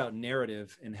talked about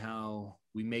narrative and how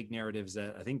we make narratives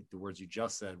that, I think the words you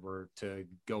just said were to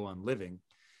go on living.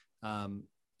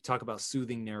 Talk about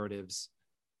soothing narratives.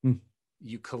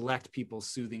 You collect people's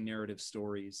soothing narrative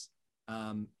stories.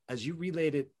 As you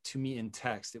relayed it to me in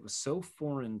text, it was so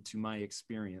foreign to my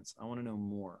experience. I want to know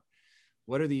more.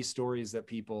 What are these stories that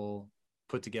people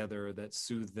put together that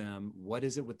soothe them? What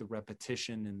is it with the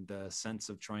repetition and the sense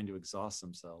of trying to exhaust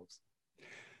themselves?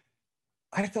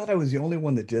 I thought I was the only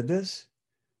one that did this,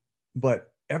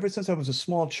 but ever since I was a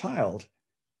small child,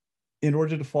 in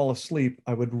order to fall asleep,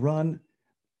 I would run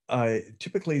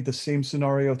typically the same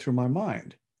scenario through my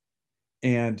mind.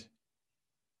 And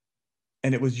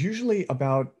it was usually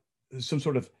about some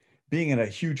sort of being in a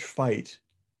huge fight.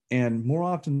 And more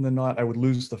often than not, I would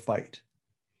lose the fight.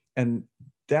 And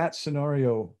that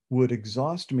scenario would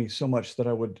exhaust me so much that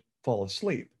I would fall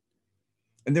asleep.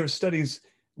 And there were studies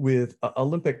with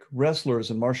Olympic wrestlers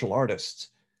and martial artists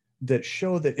that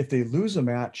show that if they lose a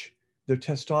match, their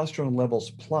testosterone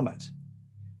levels plummet.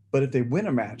 But if they win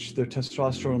a match, their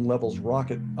testosterone levels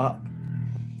rocket up.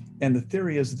 And the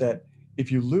theory is that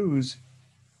if you lose,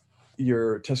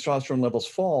 your testosterone levels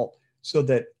fall, so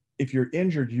that if you're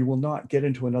injured, you will not get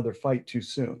into another fight too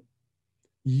soon.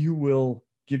 You will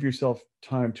give yourself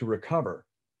time to recover.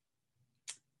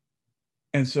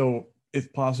 And so it's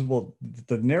possible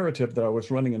the narrative that I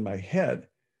was running in my head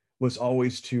was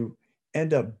always to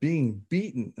end up being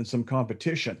beaten in some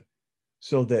competition,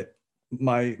 so that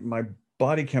my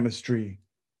body chemistry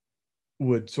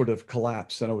would sort of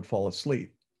collapse and I would fall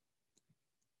asleep.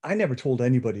 I never told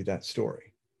anybody that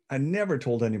story. I never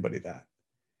told anybody that.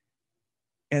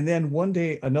 And then one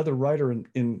day, another writer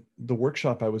in the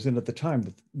workshop I was in at the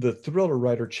time, the thriller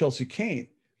writer Chelsea Kane,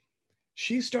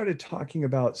 she started talking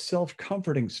about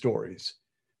self-comforting stories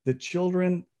that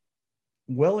children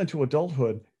well into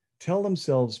adulthood tell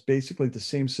themselves basically the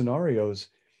same scenarios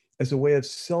as a way of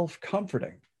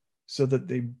self-comforting, so that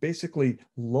they basically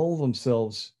lull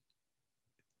themselves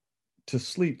to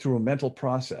sleep through a mental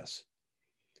process.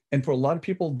 And for a lot of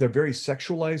people, they're very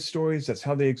sexualized stories. That's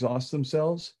how they exhaust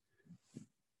themselves.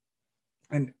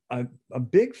 And a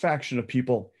big faction of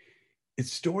people,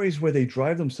 it's stories where they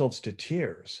drive themselves to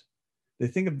tears. They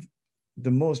think of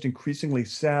the most increasingly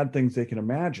sad things they can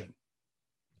imagine,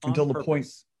 until the point,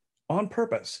 on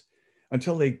purpose.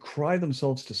 until they cry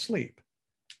themselves to sleep.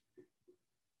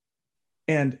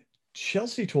 And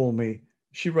Chelsea told me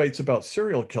she writes about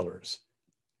serial killers.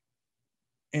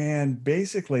 And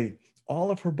basically,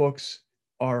 all of her books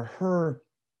are her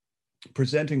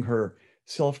presenting her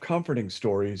self-comforting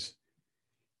stories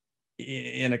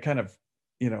in a kind of,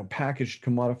 packaged,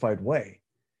 commodified way.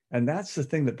 And that's the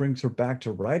thing that brings her back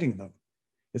to writing them.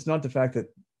 It's not the fact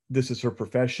that this is her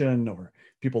profession or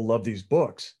people love these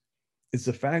books. It's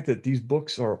the fact that these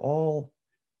books are all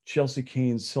Chelsea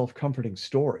Cain's self-comforting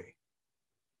story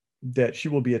that she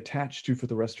will be attached to for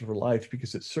the rest of her life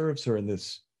because it serves her in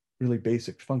this really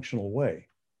basic functional way.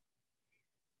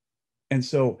 And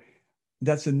so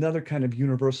that's another kind of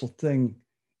universal thing.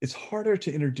 It's harder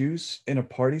to introduce in a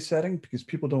party setting because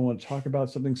people don't want to talk about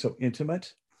something so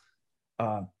intimate.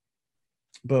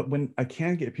 But when I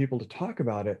can get people to talk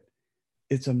about it,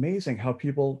 it's amazing how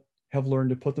people have learned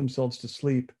to put themselves to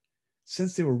sleep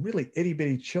since they were really itty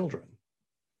bitty children.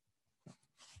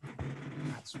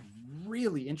 That's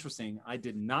really interesting. I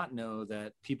did not know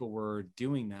that people were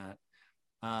doing that.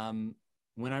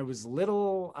 When I was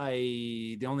little,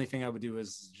 the only thing I would do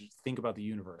is think about the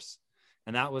universe.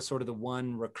 And that was sort of the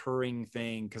one recurring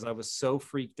thing because I was so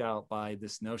freaked out by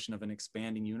this notion of an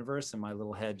expanding universe and my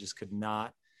little head just could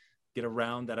not get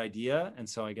around that idea. And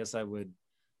so I guess I would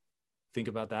think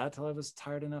about that till I was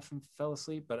tired enough and fell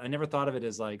asleep. But I never thought of it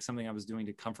as like something I was doing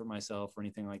to comfort myself or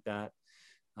anything like that.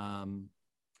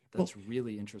 That's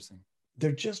really interesting.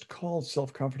 They're just called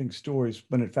self-comforting stories,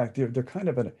 but in fact, they're kind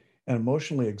of an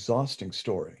emotionally exhausting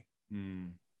story.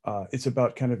 It's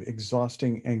about kind of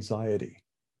exhausting anxiety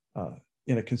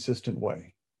in a consistent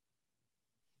way.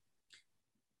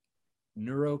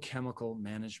 Neurochemical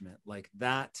management, like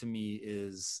that to me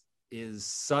is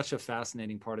such a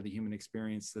fascinating part of the human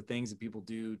experience. The things that people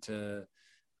do to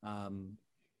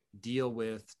deal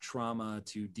with trauma,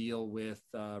 to deal with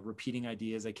repeating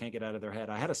ideas they can't get out of their head.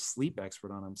 I had a sleep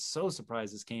expert on. I'm so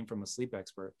surprised this came from a sleep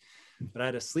expert, but I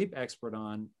had a sleep expert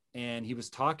on, and he was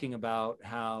talking about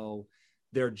how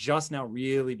they're just now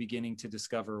really beginning to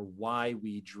discover why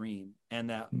we dream, and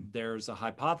that there's a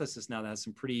hypothesis now that has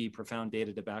some pretty profound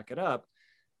data to back it up,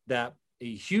 that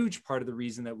a huge part of the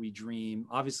reason that we dream,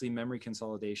 obviously memory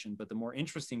consolidation, but the more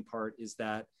interesting part is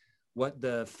that what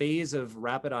the phase of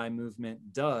rapid eye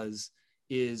movement does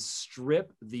is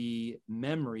strip the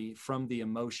memory from the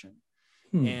emotion.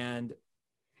 And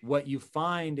what you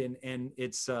find, and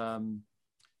it's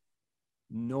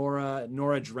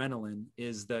noradrenaline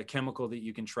is the chemical that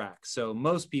you can track. So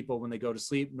most people, when they go to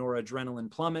sleep,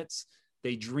 noradrenaline plummets.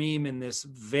 They dream in this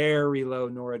very low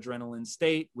noradrenaline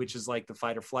state, which is like the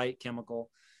fight or flight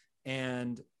chemical.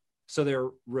 And so they're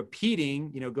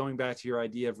repeating, going back to your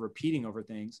idea of repeating over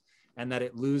things and that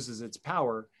it loses its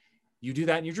power. You do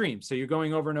that in your dream. So you're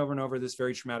going over and over and over this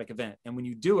very traumatic event. And when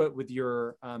you do it with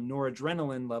your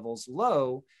noradrenaline levels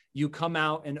low, you come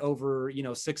out and over,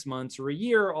 6 months or a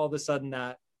year, all of a sudden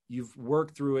that you've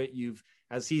worked through it.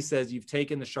 As he says, you've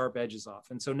taken the sharp edges off.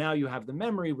 And so now you have the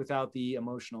memory without the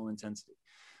emotional intensity.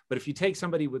 But if you take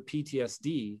somebody with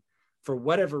PTSD, for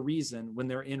whatever reason, when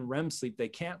they're in REM sleep, they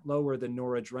can't lower the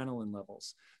noradrenaline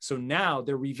levels. So now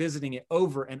they're revisiting it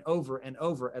over and over and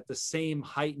over at the same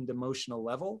heightened emotional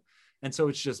level. And so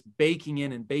it's just baking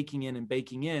in and baking in and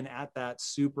baking in at that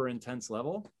super intense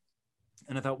level.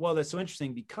 And I thought, well, that's so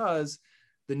interesting because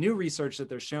the new research that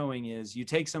they're showing is you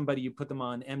take somebody, you put them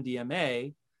on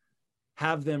MDMA,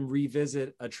 have them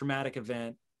revisit a traumatic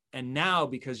event. And now,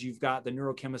 because you've got the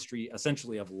neurochemistry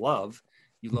essentially of love,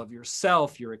 you love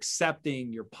yourself, you're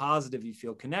accepting, you're positive, you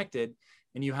feel connected,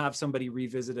 and you have somebody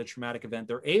revisit a traumatic event,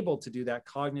 they're able to do that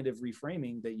cognitive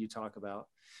reframing that you talk about.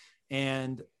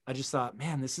 And I just thought,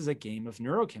 man, this is a game of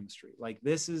neurochemistry. Like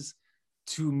this is,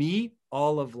 to me,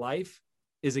 all of life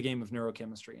is a game of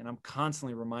neurochemistry. And I'm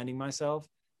constantly reminding myself,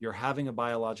 you're having a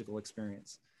biological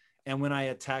experience. And when I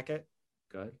attack it,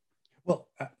 go ahead. Well,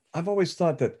 I've always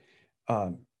thought that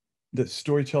that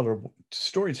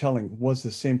storytelling was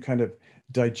the same kind of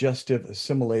digestive,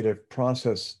 assimilative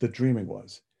process that dreaming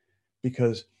was,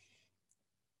 because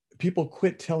people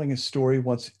quit telling a story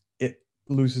once it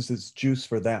loses its juice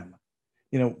for them.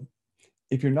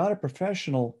 If you're not a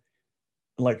professional,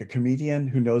 like a comedian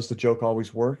who knows the joke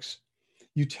always works,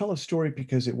 you tell a story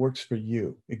because it works for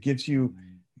you. It gives you,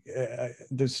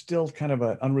 there's still kind of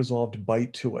an unresolved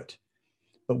bite to it.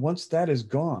 But once that is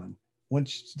gone,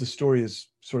 once the story is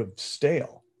sort of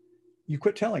stale, you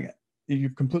quit telling it.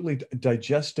 You've completely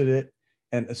digested it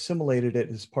and assimilated it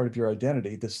as part of your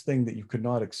identity, this thing that you could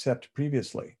not accept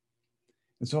previously.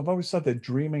 And so I've always thought that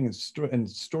dreaming and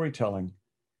storytelling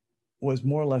was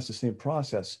more or less the same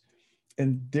process.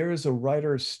 And there is a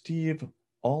writer, Steve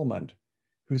Almond,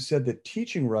 who said that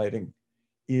teaching writing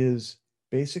is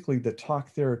basically the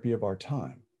talk therapy of our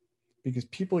time, because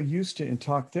people used to, in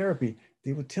talk therapy,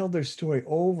 they would tell their story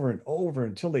over and over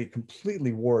until they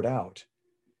completely wore it out.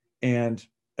 And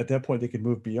at that point, they could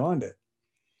move beyond it.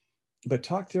 But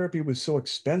talk therapy was so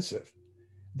expensive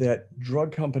that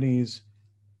drug companies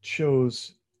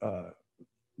chose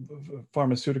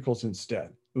pharmaceuticals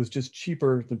instead. It was just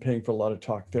cheaper than paying for a lot of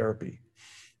talk therapy.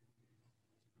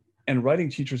 And writing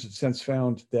teachers have since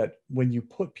found that when you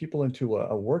put people into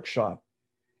a workshop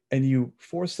and you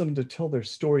force them to tell their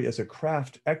story as a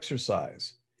craft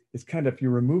exercise, it's kind of,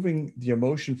 you're removing the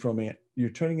emotion from it.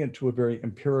 You're turning it into a very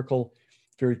empirical,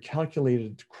 very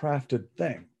calculated, crafted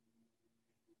thing.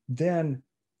 Then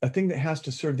a thing that has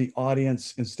to serve the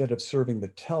audience instead of serving the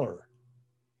teller,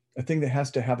 a thing that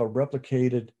has to have a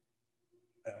replicated,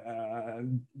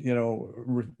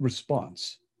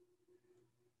 response.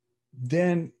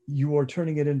 Then you are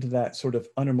turning it into that sort of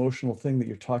unemotional thing that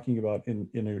you're talking about in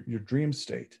your dream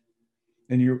state.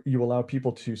 And you allow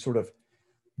people to sort of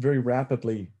very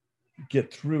rapidly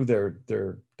get through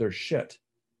their shit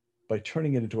by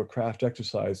turning it into a craft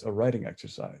exercise, a writing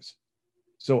exercise.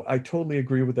 So I totally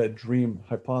agree with that dream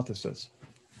hypothesis.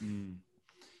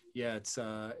 Yeah,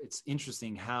 it's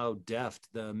interesting how deft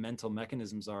the mental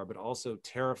mechanisms are, but also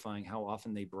terrifying how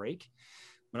often they break.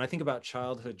 When I think about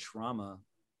childhood trauma,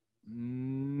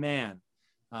 man,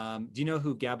 do you know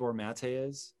who Gabor Mate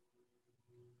is?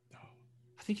 No.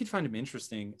 I think you'd find him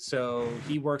interesting. So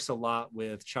he works a lot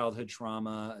with childhood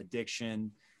trauma,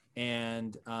 addiction.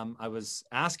 And I was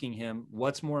asking him,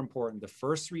 what's more important, the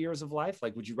first 3 years of life?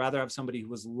 Like, would you rather have somebody who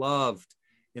was loved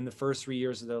in the first 3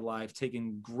 years of their life,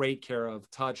 taken great care of,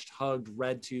 touched, hugged,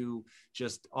 read to,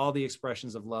 just all the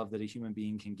expressions of love that a human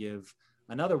being can give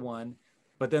another one,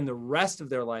 but then the rest of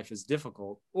their life is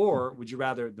difficult? Or would you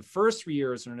rather the first 3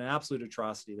 years are an absolute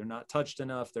atrocity? They're not touched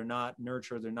enough, they're not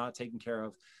nurtured, they're not taken care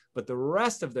of, but the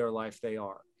rest of their life they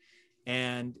are.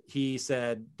 And he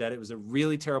said that it was a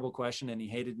really terrible question and he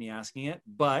hated me asking it.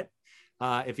 But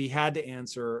if he had to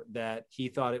answer, that he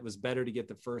thought it was better to get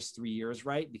the first 3 years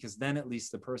right, because then at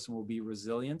least the person will be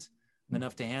resilient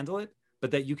enough to handle it, but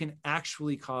that you can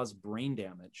actually cause brain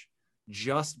damage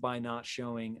just by not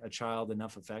showing a child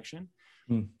enough affection.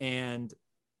 And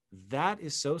that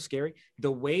is so scary.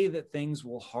 The way that things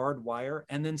will hardwire,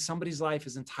 and then somebody's life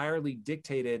is entirely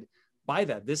dictated by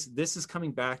that. This is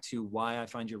coming back to why I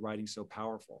find your writing so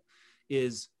powerful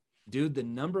is, dude, the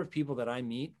number of people that I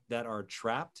meet that are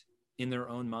trapped in their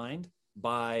own mind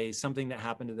by something that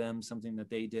happened to them, something that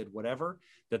they did, whatever,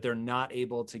 that they're not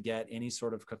able to get any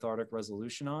sort of cathartic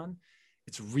resolution on.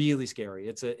 It's really scary.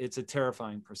 It's a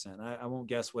terrifying percent. I won't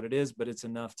guess what it is, but it's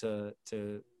enough to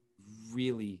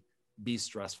really be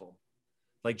stressful.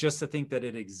 Like, just to think that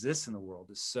it exists in the world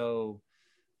is so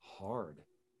hard.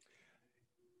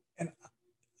 And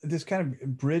this kind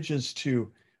of bridges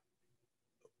to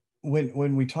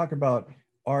when we talk about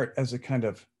art as a kind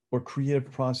of, or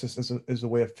creative process as a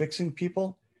way of fixing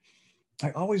people, I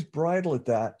always bridle at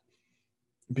that,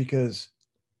 because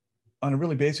on a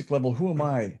really basic level, who am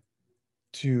I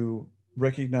to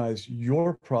recognize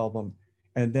your problem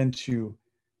and then to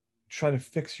try to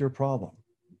fix your problem?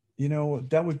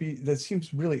 That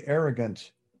seems really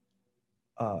arrogant.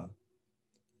 But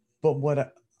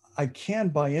what I can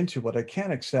buy into, what I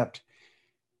can accept,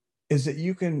 is that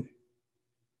you can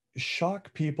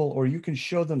shock people, or you can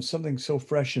show them something so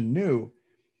fresh and new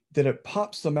that it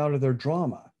pops them out of their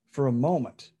drama for a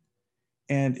moment.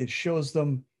 And it shows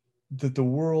them that the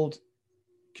world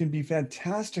can be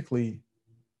fantastically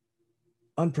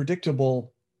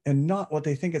unpredictable and not what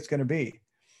they think it's going to be.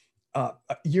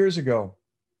 Years ago,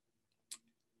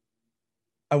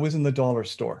 I was in the dollar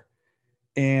store,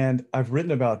 and I've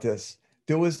written about this.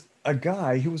 There was a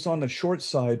guy who was on the short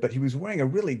side, but he was wearing a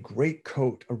really great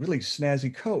coat, a really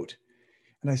snazzy coat.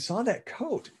 And I saw that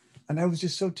coat and I was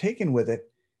just so taken with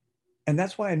it. And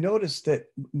that's why I noticed that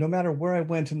no matter where I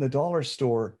went in the dollar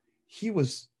store, he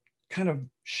was kind of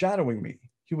shadowing me.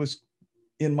 He was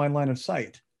in my line of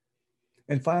sight.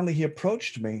 And finally he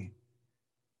approached me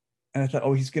and I thought,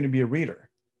 oh, he's going to be a reader.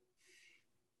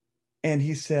 And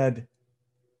he said,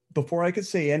 before I could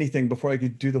say anything, before I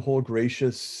could do the whole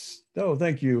gracious, oh,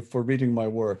 thank you for reading my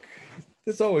work,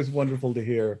 it's always wonderful to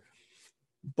hear,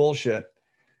 bullshit.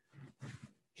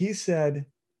 He said,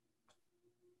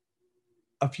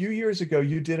 a few years ago,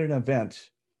 you did an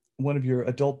event, one of your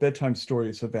adult bedtime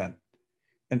stories event,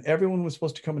 and everyone was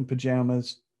supposed to come in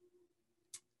pajamas.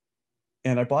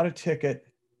 And I bought a ticket,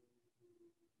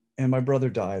 and my brother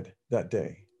died that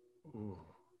day. Ooh.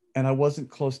 And I wasn't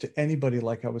close to anybody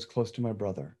like I was close to my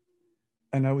brother.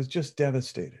 And I was just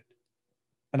devastated.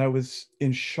 and I was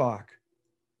in shock.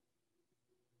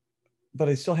 But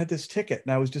I still had this ticket,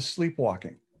 and I was just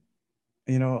sleepwalking.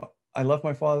 You know, I left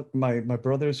my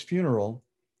brother's funeral,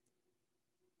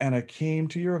 and I came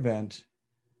to your event,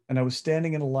 and I was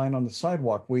standing in a line on the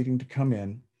sidewalk waiting to come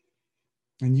in.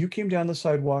 And you came down the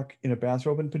sidewalk in a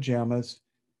bathrobe and pajamas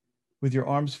with your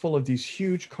arms full of these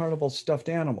huge carnival stuffed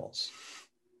animals.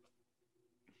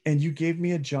 And you gave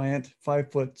me a giant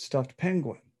 5-foot stuffed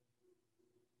penguin.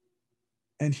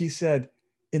 And he said,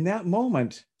 in that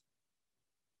moment,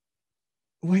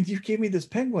 when you gave me this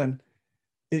penguin,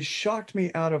 it shocked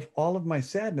me out of all of my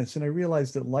sadness. And I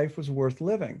realized that life was worth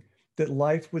living, that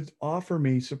life would offer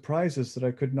me surprises that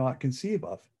I could not conceive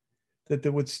of, that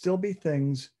there would still be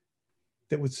things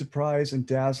that would surprise and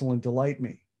dazzle and delight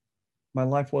me. My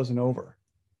life wasn't over.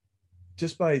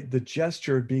 Just by the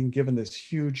gesture of being given this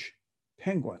huge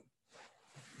penguin.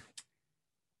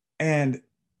 And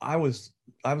I was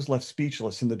left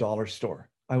speechless in the dollar store.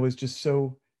 I was just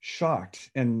so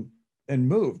shocked and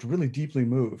moved, really deeply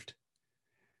moved.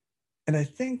 And I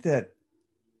think that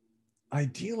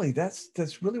ideally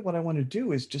that's really what I want to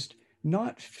do, is just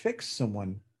not fix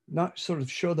someone, not sort of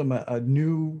show them a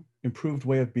new, improved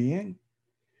way of being,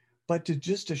 but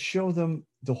to show them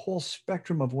the whole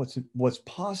spectrum of what's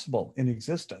possible in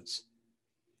existence.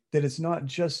 That it's not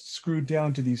just screwed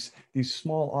down to these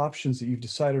small options that you've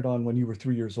decided on when you were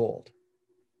 3 years old.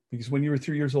 Because when you were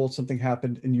 3 years old, something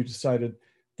happened and you decided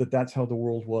that that's how the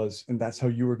world was and that's how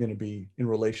you were going to be in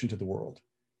relation to the world.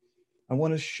 I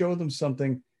want to show them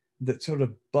something that sort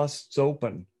of busts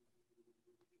open,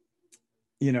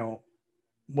 you know,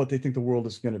 what they think the world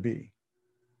is going to be.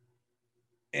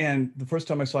 And the first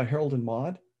time I saw Harold and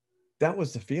Maude, that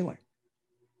was the feeling.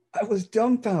 I was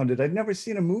dumbfounded. I'd never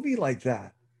seen a movie like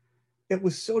that. It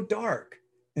was so dark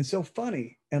and so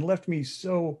funny and left me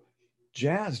so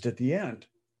jazzed at the end.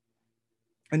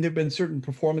 And there've been certain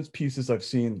performance pieces I've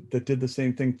seen that did the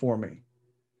same thing for me.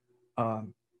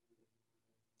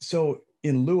 So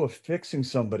in lieu of fixing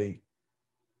somebody,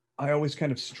 I always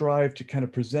kind of strive to kind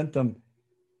of present them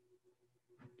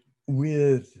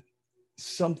with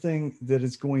something that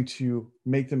is going to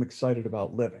make them excited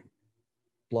about living.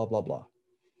 Blah, blah, blah.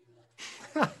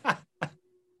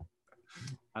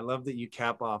 I love that you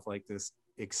cap off like this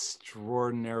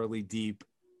extraordinarily deep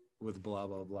with blah,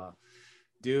 blah, blah.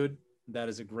 Dude, that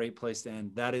is a great place to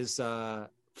end. That is,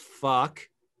 fuck.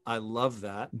 I love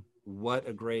that. What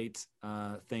a great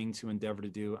thing to endeavor to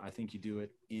do. I think you do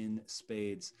it in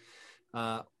spades.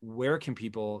 Where can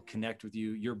people connect with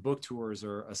you? Your book tours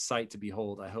are a sight to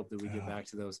behold. I hope that we get back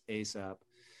to those ASAP.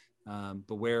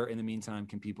 But where in the meantime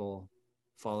can people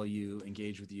follow you,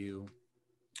 engage with you?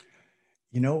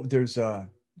 You know, there's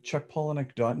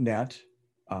chuckpalahniuk.net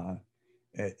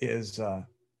is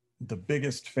the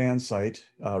biggest fan site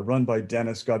run by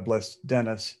Dennis. God bless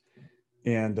Dennis.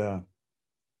 And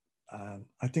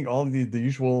I think all of the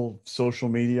usual social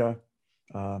media.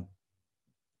 I'm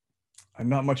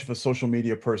not much of a social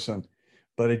media person,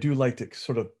 but I do like to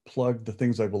sort of plug the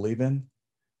things I believe in.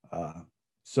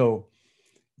 So,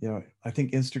 you know, I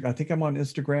think I'm on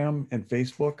Instagram and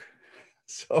Facebook.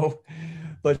 So,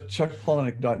 but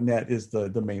chuckpalahniuk.net is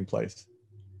the main place.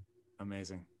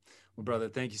 Amazing. Well, brother,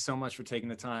 thank you so much for taking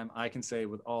the time. I can say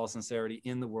with all sincerity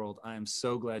in the world, I am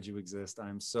so glad you exist. I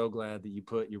am so glad that you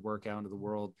put your work out into the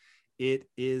world. It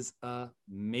is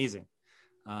amazing.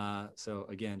 So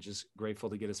again, just grateful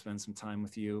to get to spend some time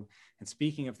with you. And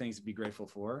speaking of things to be grateful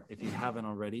for, if you haven't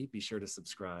already, be sure to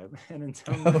subscribe. And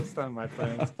until next time, my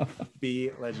friends,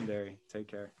 be legendary. Take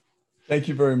care. Thank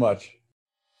you very much.